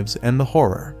knives, and the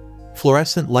horror.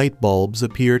 Fluorescent light bulbs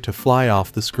appear to fly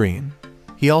off the screen.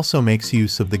 He also makes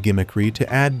use of the gimmickry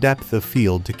to add depth of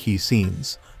field to key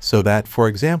scenes, so that, for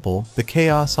example, the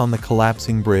chaos on the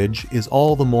collapsing bridge is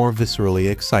all the more viscerally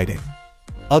exciting.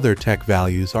 Other tech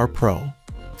values are pro.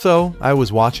 So, I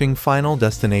was watching Final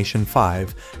Destination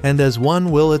 5, and as one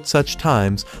will at such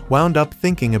times, wound up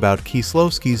thinking about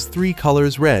Kieslowski's Three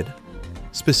Colors Red.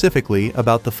 Specifically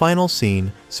about the final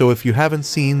scene, so if you haven't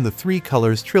seen the Three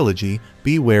Colors trilogy,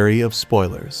 be wary of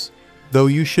spoilers. Though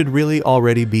you should really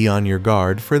already be on your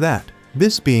guard for that,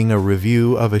 this being a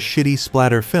review of a shitty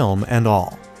splatter film and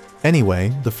all.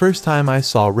 Anyway, the first time I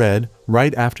saw Red,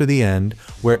 right after the end,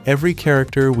 where every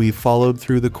character we've followed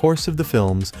through the course of the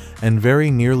films, and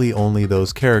very nearly only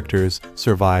those characters,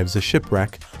 survives a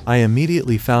shipwreck, I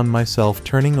immediately found myself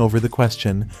turning over the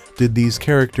question, did these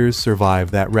characters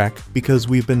survive that wreck because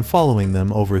we've been following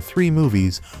them over 3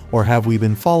 movies, or have we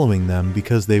been following them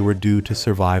because they were due to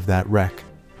survive that wreck?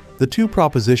 The two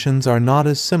propositions are not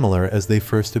as similar as they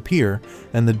first appear,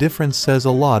 and the difference says a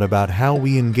lot about how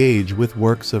we engage with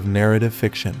works of narrative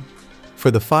fiction. For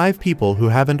the 5 people who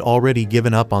haven't already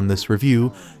given up on this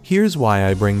review, here's why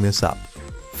I bring this up.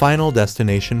 Final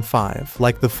Destination 5,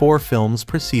 like the 4 films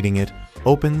preceding it,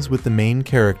 opens with the main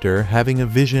character having a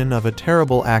vision of a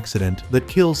terrible accident that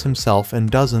kills himself and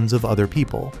dozens of other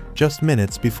people, just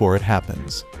minutes before it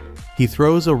happens. He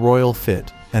throws a royal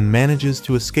fit, and manages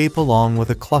to escape along with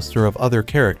a cluster of other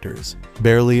characters,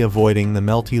 barely avoiding the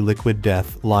melty liquid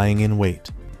death lying in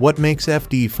wait. What makes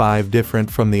FD5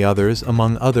 different from the others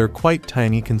among other quite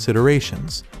tiny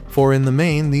considerations? For in the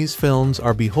main these films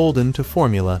are beholden to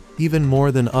formula even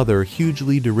more than other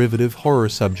hugely derivative horror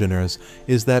subgenres,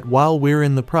 is that while we're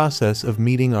in the process of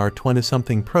meeting our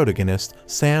 20-something protagonist,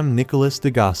 Sam Nicholas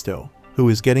DeGasto, who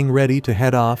is getting ready to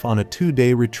head off on a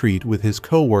 2-day retreat with his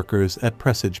co-workers at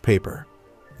Presage Paper.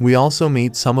 We also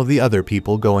meet some of the other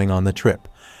people going on the trip.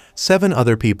 7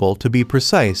 other people to be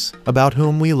precise, about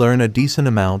whom we learn a decent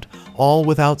amount, all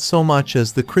without so much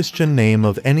as the Christian name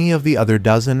of any of the other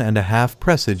 12.5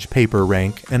 Presage Paper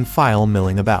rank and file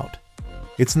milling about.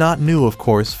 It's not new, of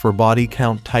course, for body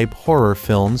count type horror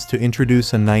films to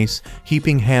introduce a nice,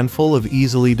 heaping handful of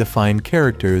easily defined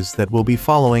characters that we'll be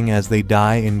following as they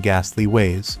die in ghastly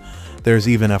ways. There's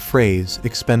even a phrase,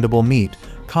 expendable meat,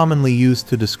 commonly used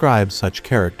to describe such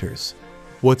characters.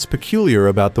 What's peculiar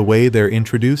about the way they're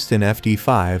introduced in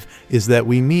FD5 is that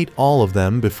we meet all of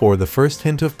them before the first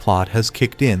hint of plot has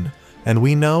kicked in, and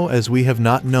we know, as we have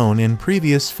not known in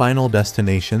previous Final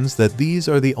Destinations, that these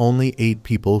are the only 8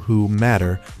 people who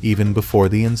matter even before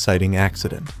the inciting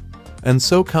accident. And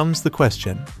so comes the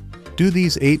question, do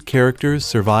these 8 characters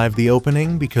survive the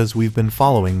opening because we've been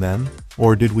following them,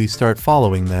 or did we start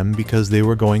following them because they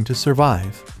were going to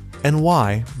survive? And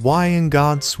why in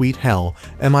God's sweet hell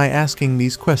am I asking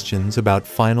these questions about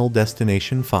Final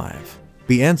Destination 5?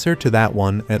 The answer to that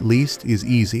one, at least, is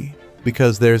easy,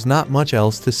 because there's not much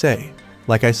else to say.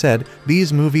 Like I said,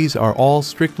 these movies are all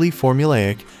strictly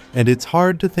formulaic, and it's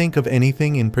hard to think of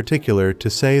anything in particular to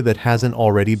say that hasn't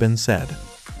already been said.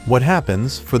 What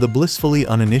happens, for the blissfully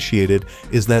uninitiated,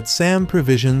 is that Sam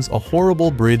provisions a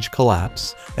horrible bridge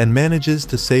collapse and manages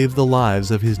to save the lives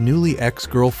of his newly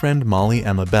ex-girlfriend Molly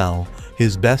Emma Bell,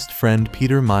 his best friend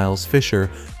Peter Miles Fisher,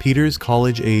 Peter's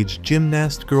college-age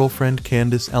gymnast girlfriend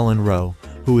Candace Ellen Rowe,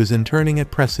 who is interning at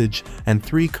Presage, and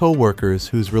 3 co-workers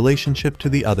whose relationship to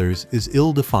the others is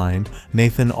ill-defined: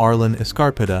 Nathan Arlen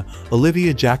Escarpeta,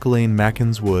 Olivia Jacqueline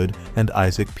Mackins Wood, and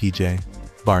Isaac P.J.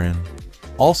 Barron.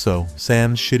 Also,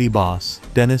 Sam's shitty boss,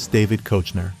 Dennis David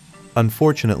Kochner.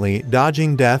 Unfortunately,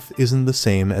 dodging death isn't the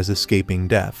same as escaping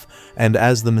death, and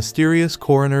as the mysterious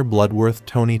coroner Bloodworth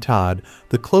Tony Todd,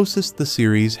 the closest the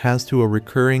series has to a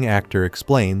recurring actor,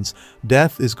 explains,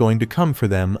 death is going to come for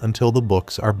them until the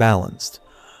books are balanced.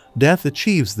 Death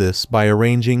achieves this by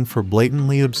arranging for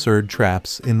blatantly absurd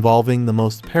traps involving the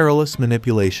most perilous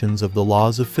manipulations of the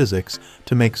laws of physics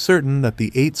to make certain that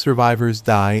the 8 survivors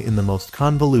die in the most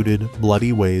convoluted,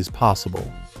 bloody ways possible.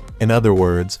 In other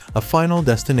words, a Final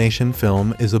Destination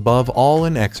film is above all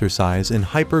an exercise in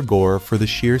hyper-gore for the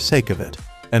sheer sake of it,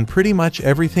 and pretty much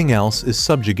everything else is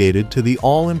subjugated to the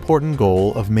all-important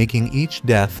goal of making each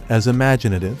death as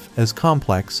imaginative, as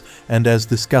complex, and as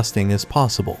disgusting as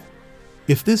possible.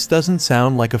 If this doesn't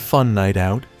sound like a fun night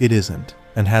out, it isn't,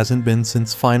 and hasn't been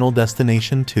since Final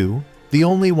Destination 2, the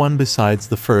only one besides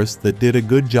the first that did a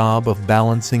good job of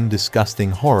balancing disgusting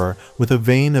horror with a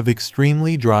vein of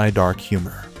extremely dry dark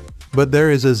humor. But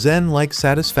there is a zen-like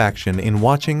satisfaction in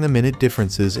watching the minute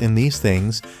differences in these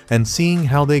things and seeing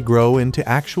how they grow into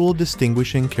actual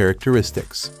distinguishing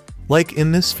characteristics. Like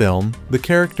in this film, the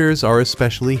characters are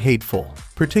especially hateful,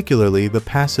 particularly the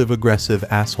passive-aggressive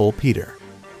asshole Peter.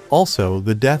 Also,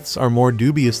 the deaths are more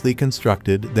dubiously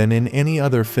constructed than in any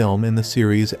other film in the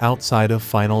series outside of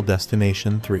Final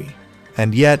Destination 3.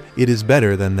 And yet, it is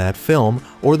better than that film,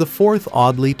 or the fourth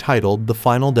oddly titled The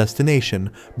Final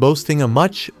Destination, boasting a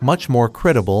much more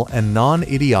credible and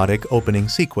non-idiotic opening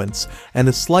sequence, and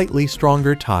a slightly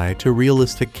stronger tie to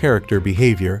realistic character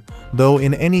behavior, though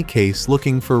in any case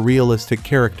looking for realistic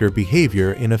character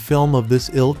behavior in a film of this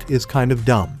ilk is kind of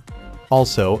dumb.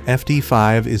 Also,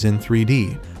 FD5 is in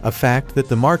 3D, a fact that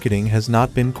the marketing has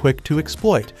not been quick to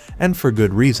exploit, and for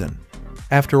good reason.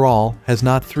 After all, has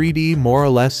not 3D more or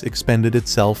less expended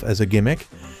itself as a gimmick?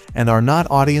 And are not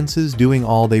audiences doing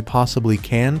all they possibly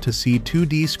can to see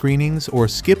 2D screenings or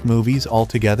skip movies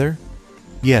altogether?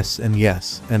 Yes,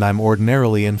 and I'm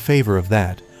ordinarily in favor of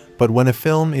that, but when a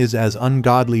film is as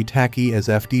ungodly tacky as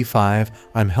FD5,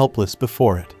 I'm helpless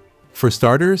before it. For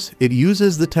starters, it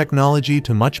uses the technology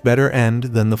to much better end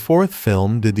than the fourth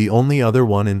film did, the only other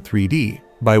one in 3D,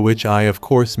 by which I of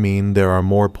course mean there are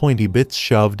more pointy bits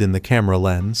shoved in the camera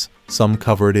lens, some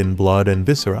covered in blood and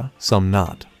viscera, some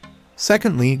not.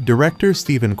 Secondly, director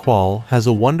Stephen Quale has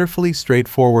a wonderfully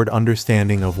straightforward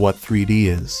understanding of what 3D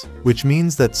is, which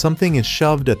means that something is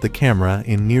shoved at the camera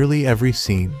in nearly every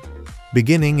scene.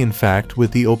 Beginning in fact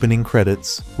with the opening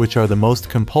credits, which are the most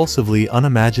compulsively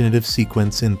unimaginative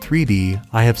sequence in 3D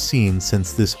I have seen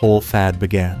since this whole fad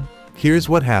began. Here's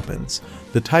what happens.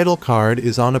 The title card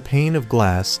is on a pane of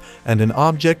glass, and an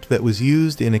object that was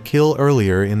used in a kill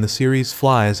earlier in the series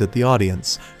flies at the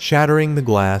audience, shattering the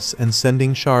glass and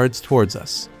sending shards towards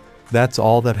us. That's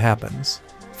all that happens.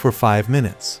 For 5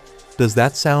 minutes. Does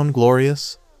that sound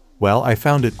glorious? Well, I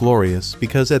found it glorious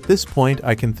because at this point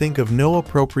I can think of no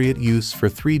appropriate use for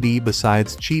 3D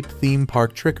besides cheap theme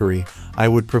park trickery. I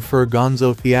would prefer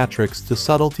gonzo theatrics to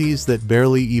subtleties that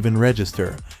barely even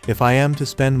register, if I am to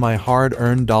spend my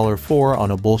hard-earned $4 on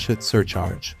a bullshit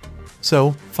surcharge.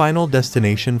 So, Final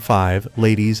Destination 5,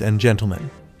 ladies and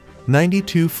gentlemen.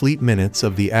 92 fleet minutes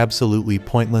of the absolutely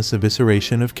pointless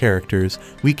evisceration of characters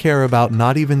we care about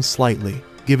not even slightly,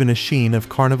 given a sheen of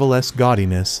carnivalesque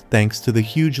gaudiness thanks to the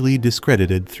hugely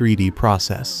discredited 3D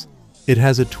process. It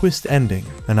has a twist ending,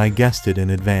 and I guessed it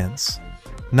in advance.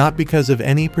 Not because of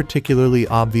any particularly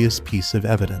obvious piece of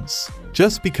evidence.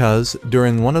 Just because,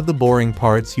 during one of the boring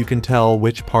parts you can tell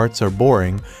which parts are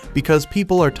boring, because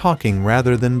people are talking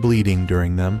rather than bleeding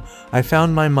during them, I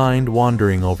found my mind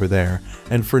wandering over there,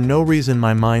 and for no reason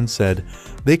my mind said,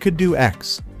 they could do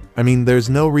X. I mean, there's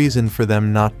no reason for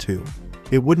them not to.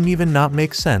 It wouldn't even not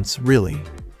make sense, really.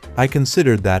 I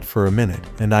considered that for a minute,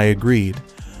 and I agreed.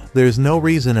 There's no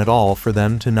reason at all for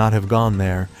them to not have gone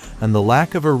there, and the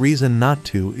lack of a reason not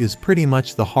to is pretty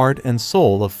much the heart and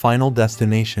soul of Final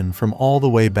Destination from all the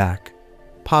way back.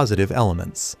 Positive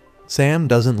elements. Sam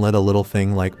doesn't let a little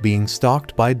thing like being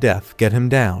stalked by death get him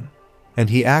down, and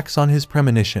he acts on his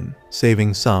premonition,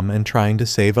 saving some and trying to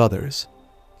save others.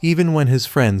 Even when his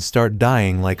friends start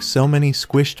dying like so many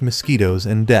squished mosquitoes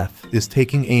and death is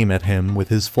taking aim at him with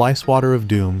his fly swatter of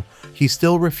doom, he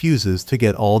still refuses to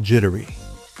get all jittery.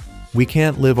 "We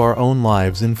can't live our own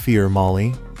lives in fear,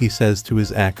 Molly," he says to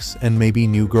his ex and maybe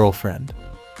new girlfriend.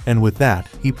 And with that,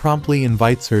 he promptly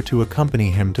invites her to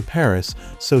accompany him to Paris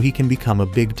so he can become a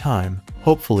big-time,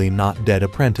 hopefully not dead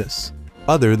apprentice.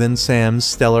 Other than Sam's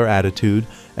stellar attitude,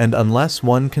 and unless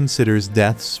one considers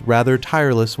Death's rather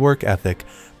tireless work ethic,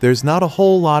 there's not a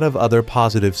whole lot of other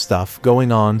positive stuff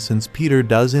going on, since Peter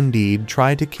does indeed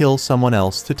try to kill someone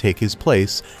else to take his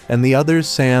place, and the others,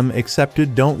 Sam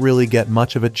accepted, don't really get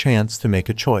much of a chance to make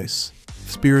a choice.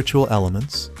 Spiritual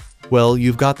elements? Well,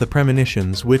 you've got the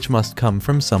premonitions, which must come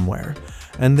from somewhere.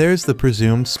 And there's the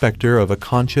presumed specter of a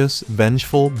conscious,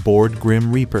 vengeful, bored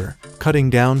Grim Reaper, cutting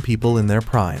down people in their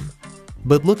prime.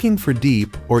 But looking for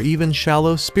deep, or even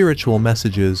shallow spiritual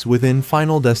messages within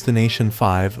Final Destination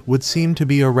 5 would seem to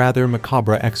be a rather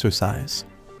macabre exercise.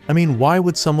 I mean, why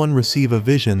would someone receive a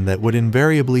vision that would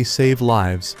invariably save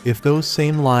lives if those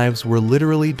same lives were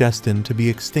literally destined to be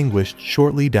extinguished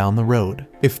shortly down the road?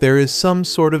 If there is some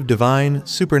sort of divine,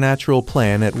 supernatural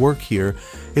plan at work here,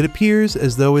 it appears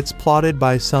as though it's plotted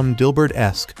by some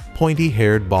Dilbert-esque,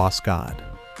 pointy-haired boss god.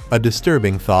 A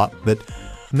disturbing thought, but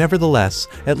nevertheless,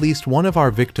 at least one of our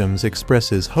victims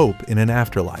expresses hope in an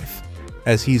afterlife.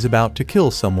 As he's about to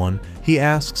kill someone, he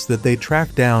asks that they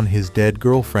track down his dead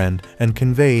girlfriend and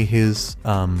convey his,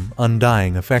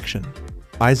 undying affection.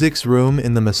 Isaac's room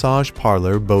in the massage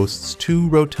parlor boasts 2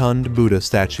 rotund Buddha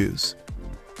statues.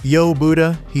 "Yo,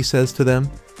 Buddha," he says to them,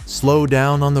 "slow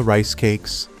down on the rice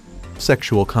cakes."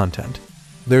 Sexual content.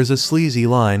 There's a sleazy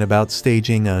line about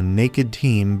staging a naked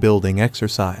team building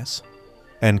exercise.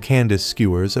 And Candace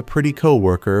skewers a pretty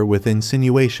co-worker with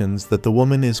insinuations that the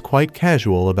woman is quite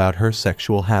casual about her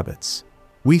sexual habits.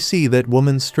 We see that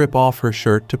woman strip off her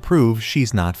shirt to prove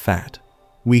she's not fat.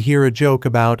 We hear a joke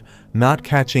about not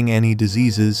catching any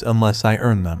diseases unless I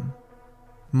earn them.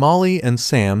 Molly and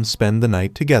Sam spend the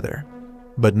night together,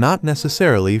 but not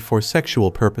necessarily for sexual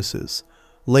purposes.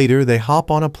 Later they hop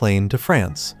on a plane to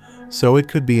France, so it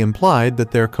could be implied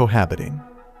that they're cohabiting.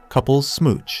 Couples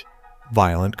smooch.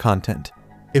 Violent content.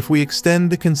 If we extend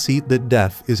the conceit that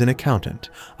Death is an accountant,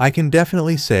 I can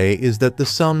definitely say is that the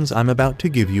sums I'm about to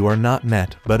give you are not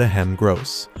net but ahem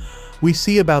gross. We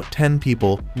see about 10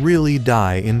 people really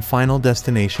die in Final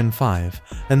Destination 5,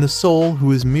 and the soul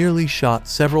who is merely shot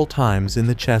several times in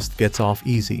the chest gets off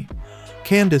easy.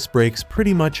 Candace breaks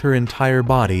pretty much her entire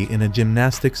body in a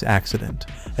gymnastics accident,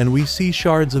 and we see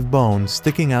shards of bone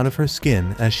sticking out of her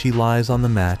skin as she lies on the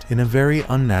mat in a very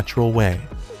unnatural way.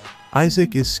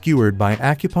 Isaac is skewered by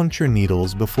acupuncture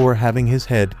needles before having his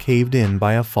head caved in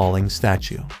by a falling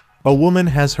statue. A woman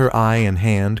has her eye and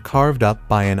hand carved up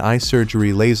by an eye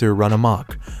surgery laser run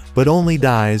amok, but only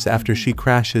dies after she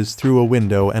crashes through a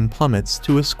window and plummets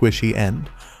to a squishy end.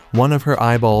 One of her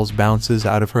eyeballs bounces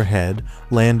out of her head,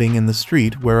 landing in the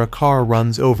street where a car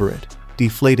runs over it,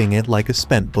 deflating it like a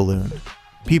spent balloon.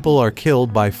 People are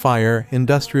killed by fire,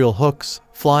 industrial hooks,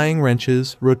 flying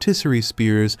wrenches, rotisserie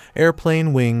spears,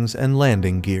 airplane wings, and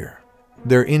landing gear.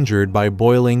 They're injured by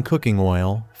boiling cooking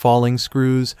oil, falling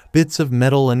screws, bits of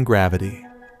metal, and gravity.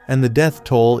 And the death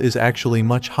toll is actually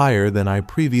much higher than I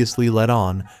previously let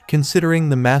on, considering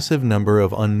the massive number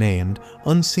of unnamed,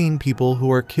 unseen people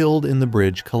who are killed in the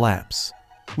bridge collapse.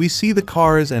 We see the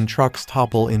cars and trucks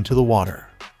topple into the water.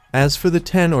 As for the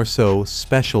 10 or so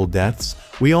special deaths,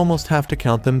 we almost have to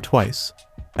count them twice.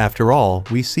 After all,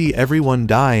 we see everyone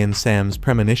die in Sam's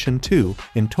premonition too,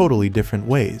 in totally different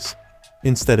ways.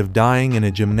 Instead of dying in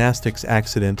a gymnastics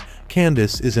accident,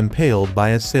 Candace is impaled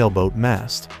by a sailboat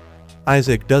mast.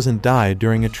 Isaac doesn't die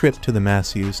during a trip to the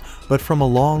Massews, but from a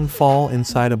long fall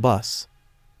inside a bus.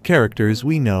 Characters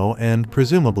we know and,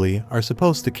 presumably, are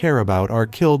supposed to care about are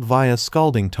killed via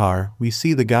scalding tar. We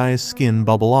see the guy's skin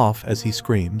bubble off as he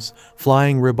screams,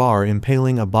 flying rebar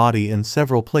impaling a body in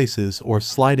several places, or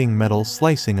sliding metal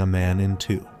slicing a man in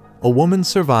two. A woman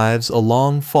survives a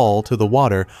long fall to the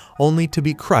water only to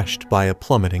be crushed by a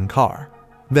plummeting car.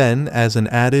 Then, as an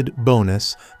added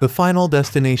bonus, the Final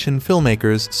Destination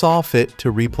filmmakers saw fit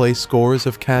to replay scores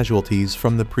of casualties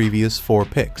from the previous 4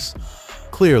 picks.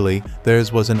 Clearly,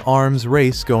 theirs was an arms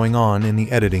race going on in the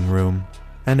editing room,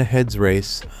 and a heads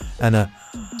race, and a...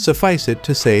 Suffice it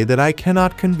to say that I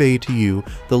cannot convey to you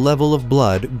the level of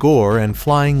blood, gore, and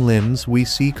flying limbs we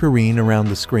see careen around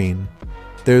the screen.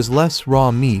 There's less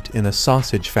raw meat in a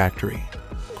sausage factory.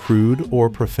 Crude or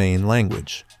profane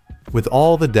language. With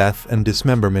all the death and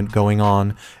dismemberment going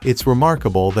on, it's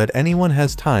remarkable that anyone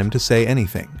has time to say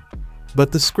anything.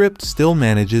 But the script still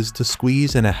manages to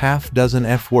squeeze in a half-dozen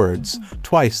F-words,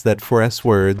 twice that for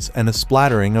S-words, and a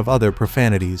splattering of other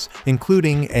profanities,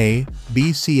 including A,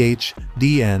 B, C, H,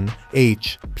 D, N,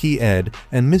 H, P, Ed,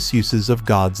 and misuses of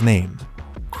God's name.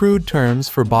 Crude terms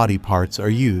for body parts are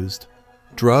used.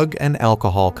 Drug and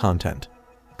alcohol content.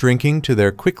 Drinking to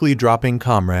their quickly dropping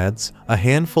comrades, a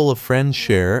handful of friends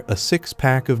share a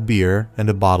six-pack of beer and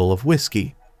a bottle of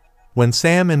whiskey. When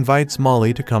Sam invites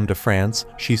Molly to come to France,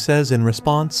 she says in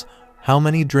response, "How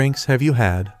many drinks have you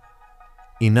had?"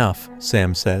 "Enough,"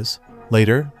 Sam says.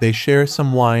 Later, they share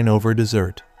some wine over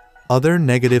dessert. Other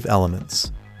negative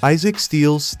elements. Isaac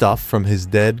steals stuff from his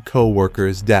dead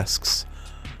co-workers' desks.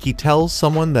 He tells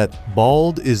someone that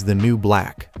bald is the new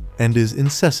black, and is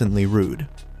incessantly rude.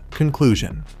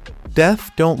 Conclusion.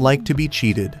 Death don't like to be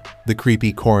cheated, the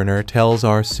creepy coroner tells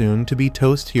our soon-to-be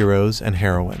toast heroes and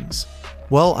heroines.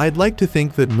 Well, I'd like to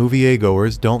think that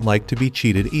moviegoers don't like to be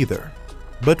cheated either.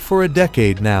 But for a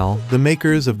decade now, the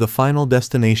makers of the Final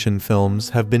Destination films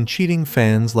have been cheating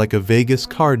fans like a Vegas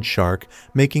card shark,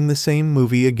 making the same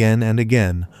movie again and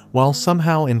again, while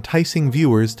somehow enticing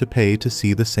viewers to pay to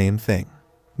see the same thing.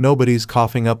 Nobody's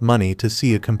coughing up money to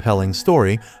see a compelling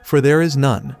story, for there is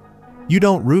none. You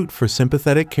don't root for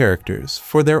sympathetic characters,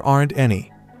 for there aren't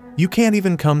any. You can't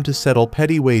even come to settle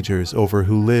petty wagers over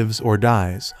who lives or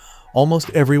dies. Almost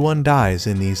everyone dies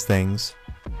in these things.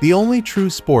 The only true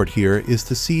sport here is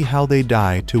to see how they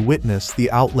die, to witness the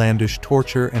outlandish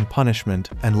torture and punishment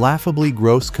and laughably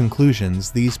gross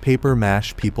conclusions these paper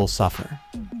mache people suffer.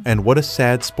 And what a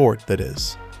sad sport that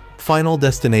is. Final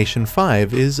Destination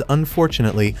 5 is,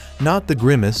 unfortunately, not the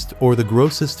grimmest or the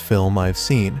grossest film I've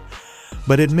seen,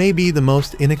 but it may be the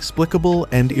most inexplicable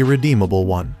and irredeemable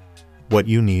one. What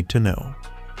you need to know.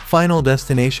 Final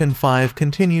Destination 5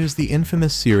 continues the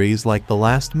infamous series like the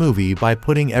last movie by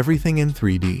putting everything in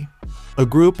 3D. A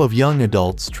group of young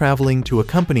adults traveling to a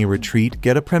company retreat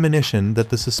get a premonition that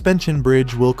the suspension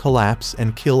bridge will collapse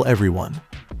and kill everyone.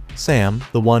 Sam,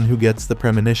 the one who gets the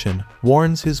premonition,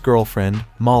 warns his girlfriend,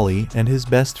 Molly, and his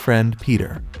best friend,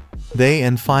 Peter. They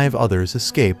and 5 others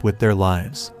escape with their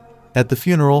lives. At the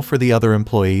funeral for the other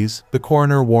employees, the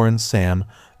coroner warns Sam,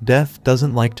 death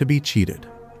doesn't like to be cheated.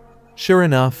 Sure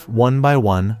enough, one by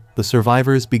one, the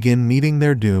survivors begin meeting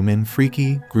their doom in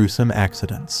freaky, gruesome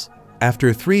accidents.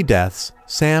 After 3 deaths,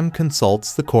 Sam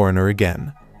consults the coroner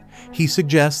again. He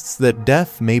suggests that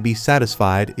death may be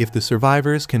satisfied if the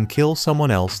survivors can kill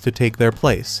someone else to take their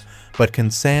place, but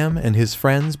can Sam and his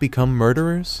friends become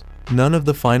murderers? None of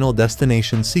the Final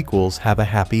Destination sequels have a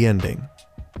happy ending.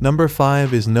 Number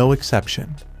 5 is no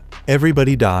exception.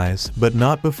 Everybody dies, but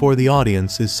not before the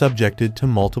audience is subjected to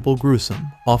multiple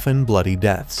gruesome, often bloody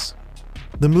deaths.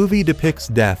 The movie depicts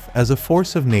death as a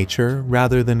force of nature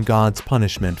rather than God's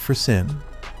punishment for sin.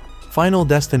 Final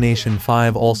Destination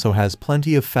 5 also has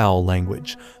plenty of foul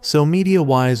language, so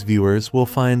media-wise viewers will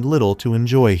find little to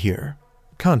enjoy here.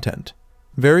 Content.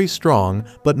 Very strong,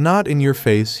 but not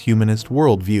in-your-face humanist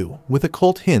worldview, with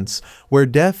occult hints where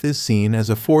death is seen as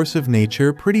a force of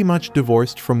nature pretty much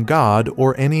divorced from God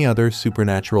or any other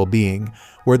supernatural being,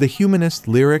 where the humanist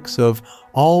lyrics of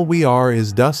 "All we are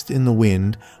is dust in the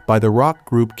wind" by the rock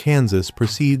group Kansas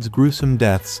precedes gruesome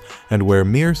deaths, and where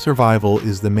mere survival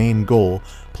is the main goal,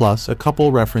 plus a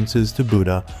couple references to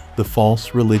Buddha, the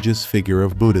false religious figure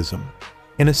of Buddhism.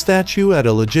 In a statue at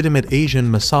a legitimate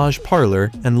Asian massage parlor,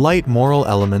 and light moral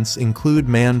elements include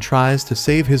man tries to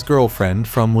save his girlfriend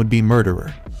from would-be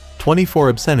murderer. 24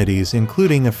 obscenities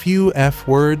including a few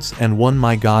F-words and one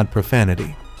my god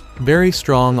profanity. Very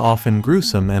strong, often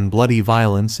gruesome and bloody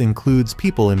violence includes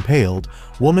people impaled,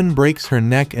 woman breaks her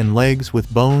neck and legs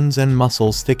with bones and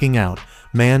muscles sticking out,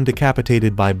 man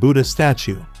decapitated by Buddha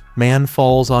statue, man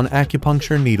falls on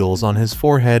acupuncture needles on his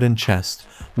forehead and chest,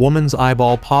 woman's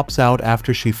eyeball pops out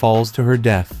after she falls to her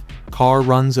death, car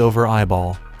runs over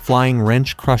eyeball, flying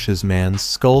wrench crushes man's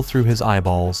skull through his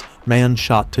eyeballs, man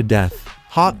shot to death,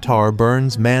 hot tar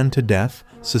burns man to death,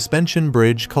 suspension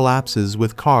bridge collapses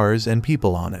with cars and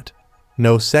people on it.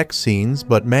 No sex scenes,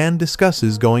 but man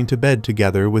discusses going to bed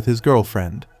together with his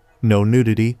girlfriend. No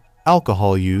nudity,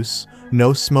 alcohol use,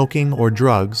 no smoking or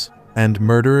drugs, and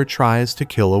murderer tries to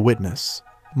kill a witness.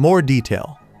 More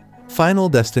detail. Final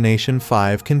Destination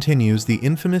 5 continues the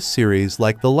infamous series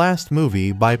like the last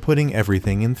movie by putting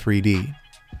everything in 3D.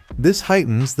 This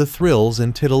heightens the thrills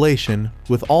and titillation,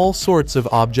 with all sorts of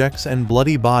objects and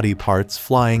bloody body parts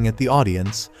flying at the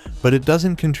audience, but it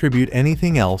doesn't contribute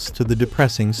anything else to the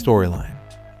depressing storyline.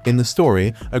 In the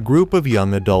story, a group of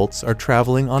young adults are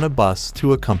traveling on a bus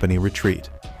to a company retreat.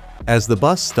 As the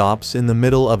bus stops in the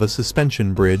middle of a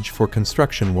suspension bridge for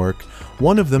construction work,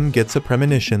 one of them gets a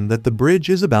premonition that the bridge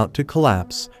is about to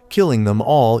collapse, killing them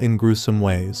all in gruesome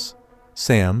ways.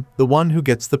 Sam, the one who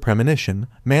gets the premonition,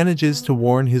 manages to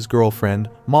warn his girlfriend,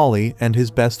 Molly, and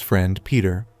his best friend,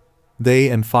 Peter. They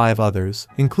and 5 others,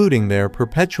 including their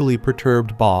perpetually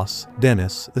perturbed boss,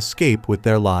 Dennis, escape with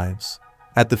their lives.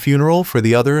 At the funeral for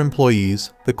the other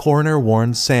employees, the coroner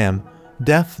warns Sam,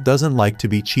 death doesn't like to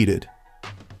be cheated.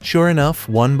 Sure enough,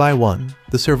 one by one,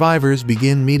 the survivors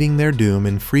begin meeting their doom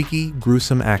in freaky,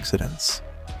 gruesome accidents.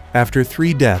 After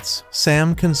 3 deaths,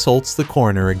 Sam consults the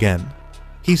coroner again.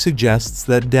 He suggests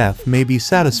that death may be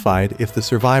satisfied if the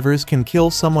survivors can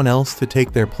kill someone else to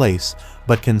take their place,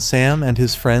 but can Sam and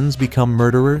his friends become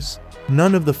murderers?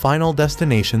 None of the Final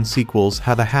Destination sequels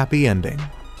have a happy ending.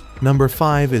 Number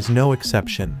 5 is no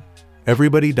exception.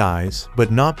 Everybody dies,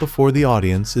 but not before the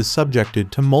audience is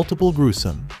subjected to multiple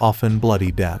gruesome, often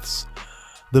bloody deaths.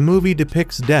 The movie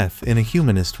depicts death in a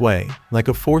humanist way, like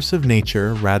a force of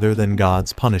nature rather than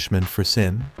God's punishment for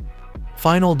sin.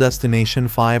 Final Destination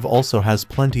 5 also has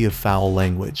plenty of foul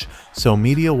language, so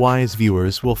media-wise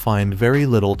viewers will find very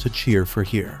little to cheer for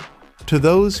here. To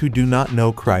those who do not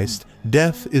know Christ,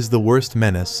 death is the worst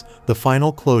menace, the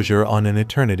final closure on an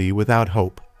eternity without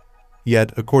hope.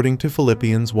 Yet, according to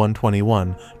Philippians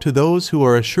 1:21, to those who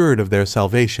are assured of their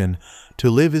salvation, to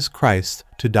live is Christ,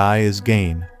 to die is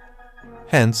gain.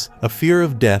 Hence, a fear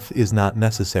of death is not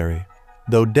necessary.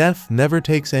 Though death never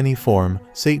takes any form,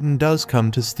 Satan does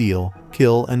come to steal,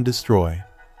 kill, and destroy.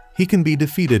 He can be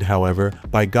defeated, however,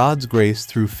 by God's grace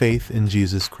through faith in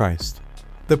Jesus Christ.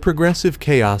 The progressive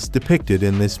chaos depicted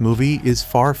in this movie is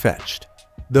far-fetched.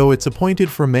 Though it's appointed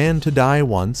for man to die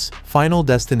once, Final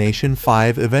Destination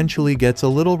 5 eventually gets a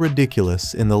little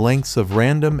ridiculous in the lengths of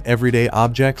random everyday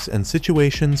objects and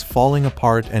situations falling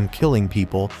apart and killing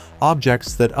people,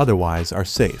 objects that otherwise are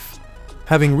safe.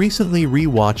 Having recently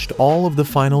re-watched all of the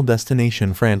Final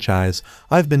Destination franchise,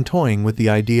 I've been toying with the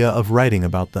idea of writing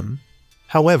about them.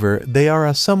 However, they are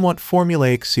a somewhat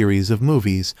formulaic series of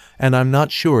movies, and I'm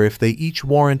not sure if they each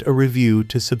warrant a review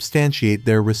to substantiate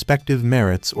their respective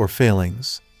merits or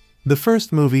failings. The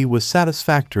first movie was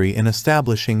satisfactory in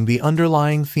establishing the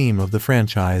underlying theme of the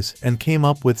franchise and came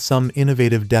up with some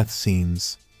innovative death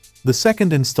scenes. The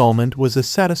second installment was a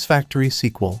satisfactory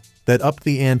sequel that upped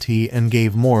the ante and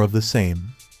gave more of the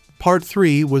same. Part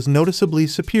 3 was noticeably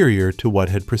superior to what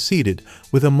had preceded,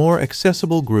 with a more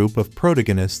accessible group of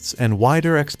protagonists and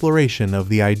wider exploration of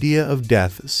the idea of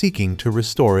death seeking to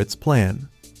restore its plan.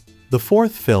 The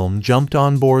fourth film jumped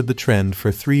on board the trend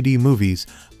for 3D movies,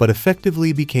 but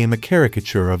effectively became a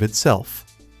caricature of itself.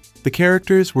 The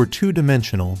characters were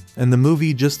two-dimensional, and the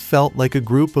movie just felt like a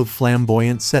group of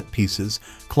flamboyant set pieces,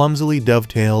 clumsily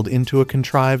dovetailed into a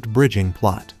contrived bridging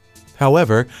plot.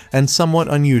 However, and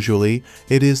somewhat unusually,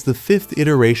 it is the 5th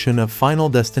iteration of Final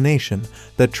Destination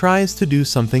that tries to do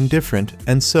something different,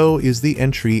 and so is the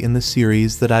entry in the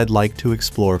series that I'd like to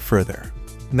explore further.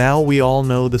 Now we all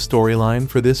know the storyline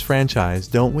for this franchise,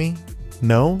 don't we?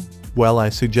 No? Well, I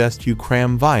suggest you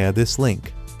cram via this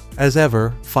link. As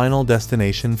ever, Final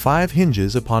Destination 5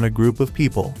 hinges upon a group of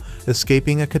people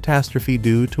escaping a catastrophe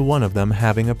due to one of them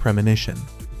having a premonition.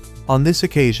 On this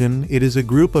occasion, it is a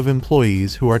group of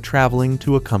employees who are traveling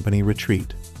to a company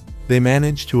retreat. They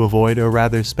manage to avoid a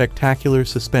rather spectacular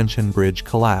suspension bridge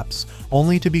collapse,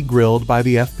 only to be grilled by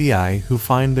the FBI, who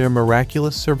find their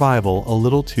miraculous survival a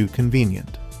little too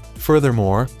convenient.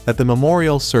 Furthermore, at the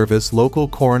memorial service, local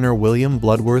coroner William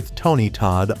Bloodworth Tony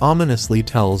Todd ominously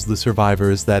tells the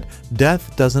survivors that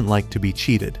death doesn't like to be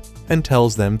cheated, and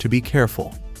tells them to be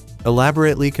careful.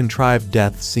 Elaborately contrived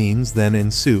death scenes then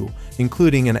ensue,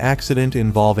 including an accident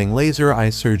involving laser eye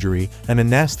surgery and a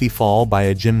nasty fall by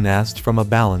a gymnast from a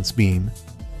balance beam.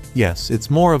 Yes, it's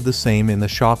more of the same in the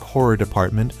shock horror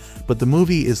department, but the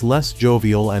movie is less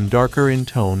jovial and darker in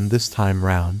tone this time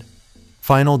round.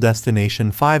 Final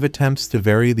Destination 5 attempts to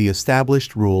vary the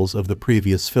established rules of the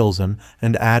previous film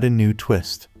and add a new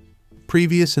twist.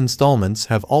 Previous installments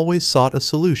have always sought a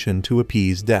solution to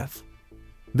appease death.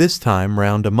 This time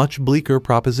round, a much bleaker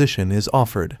proposition is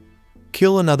offered.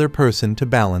 Kill another person to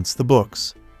balance the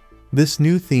books. This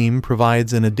new theme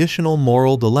provides an additional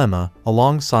moral dilemma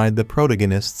alongside the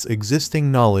protagonist's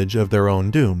existing knowledge of their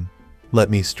own doom. Let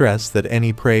me stress that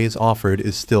any praise offered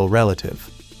is still relative.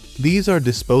 These are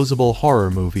disposable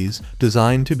horror movies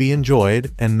designed to be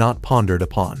enjoyed and not pondered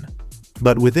upon.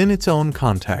 But within its own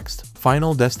context,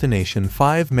 Final Destination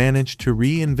 5 managed to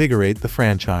reinvigorate the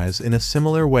franchise in a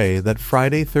similar way that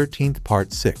Friday 13th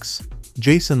Part 6,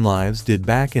 Jason Lives did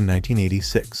back in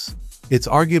 1986. It's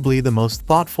arguably the most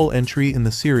thoughtful entry in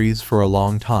the series for a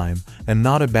long time, and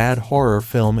not a bad horror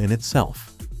film in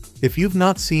itself. If you've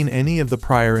not seen any of the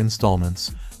prior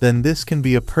installments, then this can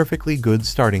be a perfectly good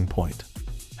starting point.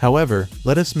 However,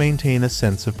 let us maintain a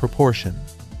sense of proportion.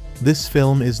 This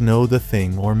film is no The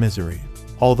Thing or Misery.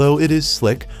 Although it is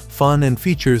slick, fun, and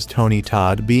features Tony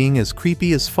Todd being as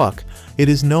creepy as fuck, it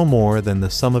is no more than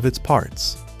the sum of its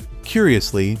parts.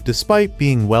 Curiously, despite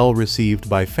being well received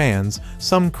by fans,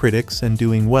 some critics, and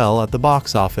doing well at the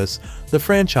box office, the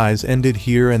franchise ended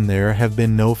here and there have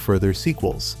been no further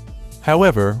sequels.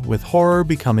 However, with horror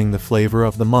becoming the flavor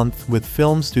of the month with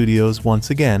film studios once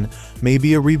again,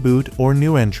 maybe a reboot or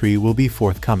new entry will be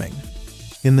forthcoming.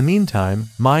 In the meantime,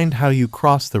 mind how you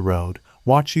cross the road,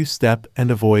 watch you step,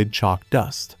 and avoid chalk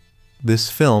dust.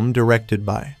 This film directed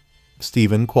by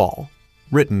Quale,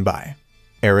 written by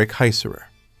Heisserer,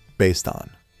 based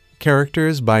on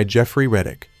characters by Jeffrey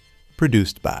Reddick,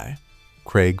 produced by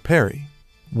Craig Perry,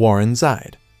 Warren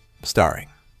Zide, starring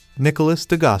Nicholas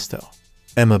D'Agosto,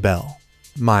 Emma Bell,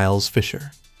 Miles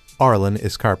Fisher, Arlen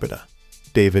Escarpeta,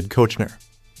 David Koechner,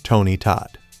 Tony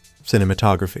Todd.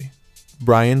 Cinematography,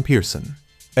 Brian Pearson.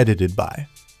 Edited by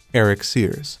Eric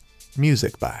Sears.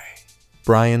 Music by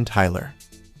Brian Tyler.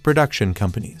 Production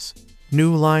companies: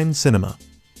 New Line Cinema,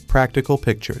 Practical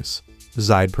Pictures,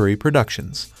 Zide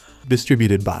Productions.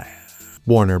 Distributed by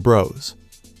Warner Bros.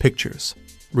 Pictures.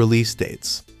 Release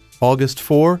dates: August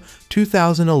 4,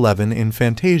 2011 in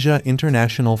Fantasia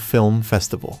International Film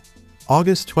Festival.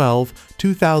 August 12,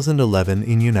 2011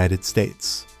 in United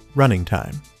States. Running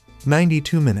time: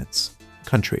 92 minutes.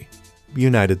 Country: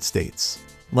 United States.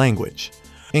 Language: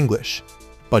 English.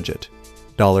 Budget: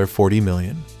 $40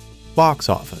 million. Box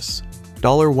office: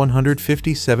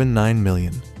 $157.9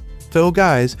 million. So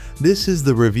guys, this is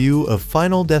the review of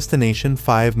Final Destination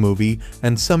 5 movie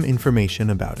and some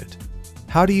information about it.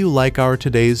 How do you like our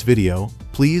today's video?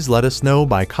 Please let us know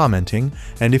by commenting,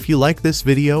 and if you like this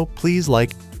video, please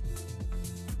like